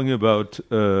 you were talking about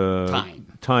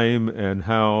time and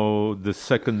how the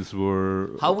seconds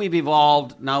were... How we've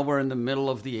evolved. Now we're in the middle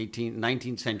of the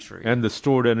 19th century. And the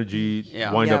stored energy,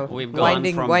 we've gone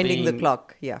from winding the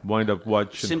clock. Yeah. Wind up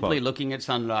watch simply and clock. looking at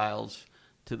sundials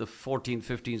to the 14th,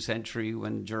 15th century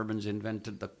when Germans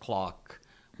invented the clock,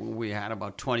 when we had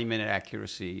about 20-minute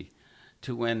accuracy,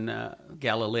 to when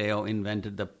Galileo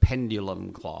invented the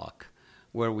pendulum clock,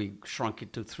 where we shrunk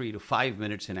it to 3 to 5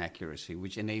 minutes in accuracy,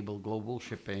 which enabled global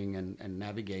shipping and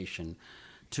navigation,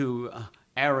 to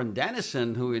Aaron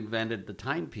Dennison, who invented the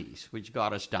timepiece, which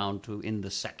got us down to in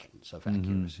the seconds of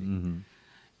accuracy,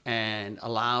 and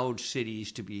allowed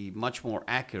cities to be much more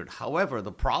accurate. However,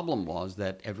 the problem was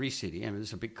that every city, this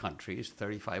is a big country, it's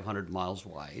 3,500 miles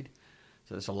wide,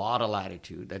 so there's a lot of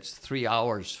latitude. That's 3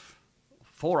 hours,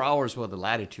 4 hours worth of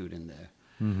latitude in there.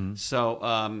 So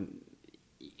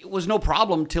it was no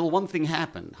problem till one thing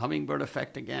happened, hummingbird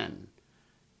effect again.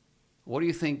 What do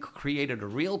you think created a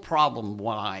real problem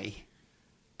why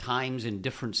times in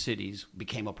different cities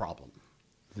became a problem?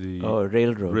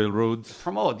 Railroads.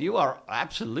 Pramod, you are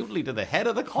absolutely to the head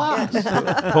of the class.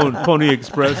 Pony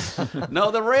Express. No,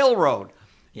 the railroad.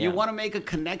 Yeah. You want to make a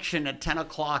connection at 10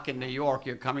 o'clock in New York,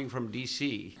 you're coming from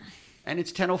D.C., and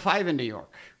it's 10:05 in New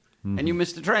York, and you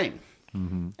missed the train.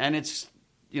 And it's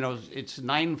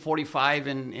 9:45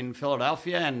 in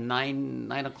Philadelphia and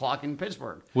 9 o'clock in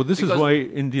Pittsburgh. Well, this is why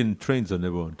Indian trains are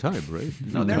never on time, right?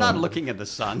 No, they're not looking at the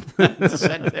sun to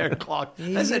set their clock.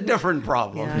 That's a different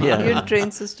problem. Indian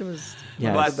train system is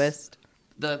the best.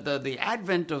 The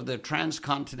advent of the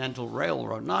transcontinental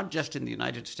railroad, not just in the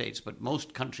United States, but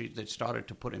most countries that started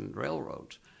to put in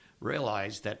railroads,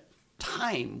 realized that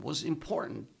time was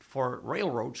important for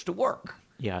railroads to work.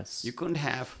 Yes. You couldn't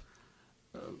have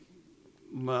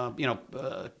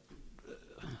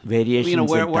Variations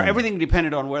where in time. everything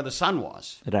depended on where the sun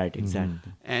was. Right, exactly.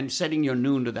 And setting your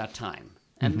noon to that time.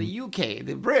 And the UK,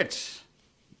 the Brits,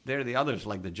 they're the others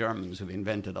like the Germans who've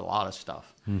invented a lot of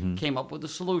stuff, came up with a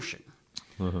solution.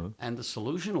 And the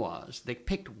solution was they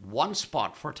picked one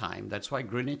spot for time. That's why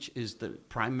Greenwich is the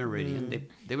prime meridian.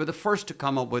 They were the first to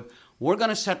come up with, we're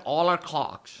going to set all our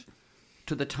clocks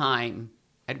to the time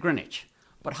at Greenwich.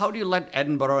 But how do you let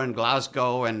Edinburgh and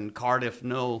Glasgow and Cardiff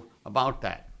know about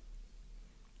that?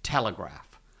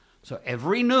 Telegraph. So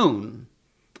every noon,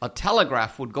 a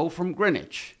telegraph would go from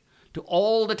Greenwich to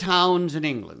all the towns in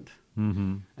England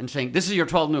and saying, this is your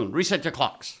 12 noon, reset your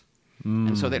clocks.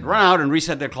 And so they'd run out and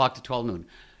reset their clock to 12 noon.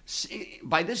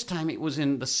 By this time, it was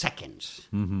in the seconds.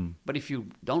 But if you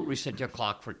don't reset your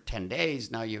clock for 10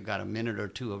 days, now you've got a minute or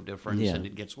two of difference, and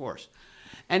it gets worse.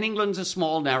 And England's a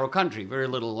small, narrow country, very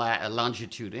little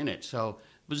longitude in it. So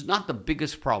it was not the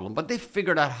biggest problem. But they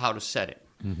figured out how to set it,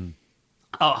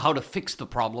 how to fix the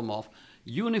problem of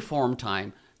uniform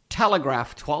time,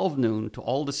 telegraph 12 noon to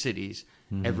all the cities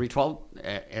every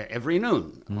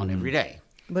noon on every day.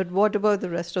 But what about the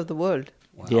rest of the world?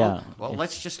 Well,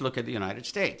 let's just look at the United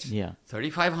States.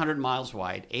 3,500 miles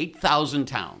wide, 8,000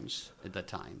 towns at the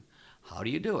time. How do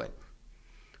you do it?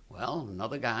 Well,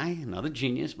 another guy, another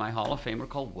genius, my Hall of Famer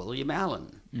called William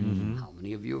Allen. How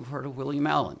many of you have heard of William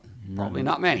Allen? Probably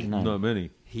not many. Not many.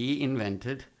 He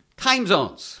invented time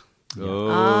zones.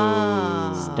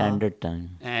 Standard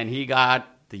time. And he got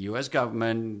the U.S.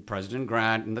 government, President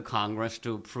Grant, and the Congress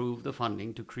to approve the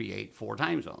funding to create 4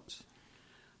 time zones.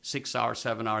 6 hours,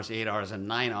 7 hours, 8 hours, and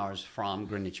 9 hours from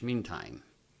Greenwich Mean Time.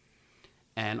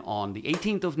 And on the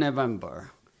 18th of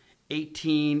November,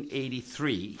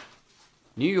 1883,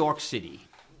 New York City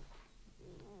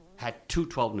had 2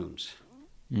 12 noons.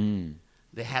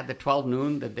 They had the 12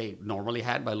 noon that they normally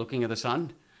had by looking at the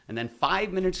sun, and then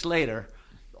 5 minutes later,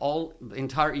 the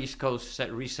entire East Coast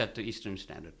reset to Eastern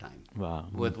Standard Time. Wow.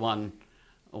 With one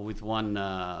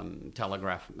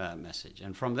telegraph message.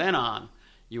 And from then on,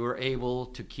 you were able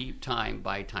to keep time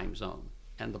by time zone,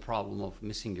 and the problem of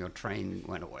missing your train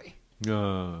went away.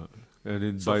 So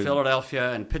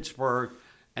Philadelphia and Pittsburgh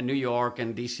and New York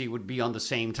and D.C. would be on the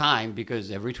same time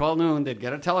because every 12 noon they'd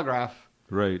get a telegraph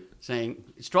saying,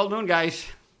 it's 12 noon, guys.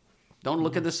 Don't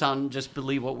look at the sun. Just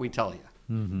believe what we tell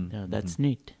you. Yeah, that's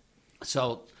neat.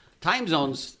 So time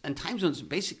zones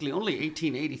basically only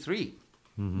 1883.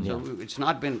 So it's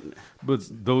not been... But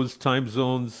those time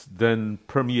zones then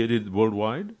permeated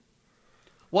worldwide?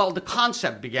 Well, the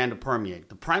concept began to permeate.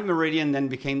 The prime meridian then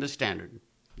became the standard,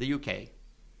 the UK.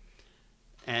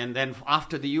 And then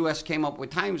after the US came up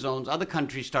with time zones, other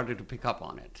countries started to pick up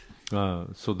on it.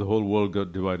 So the whole world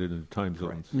got divided into time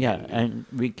zones. Yeah, and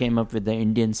we came up with the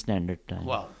Indian Standard Time.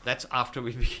 Well, that's after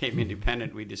we became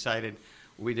independent. We decided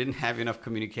we didn't have enough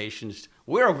communications.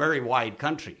 We're a very wide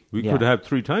country. We could have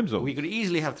 3 time zones. We could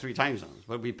easily have 3 time zones,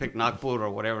 but we picked Nagpur or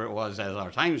whatever it was as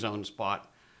our time zone spot.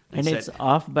 And it's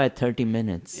off by 30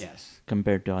 minutes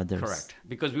compared to others. Correct.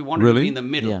 Because we wanted to be in the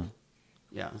middle. Yeah.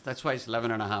 Yeah, that's why it's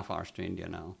 11 and a half hours to India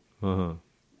now.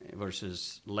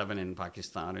 Versus 11 in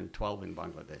Pakistan and 12 in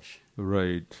Bangladesh.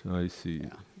 Right, I see.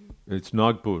 It's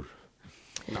Nagpur.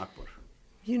 Nagpur.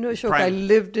 You know, Shok, I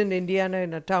lived in Indiana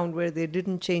in a town where they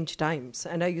didn't change times.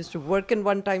 And I used to work in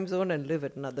one time zone and live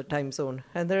at another time zone.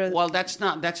 And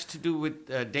that's to do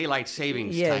with daylight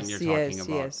savings time you're talking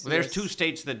about. There's 2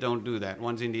 states that don't do that.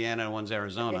 One's Indiana and one's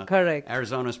Arizona. Correct.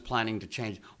 Arizona's planning to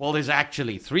change. Well, there's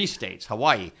actually 3 states,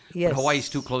 Hawaii. But Hawaii's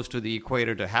too close to the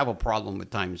equator to have a problem with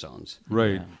time zones.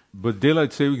 Right. Yeah. But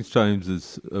daylight savings times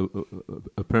is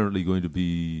apparently going to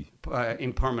be...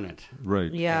 impermanent.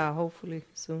 Right. Yeah, hopefully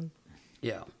soon.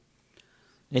 Yeah.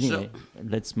 Anyway,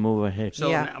 let's move ahead.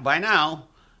 So by now,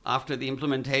 after the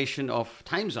implementation of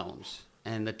time zones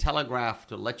and the telegraph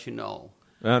to let you know.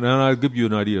 And I'll give you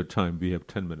an idea of time. We have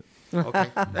 10 minutes. Okay.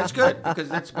 That's good because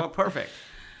that's about perfect.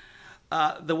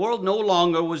 The world no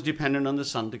longer was dependent on the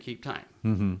sun to keep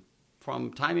time.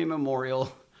 From time immemorial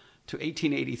to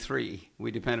 1883, we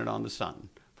depended on the sun.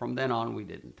 From then on, we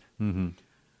didn't.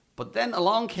 But then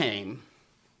along came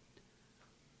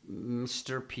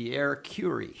Mr. Pierre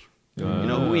Curie. You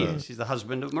know who he is? He's the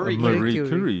husband of Marie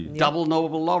Curie. Double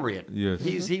Nobel laureate. Yes.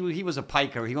 He was a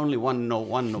piker. He only won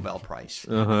one Nobel Prize.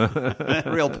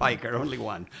 Real piker, only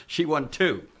one. She won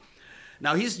 2.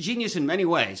 Now, he's genius in many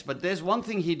ways, but there's one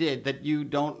thing he did that you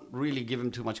don't really give him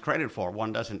too much credit for.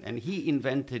 One doesn't. And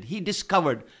he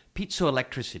discovered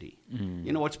piezoelectricity.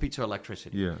 You know what's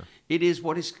piezoelectricity? Yeah. It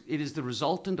is the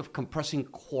resultant of compressing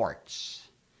quartz.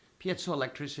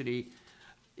 Piezoelectricity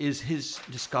is his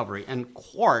discovery. And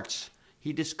quartz,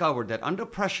 he discovered that under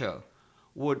pressure,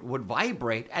 would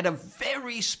vibrate at a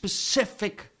very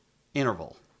specific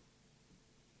interval.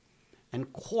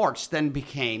 And quartz then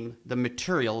became the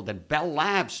material that Bell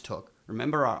Labs took.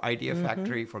 Remember our idea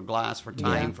factory for glass, for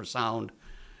time, for sound?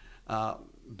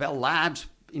 Bell Labs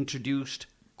introduced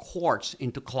quartz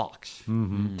into clocks.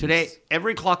 Today,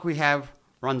 every clock we have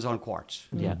runs on quartz.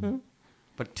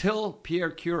 But till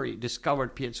Pierre Curie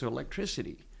discovered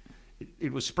piezoelectricity,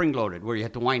 it was spring-loaded, where you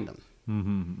had to wind them.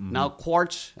 Now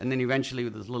quartz, and then eventually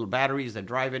with those little batteries that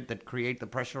drive it, that create the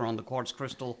pressure on the quartz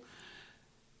crystal,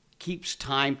 keeps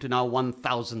time to now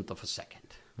 1,000th of a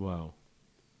second. Wow.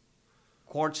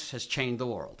 Quartz has changed the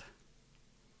world.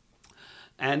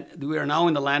 And we are now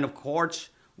in the land of quartz,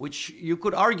 which you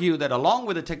could argue that along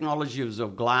with the technologies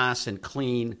of glass and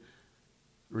clean,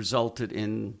 resulted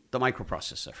in the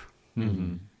microprocessor.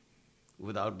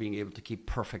 Without being able to keep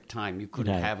perfect time, you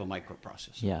couldn't have a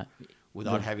microprocessor.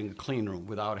 Without having a clean room,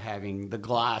 without having the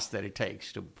glass that it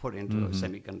takes to put into a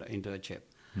semiconductor, into a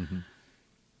chip.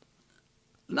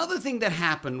 Another thing that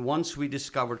happened once we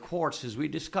discovered quartz is we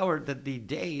discovered that the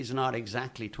day is not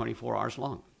exactly 24 hours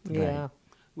long.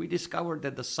 We discovered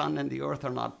that the sun and the earth are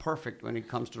not perfect when it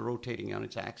comes to rotating on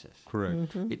its axis.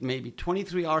 Correct. It may be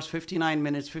 23 hours, 59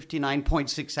 minutes,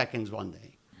 59.6 seconds one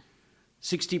day,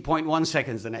 60.1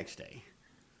 seconds the next day.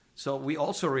 So we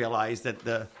also realized that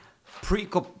the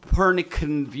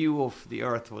pre-Copernican view of the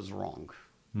earth was wrong,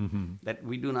 that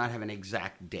we do not have an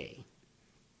exact day.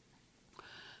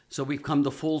 So we've come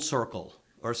to full circle.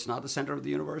 Earth's not the center of the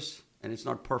universe, and it's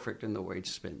not perfect in the way it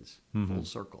spins. Full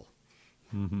circle.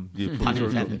 Pun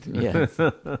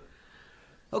intended.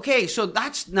 Okay, so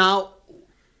that's now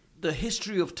the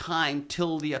history of time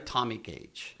till the atomic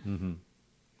age.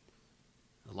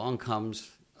 Along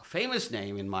comes a famous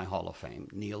name in my Hall of Fame,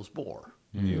 Niels Bohr,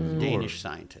 Danish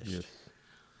scientist,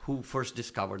 who first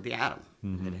discovered the atom.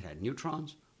 That it had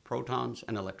neutrons, protons,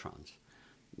 and electrons.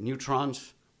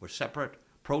 Neutrons were separate.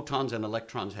 Protons and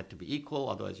electrons had to be equal,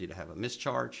 otherwise you'd have a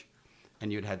mischarge.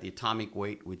 And you'd have the atomic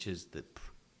weight, which is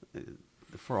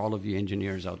for all of you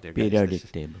engineers out there.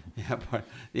 Periodic table.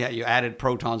 You added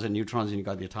protons and neutrons and you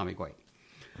got the atomic weight.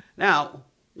 Now,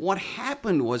 what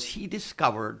happened was he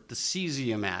discovered the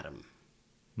cesium atom.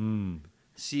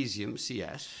 Cesium,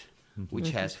 CS, which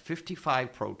has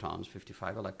 55 protons,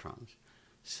 55 electrons,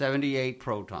 78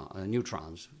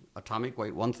 neutrons, atomic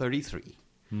weight 133.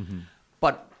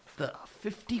 But the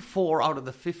 54 out of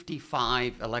the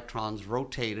 55 electrons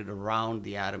rotated around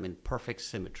the atom in perfect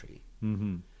symmetry.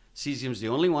 Cesium is the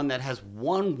only one that has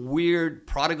one weird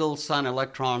prodigal sun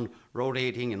electron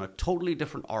rotating in a totally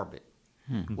different orbit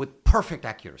with perfect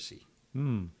accuracy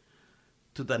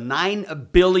to the 9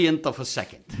 billionth of a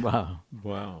second. Wow.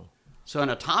 So an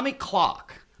atomic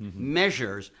clock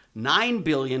measures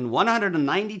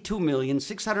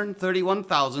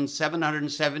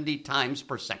 9,192,631,770 times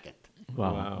per second.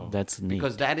 Wow. That's neat.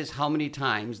 Because that is how many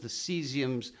times the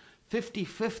cesium's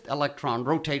 55th electron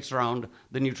rotates around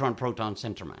the neutron-proton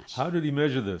center mass. How did he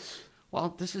measure this?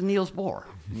 Well, this is Niels Bohr.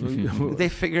 They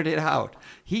figured it out.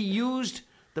 He used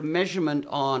the measurement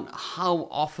on how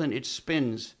often it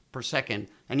spins per second,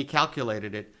 and he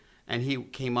calculated it, and he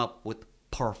came up with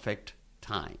perfect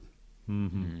time.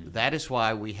 That is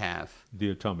why we have the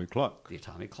atomic clock. The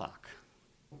atomic clock.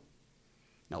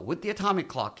 Now, with the atomic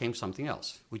clock came something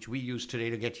else, which we use today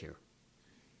to get here.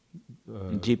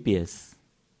 GPS.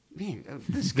 Man,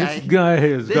 this guy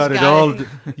has got it all.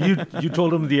 You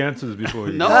told him the answers before.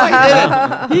 No,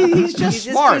 I didn't. He's just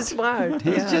smart. Just too smart.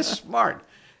 He's just smart.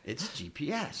 It's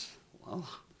GPS. Well,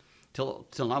 till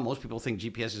now, most people think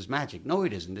GPS is magic. No,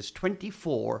 it isn't. There's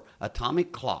 24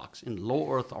 atomic clocks in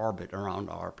low Earth orbit around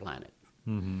our planet.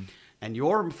 And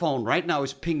your phone right now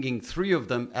is pinging 3 of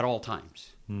them at all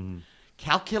times.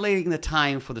 Calculating the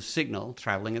time for the signal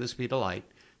traveling at the speed of light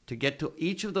to get to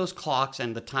each of those clocks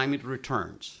and the time it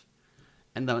returns.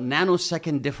 And the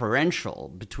nanosecond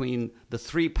differential between the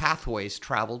 3 pathways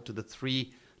traveled to the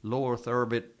 3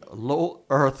 low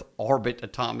Earth orbit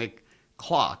atomic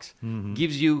clocks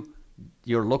gives you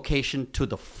your location to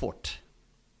the foot.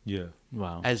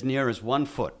 Wow. As near as 1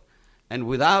 foot. And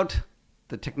without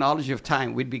the technology of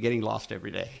time, we'd be getting lost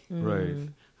every day. Right.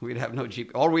 We'd have no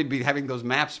GPS. Or we'd be having those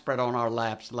maps spread on our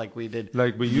laps like we did.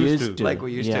 Like we used to. Like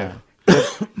we used to.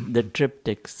 The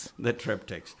triptychs. The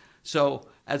triptychs. So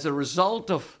as a result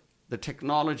of the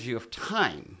technology of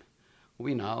time,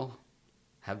 we now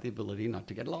have the ability not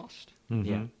to get lost.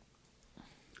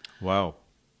 Wow.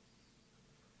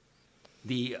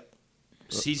 The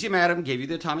cesium atom gave you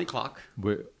the atomic clock.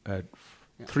 We're at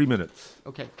 3 minutes.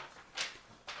 Okay.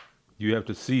 You have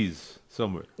to seize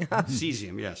somewhere.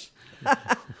 Cesium, yes.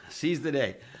 Seize the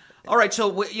day. All right,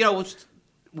 so,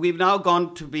 we've now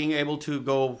gone to being able to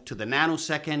go to the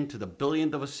nanosecond, to the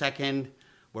billionth of a second,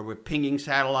 where we're pinging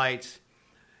satellites.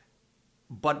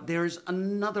 But there's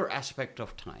another aspect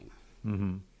of time.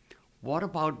 Mm-hmm. What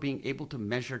about being able to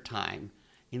measure time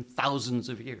in thousands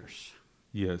of years?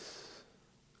 Yes.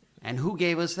 And who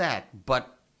gave us that?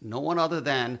 But no one other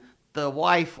than the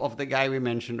wife of the guy we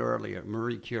mentioned earlier,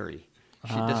 Marie Curie.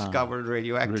 She discovered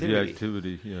radioactivity.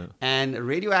 Radioactivity, yeah. And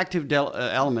radioactive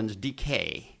elements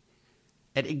decay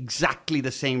at exactly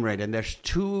the same rate. And there's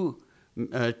two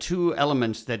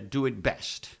elements that do it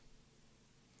best.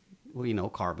 We know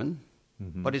carbon,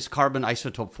 but it's carbon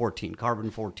isotope 14.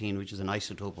 Carbon-14, which is an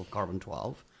isotope of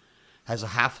carbon-12, has a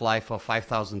half-life of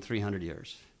 5,300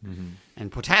 years. Mm-hmm.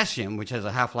 And potassium, which has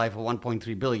a half-life of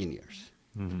 1.3 billion years.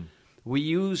 Mm-hmm. We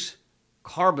use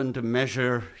carbon to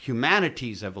measure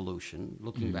humanity's evolution,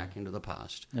 looking back into the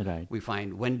past. Right. We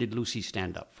find, when did Lucy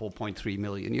stand up? 4.3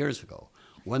 million years ago.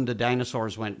 When the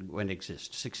dinosaurs went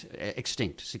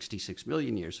extinct, 66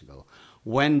 million years ago.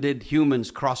 When did humans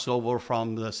cross over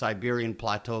from the Siberian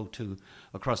plateau to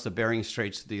across the Bering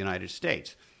Straits to the United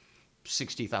States?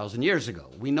 60,000 years ago.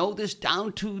 We know this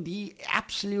down to the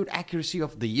absolute accuracy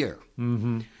of the year.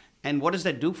 Mm-hmm. And what does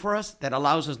that do for us? That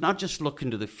allows us not just look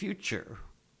into the future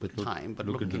with time, but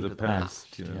look into the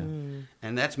past. Yeah.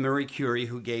 And that's Marie Curie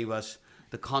who gave us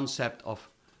the concept of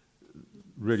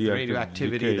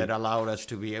radioactivity decay. that allowed us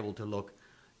to be able to look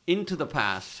into the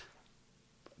past,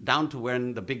 down to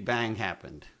when the Big Bang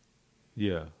happened.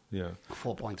 Yeah.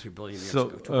 4.3 billion years so,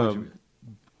 ago.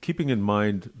 Keeping in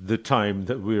mind the time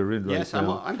that we're in right Yes,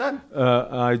 now. I'm done.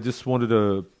 I just wanted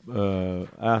to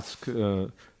ask,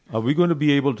 are we going to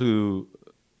be able to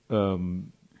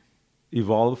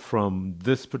evolve from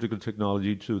this particular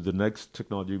technology to the next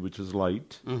technology, which is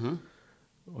light,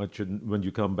 when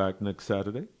you come back next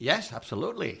Saturday? Yes,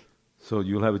 absolutely. So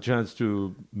you'll have a chance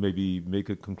to maybe make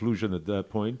a conclusion at that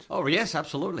point? Oh, yes,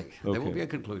 absolutely. Okay. There will be a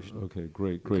conclusion. Okay,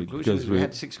 great. The conclusion is we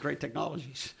had 6 great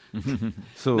technologies.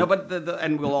 So no, but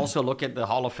and we'll also look at the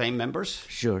Hall of Fame members.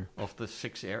 Sure. Of the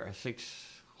 6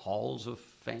 halls of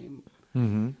fame.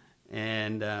 Mm-hmm.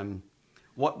 And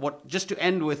what just to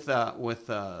end with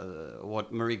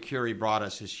what Marie Curie brought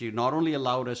us is she not only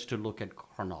allowed us to look at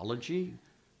chronology,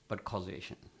 but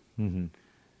causation. Mm-hmm.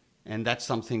 And that's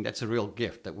a real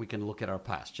gift, that we can look at our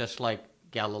past. Just like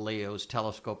Galileo's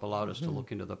telescope allowed us to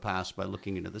look into the past by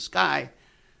looking into the sky,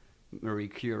 Marie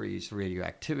Curie's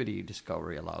radioactivity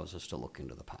discovery allows us to look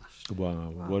into the past.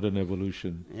 Wow. What an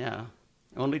evolution. Yeah.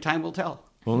 Only time will tell.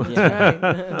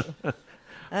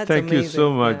 That's Thank you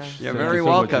so much. You're very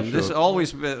welcome. This is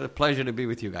always a pleasure to be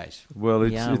with you guys. Well,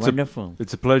 it's wonderful.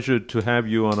 It's a pleasure to have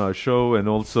you on our show, and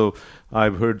also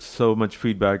I've heard so much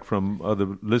feedback from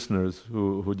other listeners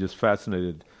who are just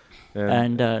fascinated.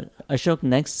 And Ashok,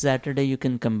 next Saturday you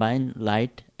can combine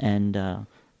light and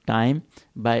time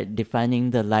by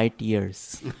defining the light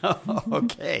years.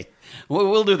 Okay.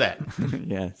 We'll do that.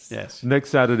 Yes. Next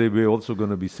Saturday, we're also going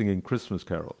to be singing Christmas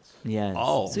carols. Yes.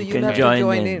 Oh. So you have to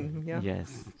join in. Yeah.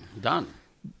 Yes. Done.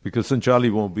 Because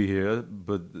Sanchali won't be here,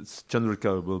 but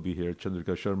Chandrika will be here.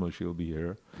 Chandrika Sharma, she'll be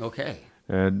here. Okay.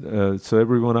 And so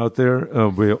everyone out there,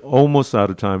 we're almost out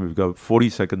of time. We've got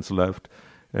 40 seconds left.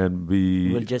 And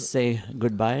we'll just say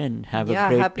goodbye and have a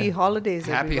great happy holidays.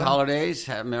 Happy holidays,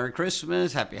 Merry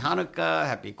Christmas, Happy Hanukkah,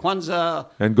 Happy Kwanzaa.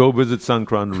 And go visit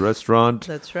Sankran Restaurant.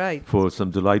 That's right. For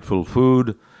some delightful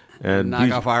food. And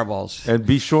knock off eyeballs. And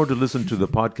be sure to listen to the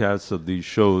podcasts of these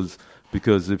shows,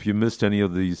 because if you missed any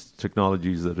of these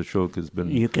technologies that Ashok has been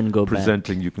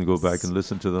presenting, you can go back and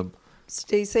listen to them.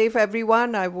 Stay safe,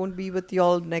 everyone. I won't be with you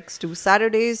all next 2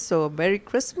 Saturdays, so Merry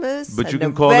Christmas. But and you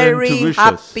can call in to wish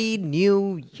us. Happy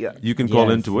New Year. You can call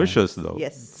in to wish us, though.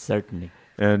 Yes. Certainly.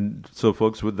 And so,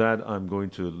 folks, with that, I'm going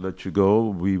to let you go.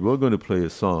 We were going to play a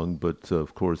song, but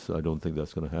of course, I don't think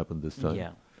that's going to happen this time.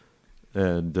 Yeah.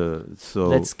 And so...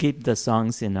 let's keep the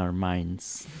songs in our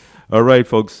minds. All right,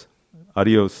 folks.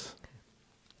 Adios.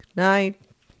 Good night.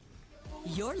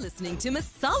 You're listening to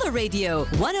Masala Radio,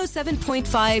 107.5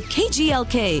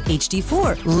 KGLK,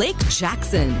 HD4, Lake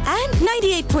Jackson, and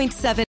 98.7